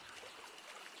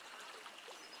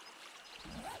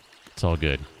 It's all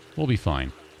good. We'll be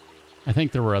fine. I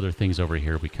think there were other things over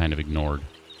here we kind of ignored.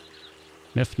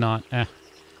 And if not, it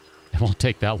won't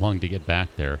take that long to get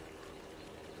back there.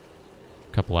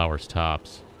 Couple hours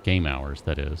tops. Game hours,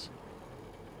 that is.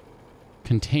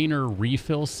 Container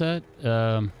refill set?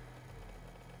 I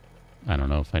don't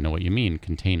know if I know what you mean.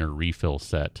 Container refill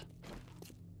set.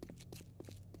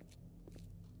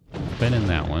 Been in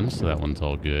that one, so that one's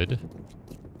all good.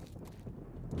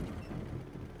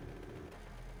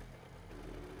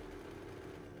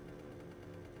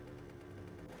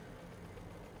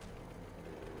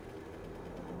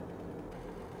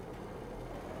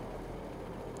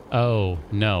 Oh,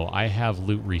 no, I have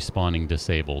loot respawning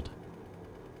disabled.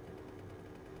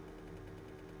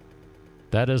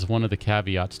 That is one of the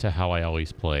caveats to how I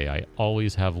always play. I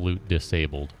always have loot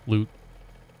disabled. Loot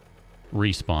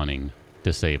respawning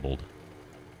disabled.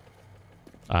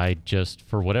 I just,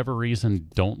 for whatever reason,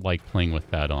 don't like playing with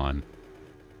that on.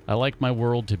 I like my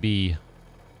world to be,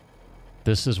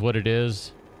 this is what it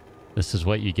is. This is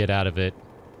what you get out of it.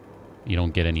 You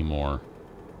don't get any more.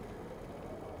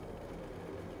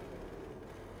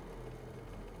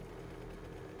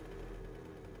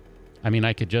 I mean,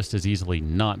 I could just as easily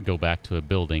not go back to a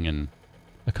building and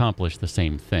accomplish the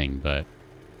same thing, but,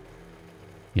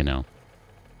 you know.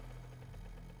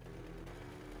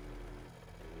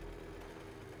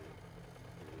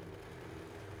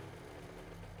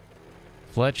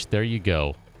 Fletch, there you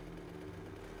go.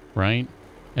 Right?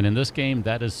 And in this game,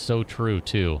 that is so true,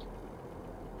 too.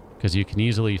 Because you can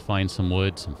easily find some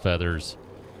wood, some feathers,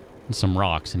 and some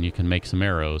rocks, and you can make some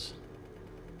arrows.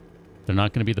 They're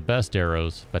not going to be the best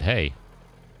arrows, but hey,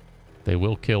 they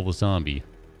will kill the zombie.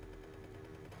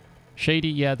 Shady,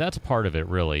 yeah, that's part of it,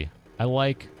 really. I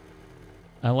like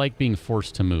being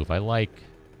forced to move. I like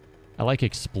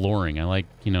exploring. I like,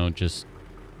 you know, just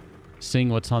seeing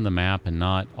what's on the map and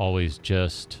not always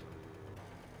just,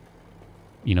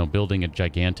 you know, building a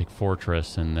gigantic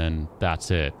fortress and then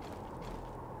that's it.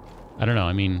 I don't know.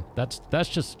 I mean, that's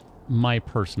just my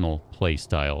personal play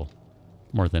style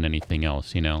more than anything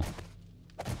else, you know.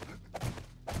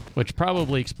 Which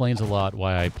probably explains a lot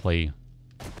why I play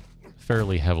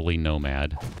fairly heavily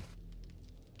nomad.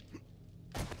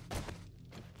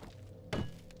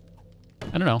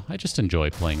 I don't know. I just enjoy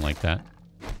playing like that.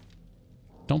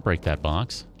 Don't break that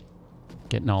box.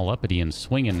 Getting all uppity and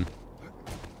swinging.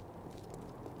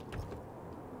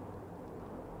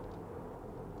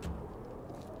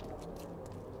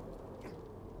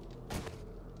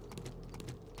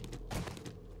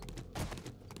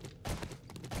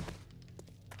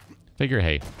 Figure,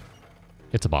 hey,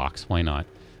 it's a box. Why not?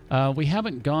 We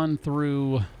haven't gone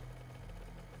through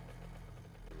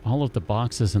all of the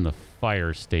boxes in the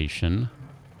fire station.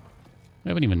 We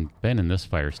haven't even been in this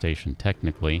fire station,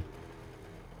 technically.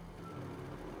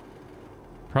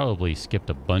 Probably skipped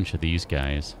a bunch of these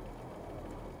guys.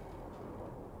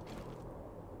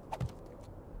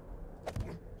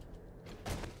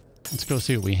 Let's go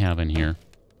see what we have in here.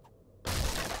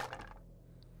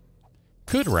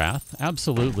 Good wrath,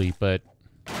 absolutely, but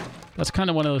that's kind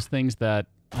of one of those things that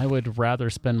I would rather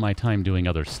spend my time doing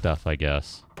other stuff, I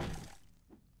guess.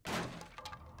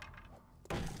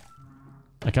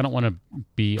 Like, I don't want to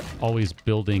be always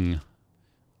building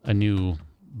a new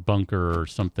bunker or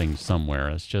something somewhere.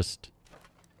 It's just,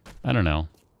 I don't know.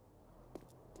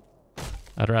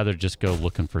 I'd rather just go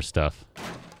looking for stuff.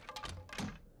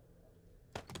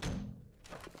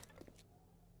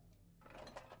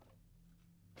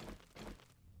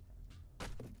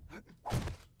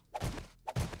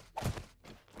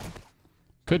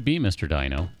 Could be Mr.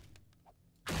 Dino.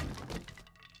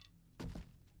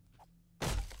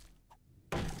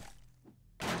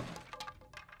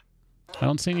 I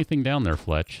don't see anything down there,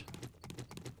 Fletch.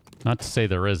 Not to say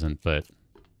there isn't, but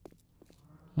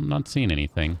I'm not seeing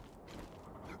anything.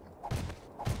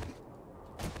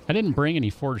 I didn't bring any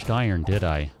forged iron, did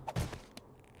I?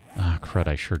 Ah, crud,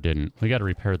 I sure didn't. We gotta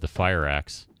repair the fire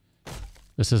axe.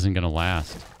 This isn't gonna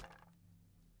last.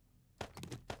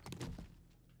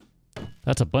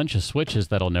 That's a bunch of switches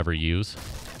that I'll never use.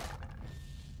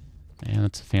 And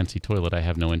that's a fancy toilet I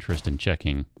have no interest in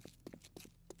checking.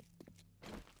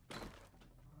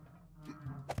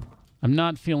 I'm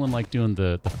not feeling like doing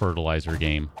the fertilizer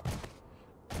game.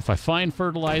 If I find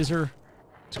fertilizer,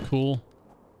 it's cool.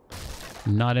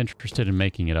 I'm not interested in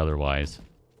making it otherwise.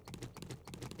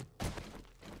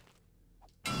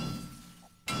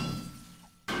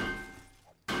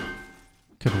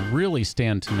 Could really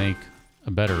stand to make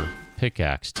a better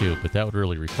pickaxe too, but that would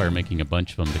really require making a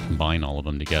bunch of them to combine all of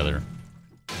them together.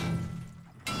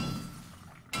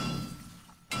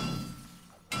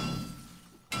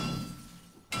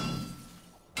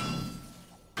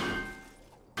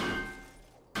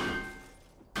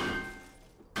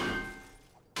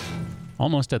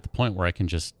 Almost at the point where I can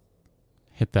just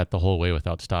hit that the whole way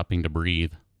without stopping to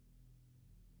breathe.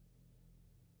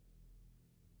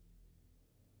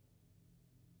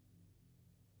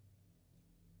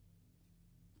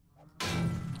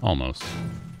 Almost.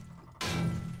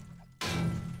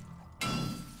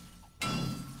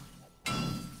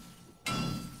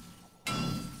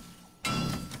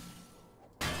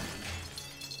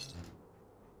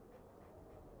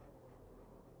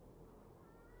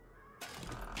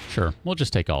 Sure, we'll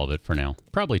just take all of it for now.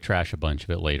 Probably trash a bunch of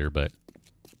it later, but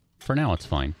for now it's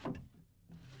fine.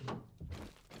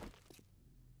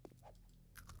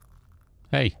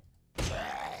 Hey.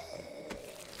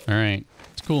 Alright,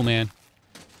 it's cool, man.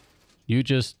 You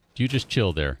just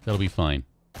chill there. That'll be fine.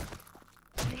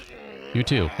 You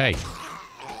too. Hey.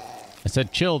 I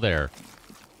said chill there.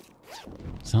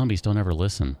 Zombies don't ever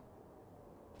listen.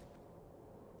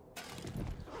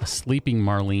 A sleeping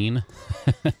Marlene.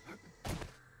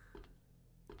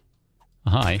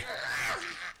 Hi.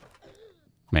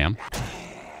 Ma'am.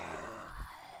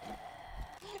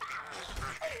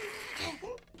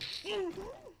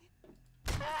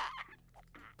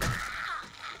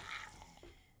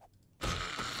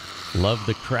 Love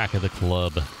the crack of the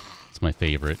club. It's my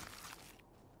favorite.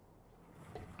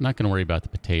 I'm not going to worry about the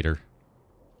potato.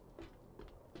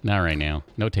 Not right now.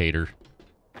 No tater.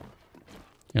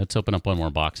 Yeah, let's open up one more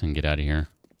box and get out of here.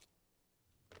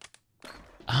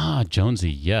 Ah, Jonesy,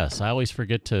 yes. I always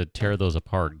forget to tear those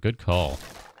apart. Good call.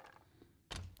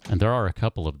 And there are a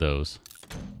couple of those.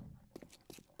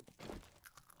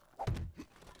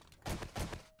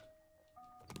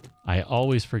 I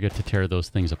always forget to tear those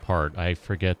things apart. I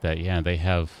forget that, yeah,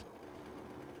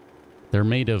 they're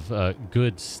made of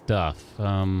good stuff.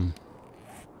 That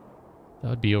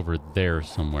would be over there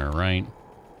somewhere, right?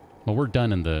 Well, we're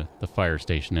done in the fire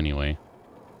station anyway.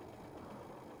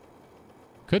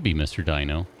 Could be Mr.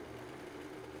 Dino.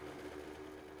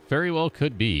 Very well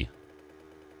could be.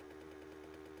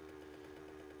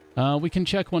 We can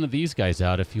check one of these guys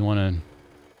out if you want to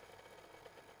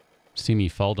see me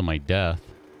fall to my death.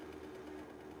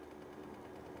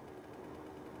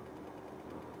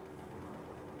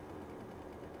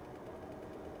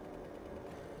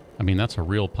 I mean, that's a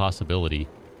real possibility.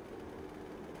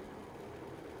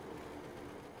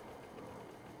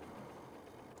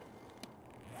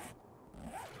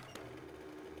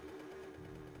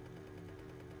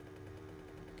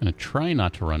 Gonna try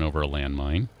not to run over a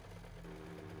landmine.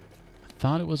 I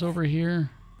thought it was over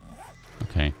here.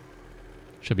 Okay.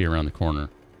 Should be around the corner.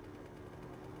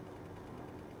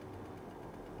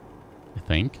 I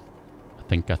think.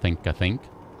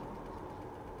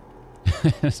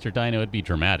 Mr. Dino would be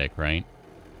dramatic, right?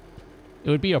 It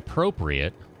would be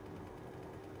appropriate.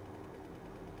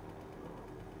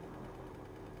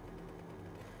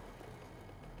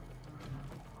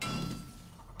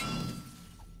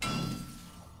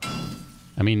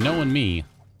 I mean, knowing me,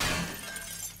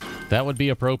 that would be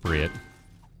appropriate.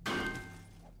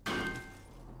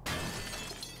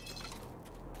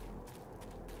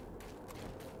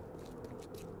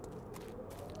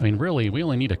 I mean, really, we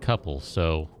only need a couple,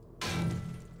 so...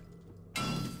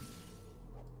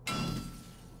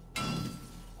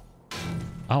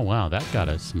 Oh, wow, that got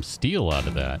us some steel out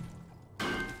of that.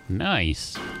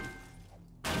 Nice.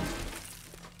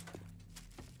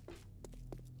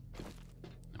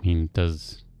 I mean,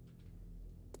 does...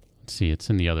 Let's see,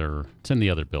 it's in the other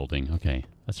building. Okay,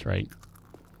 that's right.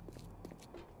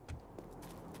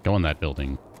 Go in that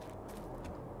building.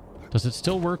 Does it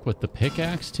still work with the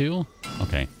pickaxe, too?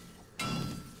 Okay.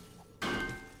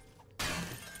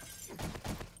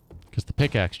 Because the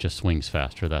pickaxe just swings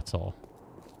faster, that's all.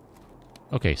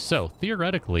 Okay, so,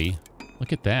 theoretically,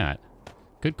 look at that.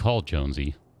 Good call,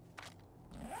 Jonesy.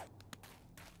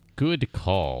 Good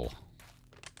call.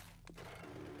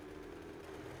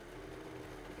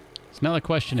 So now the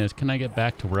question is, can I get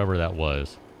back to wherever that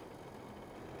was?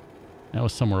 That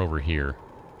was somewhere over here.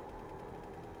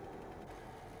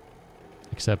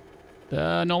 Except,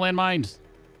 no landmines.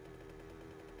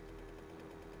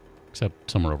 Except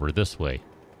somewhere over this way.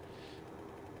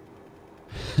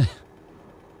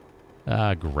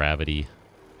 Gravity.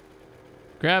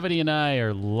 Gravity and I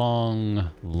are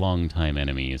long time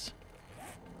enemies.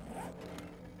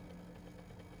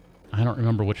 I don't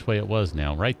remember which way it was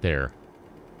now. Right there.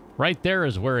 Right there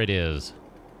is where it is.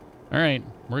 Alright,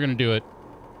 we're going to do it.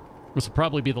 This will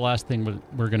probably be the last thing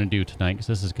we're going to do tonight, because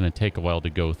this is going to take a while to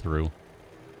go through.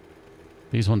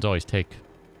 These ones always take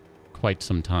quite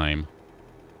some time.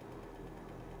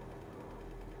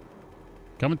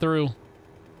 Coming through.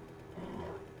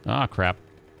 Ah, crap.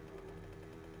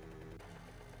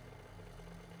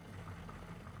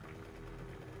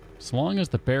 As long as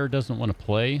the bear doesn't want to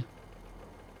play,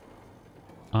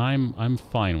 I'm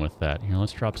fine with that. Here,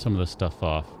 let's drop some of this stuff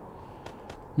off.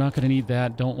 Not going to need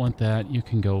that. Don't want that. You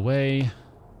can go away.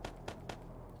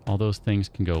 All those things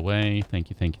can go away. Thank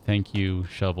you, thank you, thank you.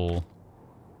 Shovel.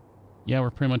 Yeah,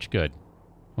 we're pretty much good.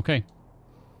 Okay.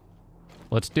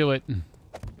 Let's do it.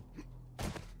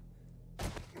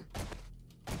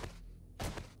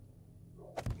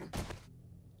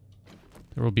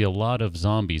 There will be a lot of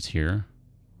zombies here.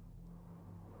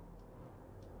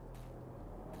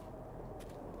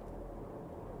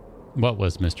 What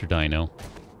was Mr. Dino?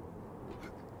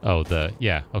 Oh,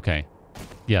 yeah, okay.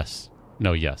 Yes.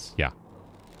 No, yes, yeah.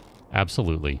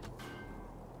 Absolutely.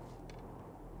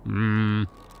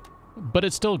 But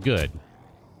it's still good.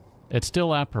 It's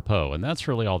still apropos, and that's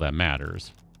really all that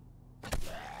matters.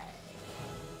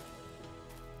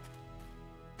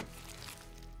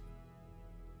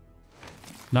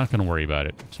 Not going to worry about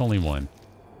it. It's only one.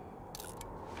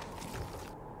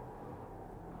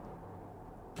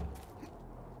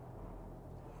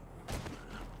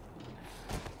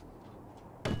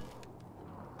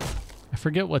 I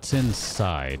forget what's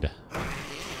inside.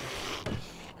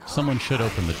 Someone should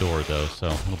open the door, though, so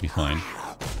it'll be fine.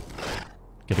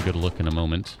 Get a good look in a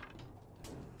moment.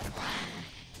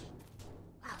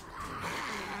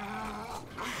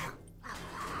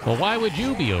 Well, why would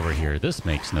you be over here? This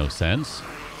makes no sense.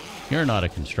 You're not a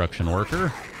construction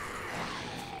worker.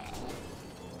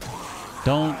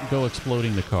 Don't go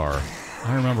exploding the car.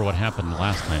 I remember what happened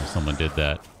last time someone did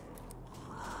that.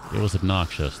 It was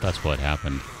obnoxious. That's what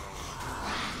happened.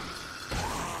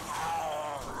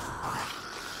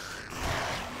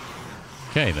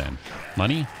 Okay, then.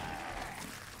 Money?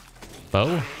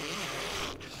 Bow?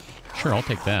 Sure, I'll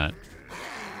take that.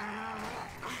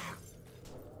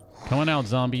 Come on out,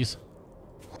 zombies.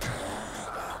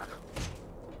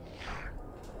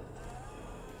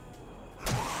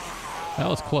 That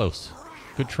was close.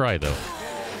 Good try, though.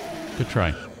 Good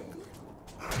try.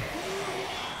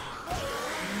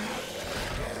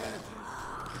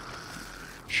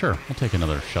 Sure, I'll take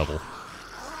another shovel.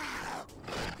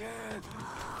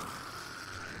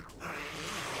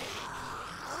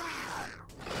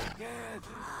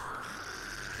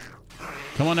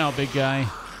 Come on out, big guy.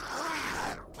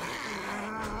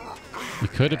 You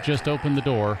could have just opened the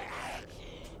door.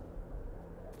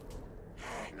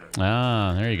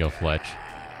 Ah, there you go, Fletch.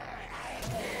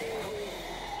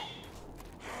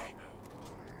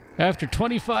 After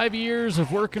 25 years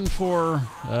of working for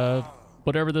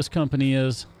whatever this company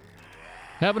is,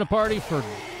 having a party for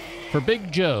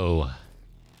Big Joe.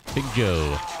 Big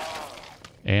Joe.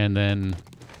 And then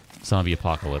zombie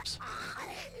apocalypse.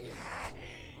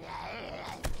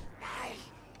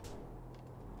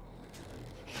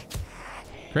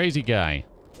 Crazy guy.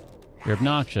 You're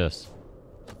obnoxious.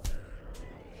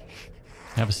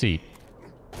 Have a seat.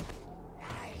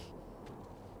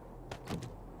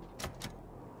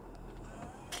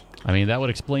 I mean, that would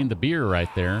explain the beer right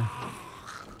there.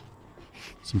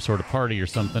 Some sort of party or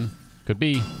something. Could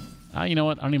be. You know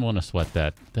what? I don't even want to sweat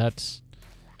that. That's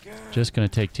just going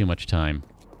to take too much time.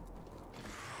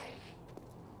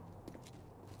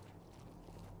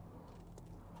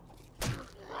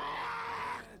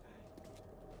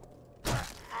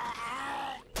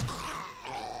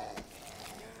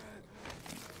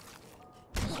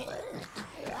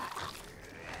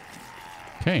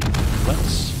 Okay,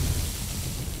 let's...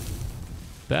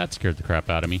 That scared the crap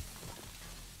out of me.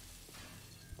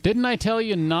 Didn't I tell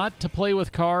you not to play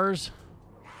with cars?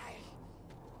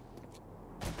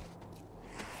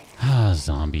 Ah,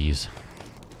 zombies.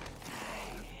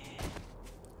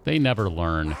 They never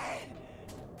learn.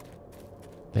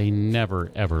 They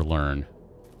never, ever learn.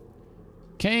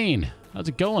 Kane, how's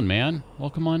it going, man?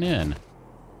 Welcome on in.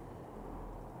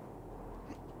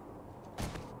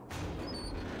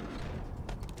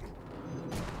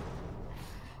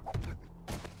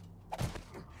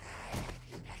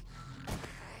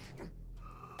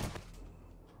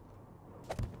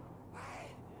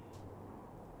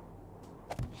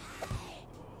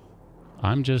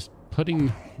 I'm just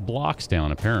putting blocks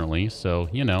down, apparently, so,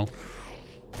 you know.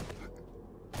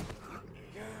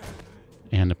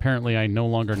 And apparently I no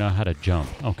longer know how to jump.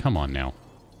 Oh, come on now.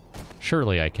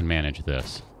 Surely I can manage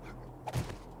this.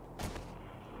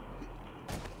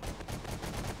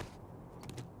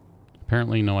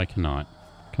 Apparently, no, I cannot.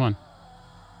 Come on.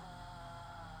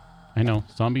 I know.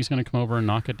 Zombie's gonna come over and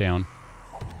knock it down.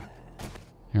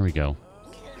 Here we go.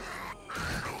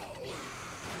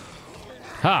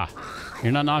 Ha!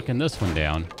 You're not knocking this one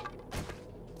down.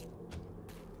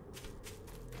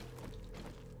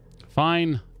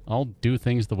 Fine. I'll do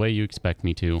things the way you expect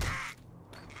me to.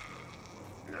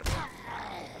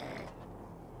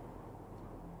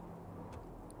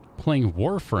 Playing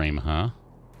Warframe, huh?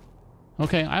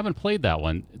 Okay, I haven't played that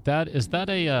one. Is that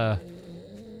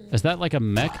like a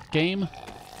mech game?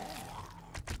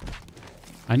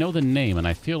 I know the name, and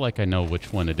I feel like I know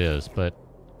which one it is, but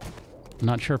I'm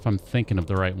not sure if I'm thinking of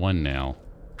the right one now.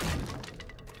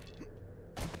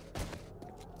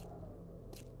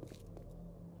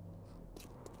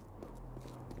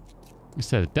 Like I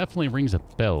said, it definitely rings a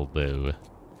bell, though.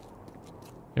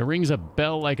 It rings a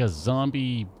bell like a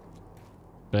zombie,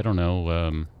 I don't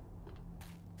know,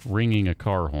 ringing a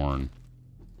car horn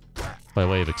by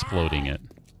way of exploding it.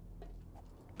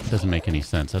 Doesn't make any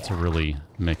sense. That's a really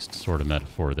mixed sort of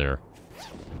metaphor there.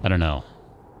 I don't know.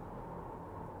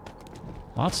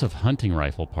 Lots of hunting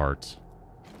rifle parts.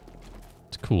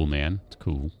 It's cool, man. It's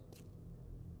cool.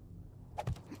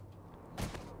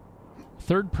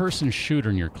 Third-person shooter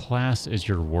in your class is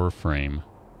your Warframe.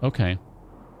 Okay.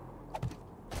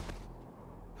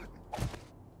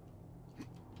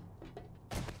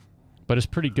 But it's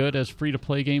pretty good as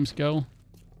free-to-play games go.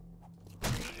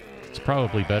 It's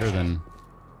probably better than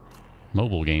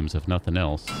mobile games, if nothing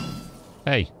else.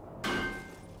 Hey.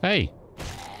 Hey!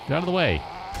 Get out of the way.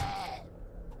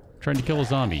 Trying to kill a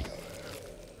zombie.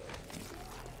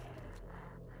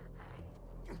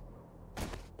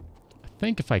 I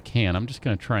think if I can, I'm just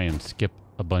going to try and skip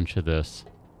a bunch of this.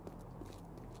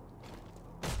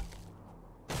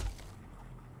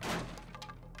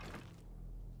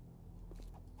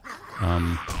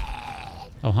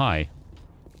 Oh, hi.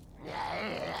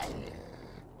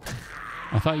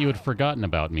 I thought you had forgotten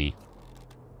about me.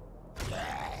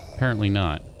 Apparently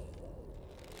not.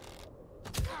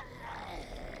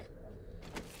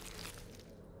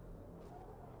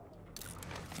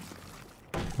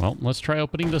 Well, let's try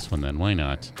opening this one then. Why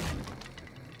not?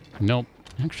 Nope.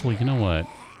 Actually, you know what?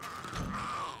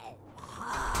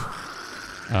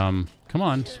 Come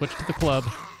on. Switch to the club.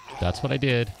 That's what I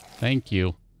did. Thank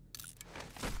you.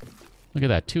 Look at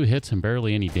that. 2 hits and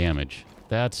barely any damage.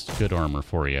 That's good armor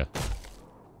for you.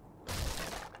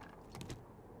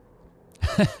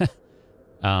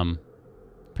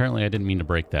 Apparently I didn't mean to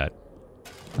break that.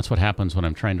 That's what happens when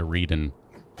I'm trying to read and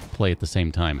play at the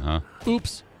same time, huh?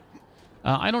 Oops.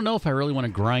 I don't know if I really want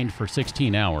to grind for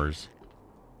 16 hours.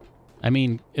 I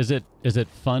mean, is it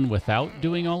fun without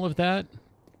doing all of that?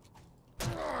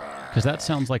 Because that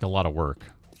sounds like a lot of work.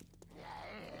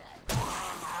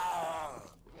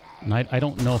 And I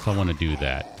don't know if I want to do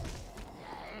that.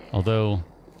 Although,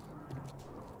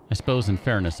 I suppose in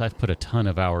fairness, I've put a ton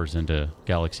of hours into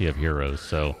Galaxy of Heroes,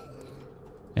 so...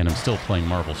 And I'm still playing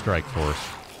Marvel Strike Force.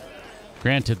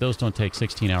 Granted, those don't take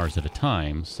 16 hours at a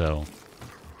time, so...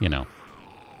 You know.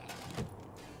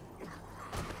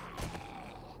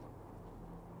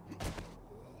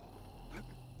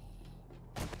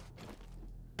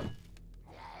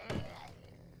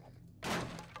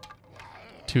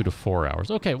 $2 to 4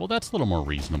 hours. Okay, well, that's a little more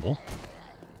reasonable.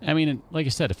 I mean, like I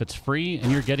said, if it's free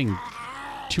and you're getting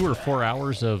 2 or 4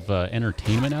 hours of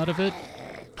entertainment out of it,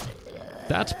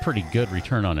 that's pretty good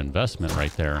return on investment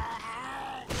right there.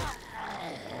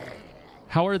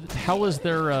 How is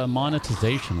their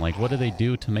monetization? Like, what do they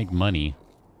do to make money?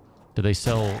 Do they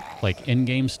sell like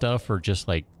in-game stuff or just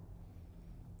like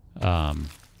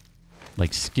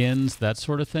skins, that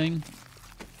sort of thing?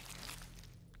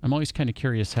 I'm always kind of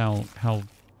curious how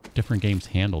different games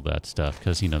handle that stuff,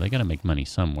 because, you know, they got to make money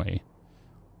some way.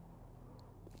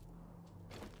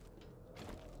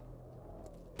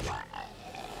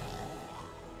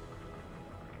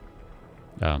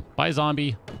 Bye,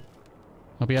 zombie.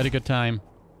 Hope you had a good time.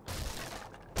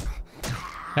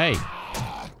 Hey.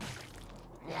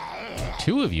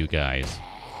 2 of you guys.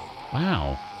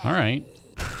 Wow. All right.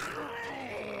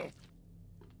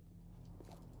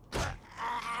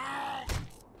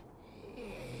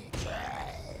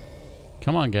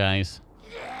 Come on, guys.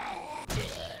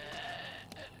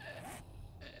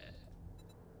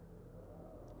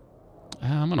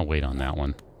 I'm going to wait on that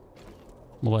one.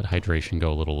 We'll let hydration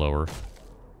go a little lower.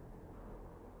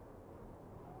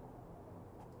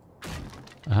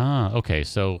 Ah, okay.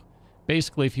 So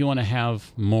basically, if you want to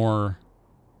have more...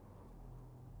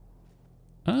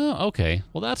 Oh, okay.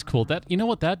 Well, that's cool. That, you know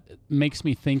what? That makes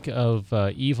me think of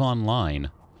EVE Online.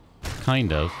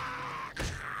 Kind of.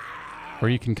 Where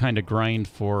you can kind of grind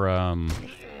for, I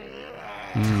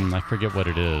forget what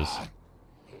it is.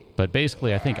 But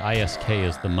basically, I think ISK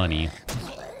is the money.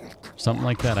 Something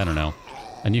like that, I don't know.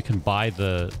 And you can buy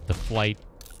the flight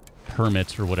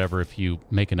permits or whatever if you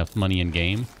make enough money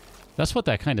in-game. That's what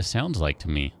that kind of sounds like to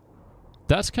me.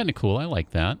 That's kind of cool, I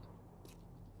like that.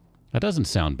 That doesn't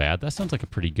sound bad. That sounds like a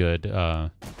pretty good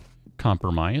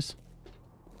compromise.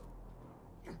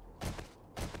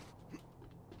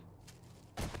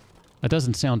 That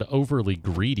doesn't sound overly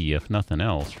greedy, if nothing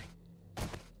else.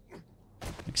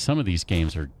 Like, some of these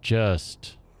games are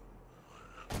just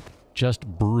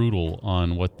brutal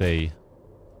on what they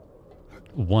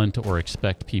want or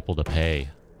expect people to pay.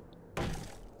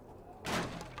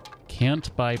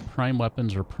 Can't buy prime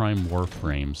weapons or prime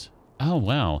warframes. Oh,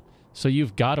 wow. So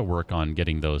you've got to work on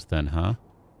getting those then, huh?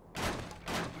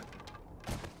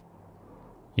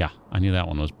 Yeah, I knew that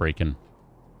one was breaking.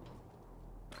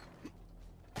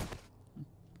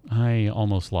 I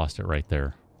almost lost it right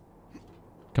there.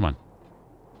 Come on.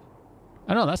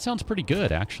 I don't know, that sounds pretty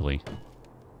good, actually.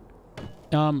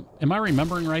 Am I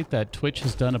remembering right that Twitch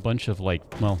has done a bunch of, like,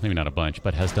 well, maybe not a bunch,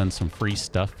 but has done some free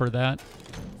stuff for that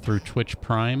through Twitch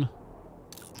Prime?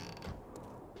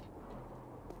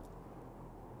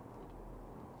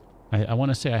 I want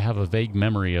to say I have a vague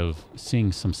memory of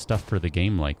seeing some stuff for the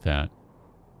game like that.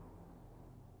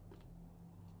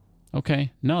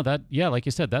 Okay. No, that, yeah, like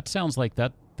you said, that sounds like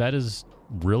that is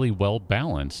really well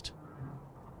balanced.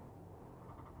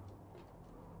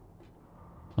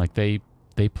 Like they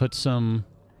put some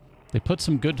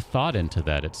good thought into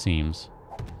that, it seems.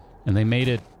 And they made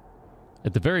it,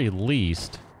 at the very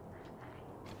least,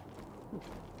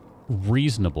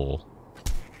 reasonable.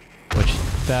 Which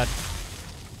that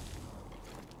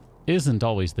isn't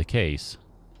always the case.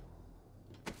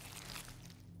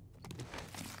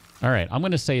 All right, I'm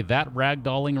going to say that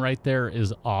ragdolling right there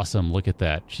is awesome. Look at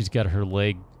that. She's got her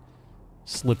leg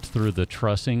slipped through the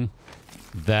trussing.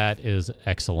 That is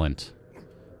excellent.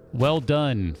 Well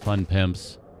done, fun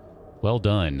pimps. Well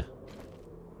done.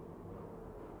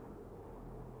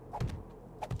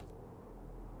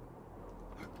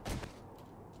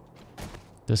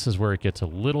 This is where it gets a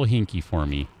little hinky for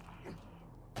me.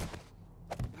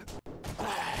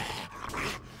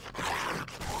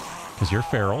 Because you're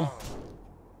feral.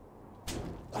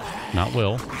 Not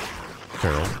Will.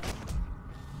 Feral.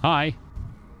 Hi.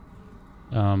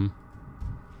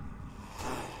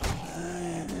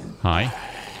 Hi.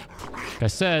 Like I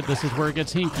said, this is where it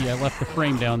gets hinky. I left the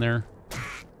frame down there.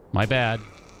 My bad.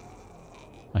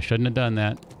 I shouldn't have done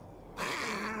that.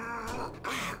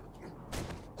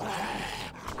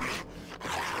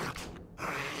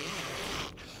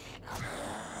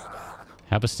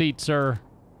 Have a seat, sir.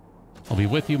 I'll be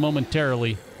with you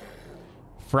momentarily.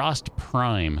 Frost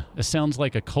Prime. This sounds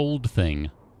like a cold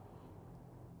thing.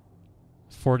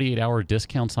 48-hour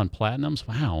discounts on platinums?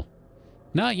 Wow.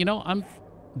 No, you know,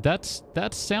 that's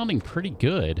sounding pretty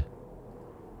good.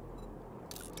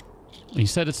 You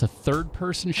said it's a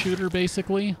third-person shooter,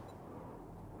 basically?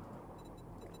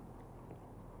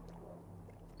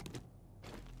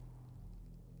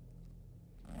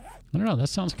 I don't know, that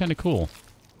sounds kind of cool.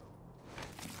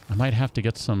 I might have to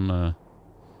get some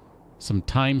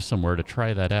time somewhere to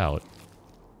try that out.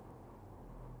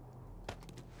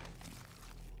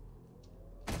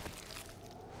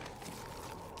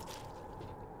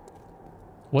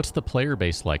 What's the player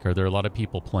base like? Are there a lot of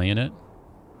people playing it?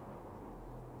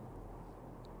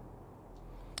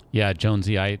 Yeah,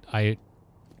 Jonesy, I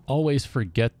always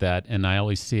forget that, and I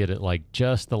always see it at like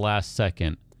just the last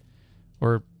second.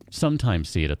 Or sometimes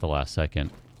see it at the last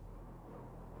second.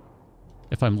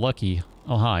 If I'm lucky,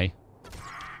 oh hi,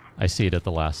 I see it at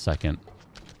the last second.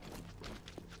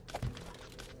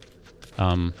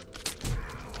 I'm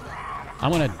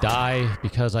gonna die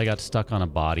because I got stuck on a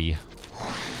body.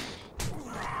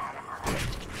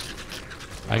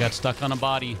 I got stuck on a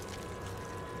body.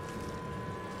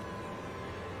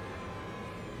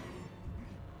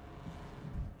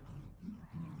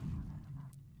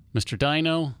 Mr.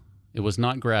 Dino, it was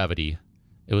not gravity.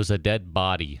 It was a dead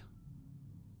body.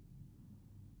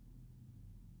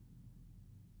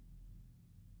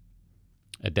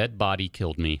 A dead body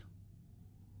killed me.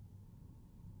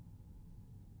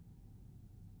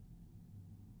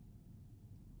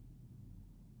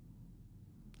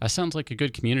 That sounds like a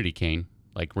good community, Kane.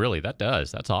 Like, really, that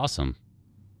does. That's awesome.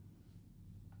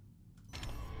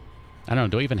 I don't know,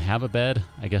 do I even have a bed?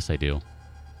 I guess I do.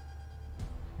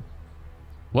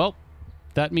 Well,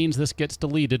 that means this gets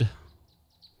deleted.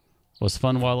 Was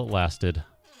fun while it lasted.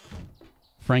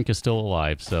 Frank is still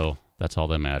alive, so that's all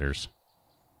that matters.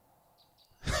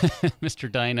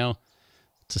 Mr. Dino,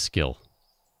 it's a skill.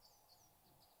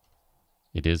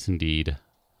 It is indeed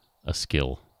a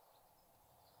skill.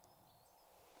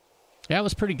 Yeah, it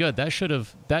was pretty good. That should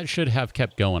have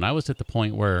kept going. I was at the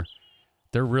point where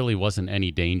there really wasn't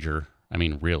any danger. I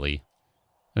mean, really.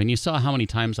 I mean, you saw how many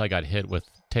times I got hit with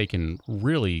taking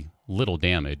really little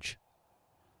damage.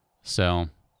 So,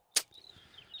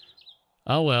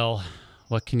 oh well,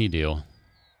 what can you do?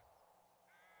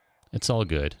 It's all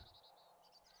good.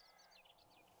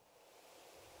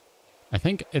 I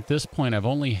think at this point I've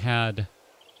only had,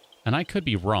 and I could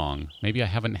be wrong, maybe I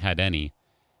haven't had any,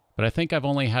 but I think I've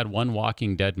only had one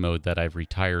Walking Dead mode that I've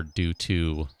retired due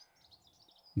to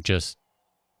just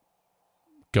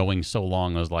going so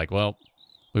long. I was like, well,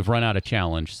 we've run out of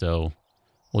challenge, so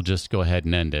we'll just go ahead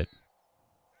and end it.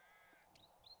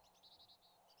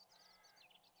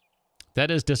 That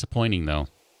is disappointing, though.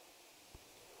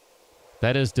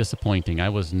 That is disappointing. I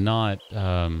was not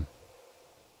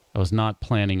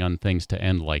planning on things to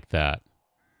end like that.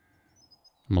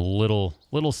 I'm a little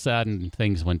saddened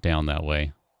things went down that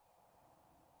way.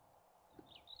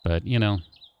 But, you know,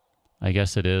 I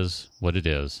guess it is what it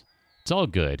is. It's all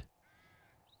good.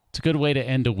 It's a good way to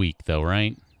end a week, though,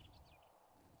 right?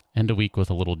 End a week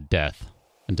with a little death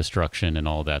and destruction and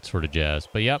all that sort of jazz.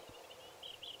 But, yep.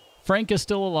 Frank is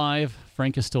still alive.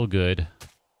 Frank is still good.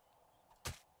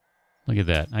 Look at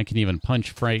that. I can even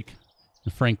punch Frank.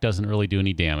 And Frank doesn't really do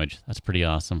any damage. That's pretty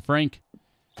awesome. Frank,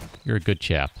 you're a good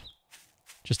chap.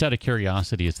 Just out of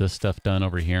curiosity, is this stuff done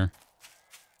over here?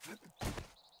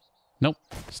 Nope.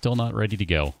 Still not ready to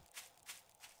go.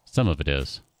 Some of it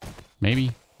is.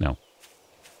 Maybe? No.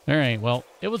 Alright, well,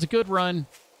 it was a good run.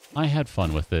 I had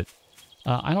fun with it.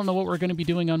 I don't know what we're going to be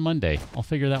doing on Monday. I'll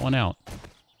figure that one out.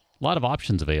 A lot of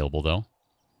options available, though.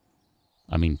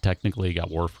 I mean, technically, you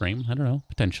got Warframe. I don't know.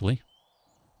 Potentially.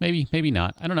 Maybe, maybe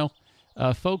not. I don't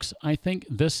know. Folks, I think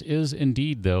this is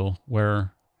indeed, though,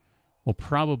 where we'll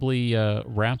probably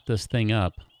wrap this thing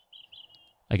up.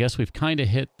 I guess we've kind of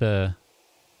hit the...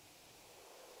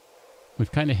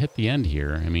 We've kind of hit the end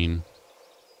here. I mean...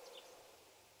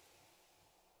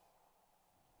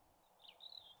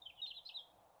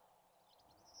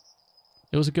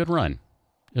 It was a good run.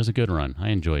 It was a good run. I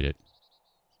enjoyed it.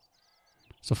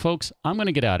 So, folks, I'm going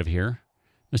to get out of here.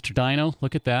 Mr. Dino,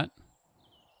 look at that.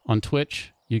 On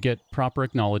Twitch, you get proper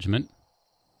acknowledgement.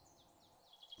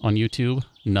 On YouTube,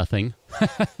 nothing.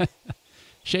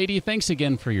 Shady, thanks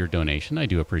again for your donation. I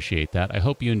do appreciate that. I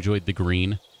hope you enjoyed the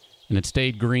green. And it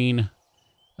stayed green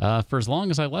for as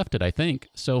long as I left it, I think.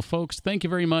 So, folks, thank you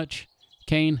very much.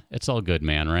 Kane, it's all good,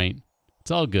 man, right?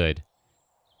 It's all good.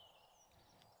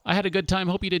 I had a good time.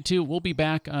 Hope you did too. We'll be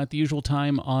back at the usual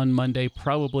time on Monday,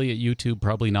 probably at YouTube,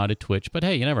 probably not at Twitch. But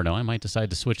hey, you never know. I might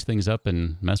decide to switch things up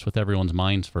and mess with everyone's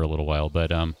minds for a little while.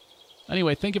 But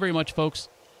anyway, thank you very much, folks.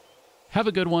 Have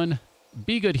a good one.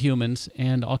 Be good humans,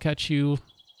 and I'll catch you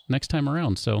next time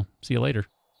around. So see you later.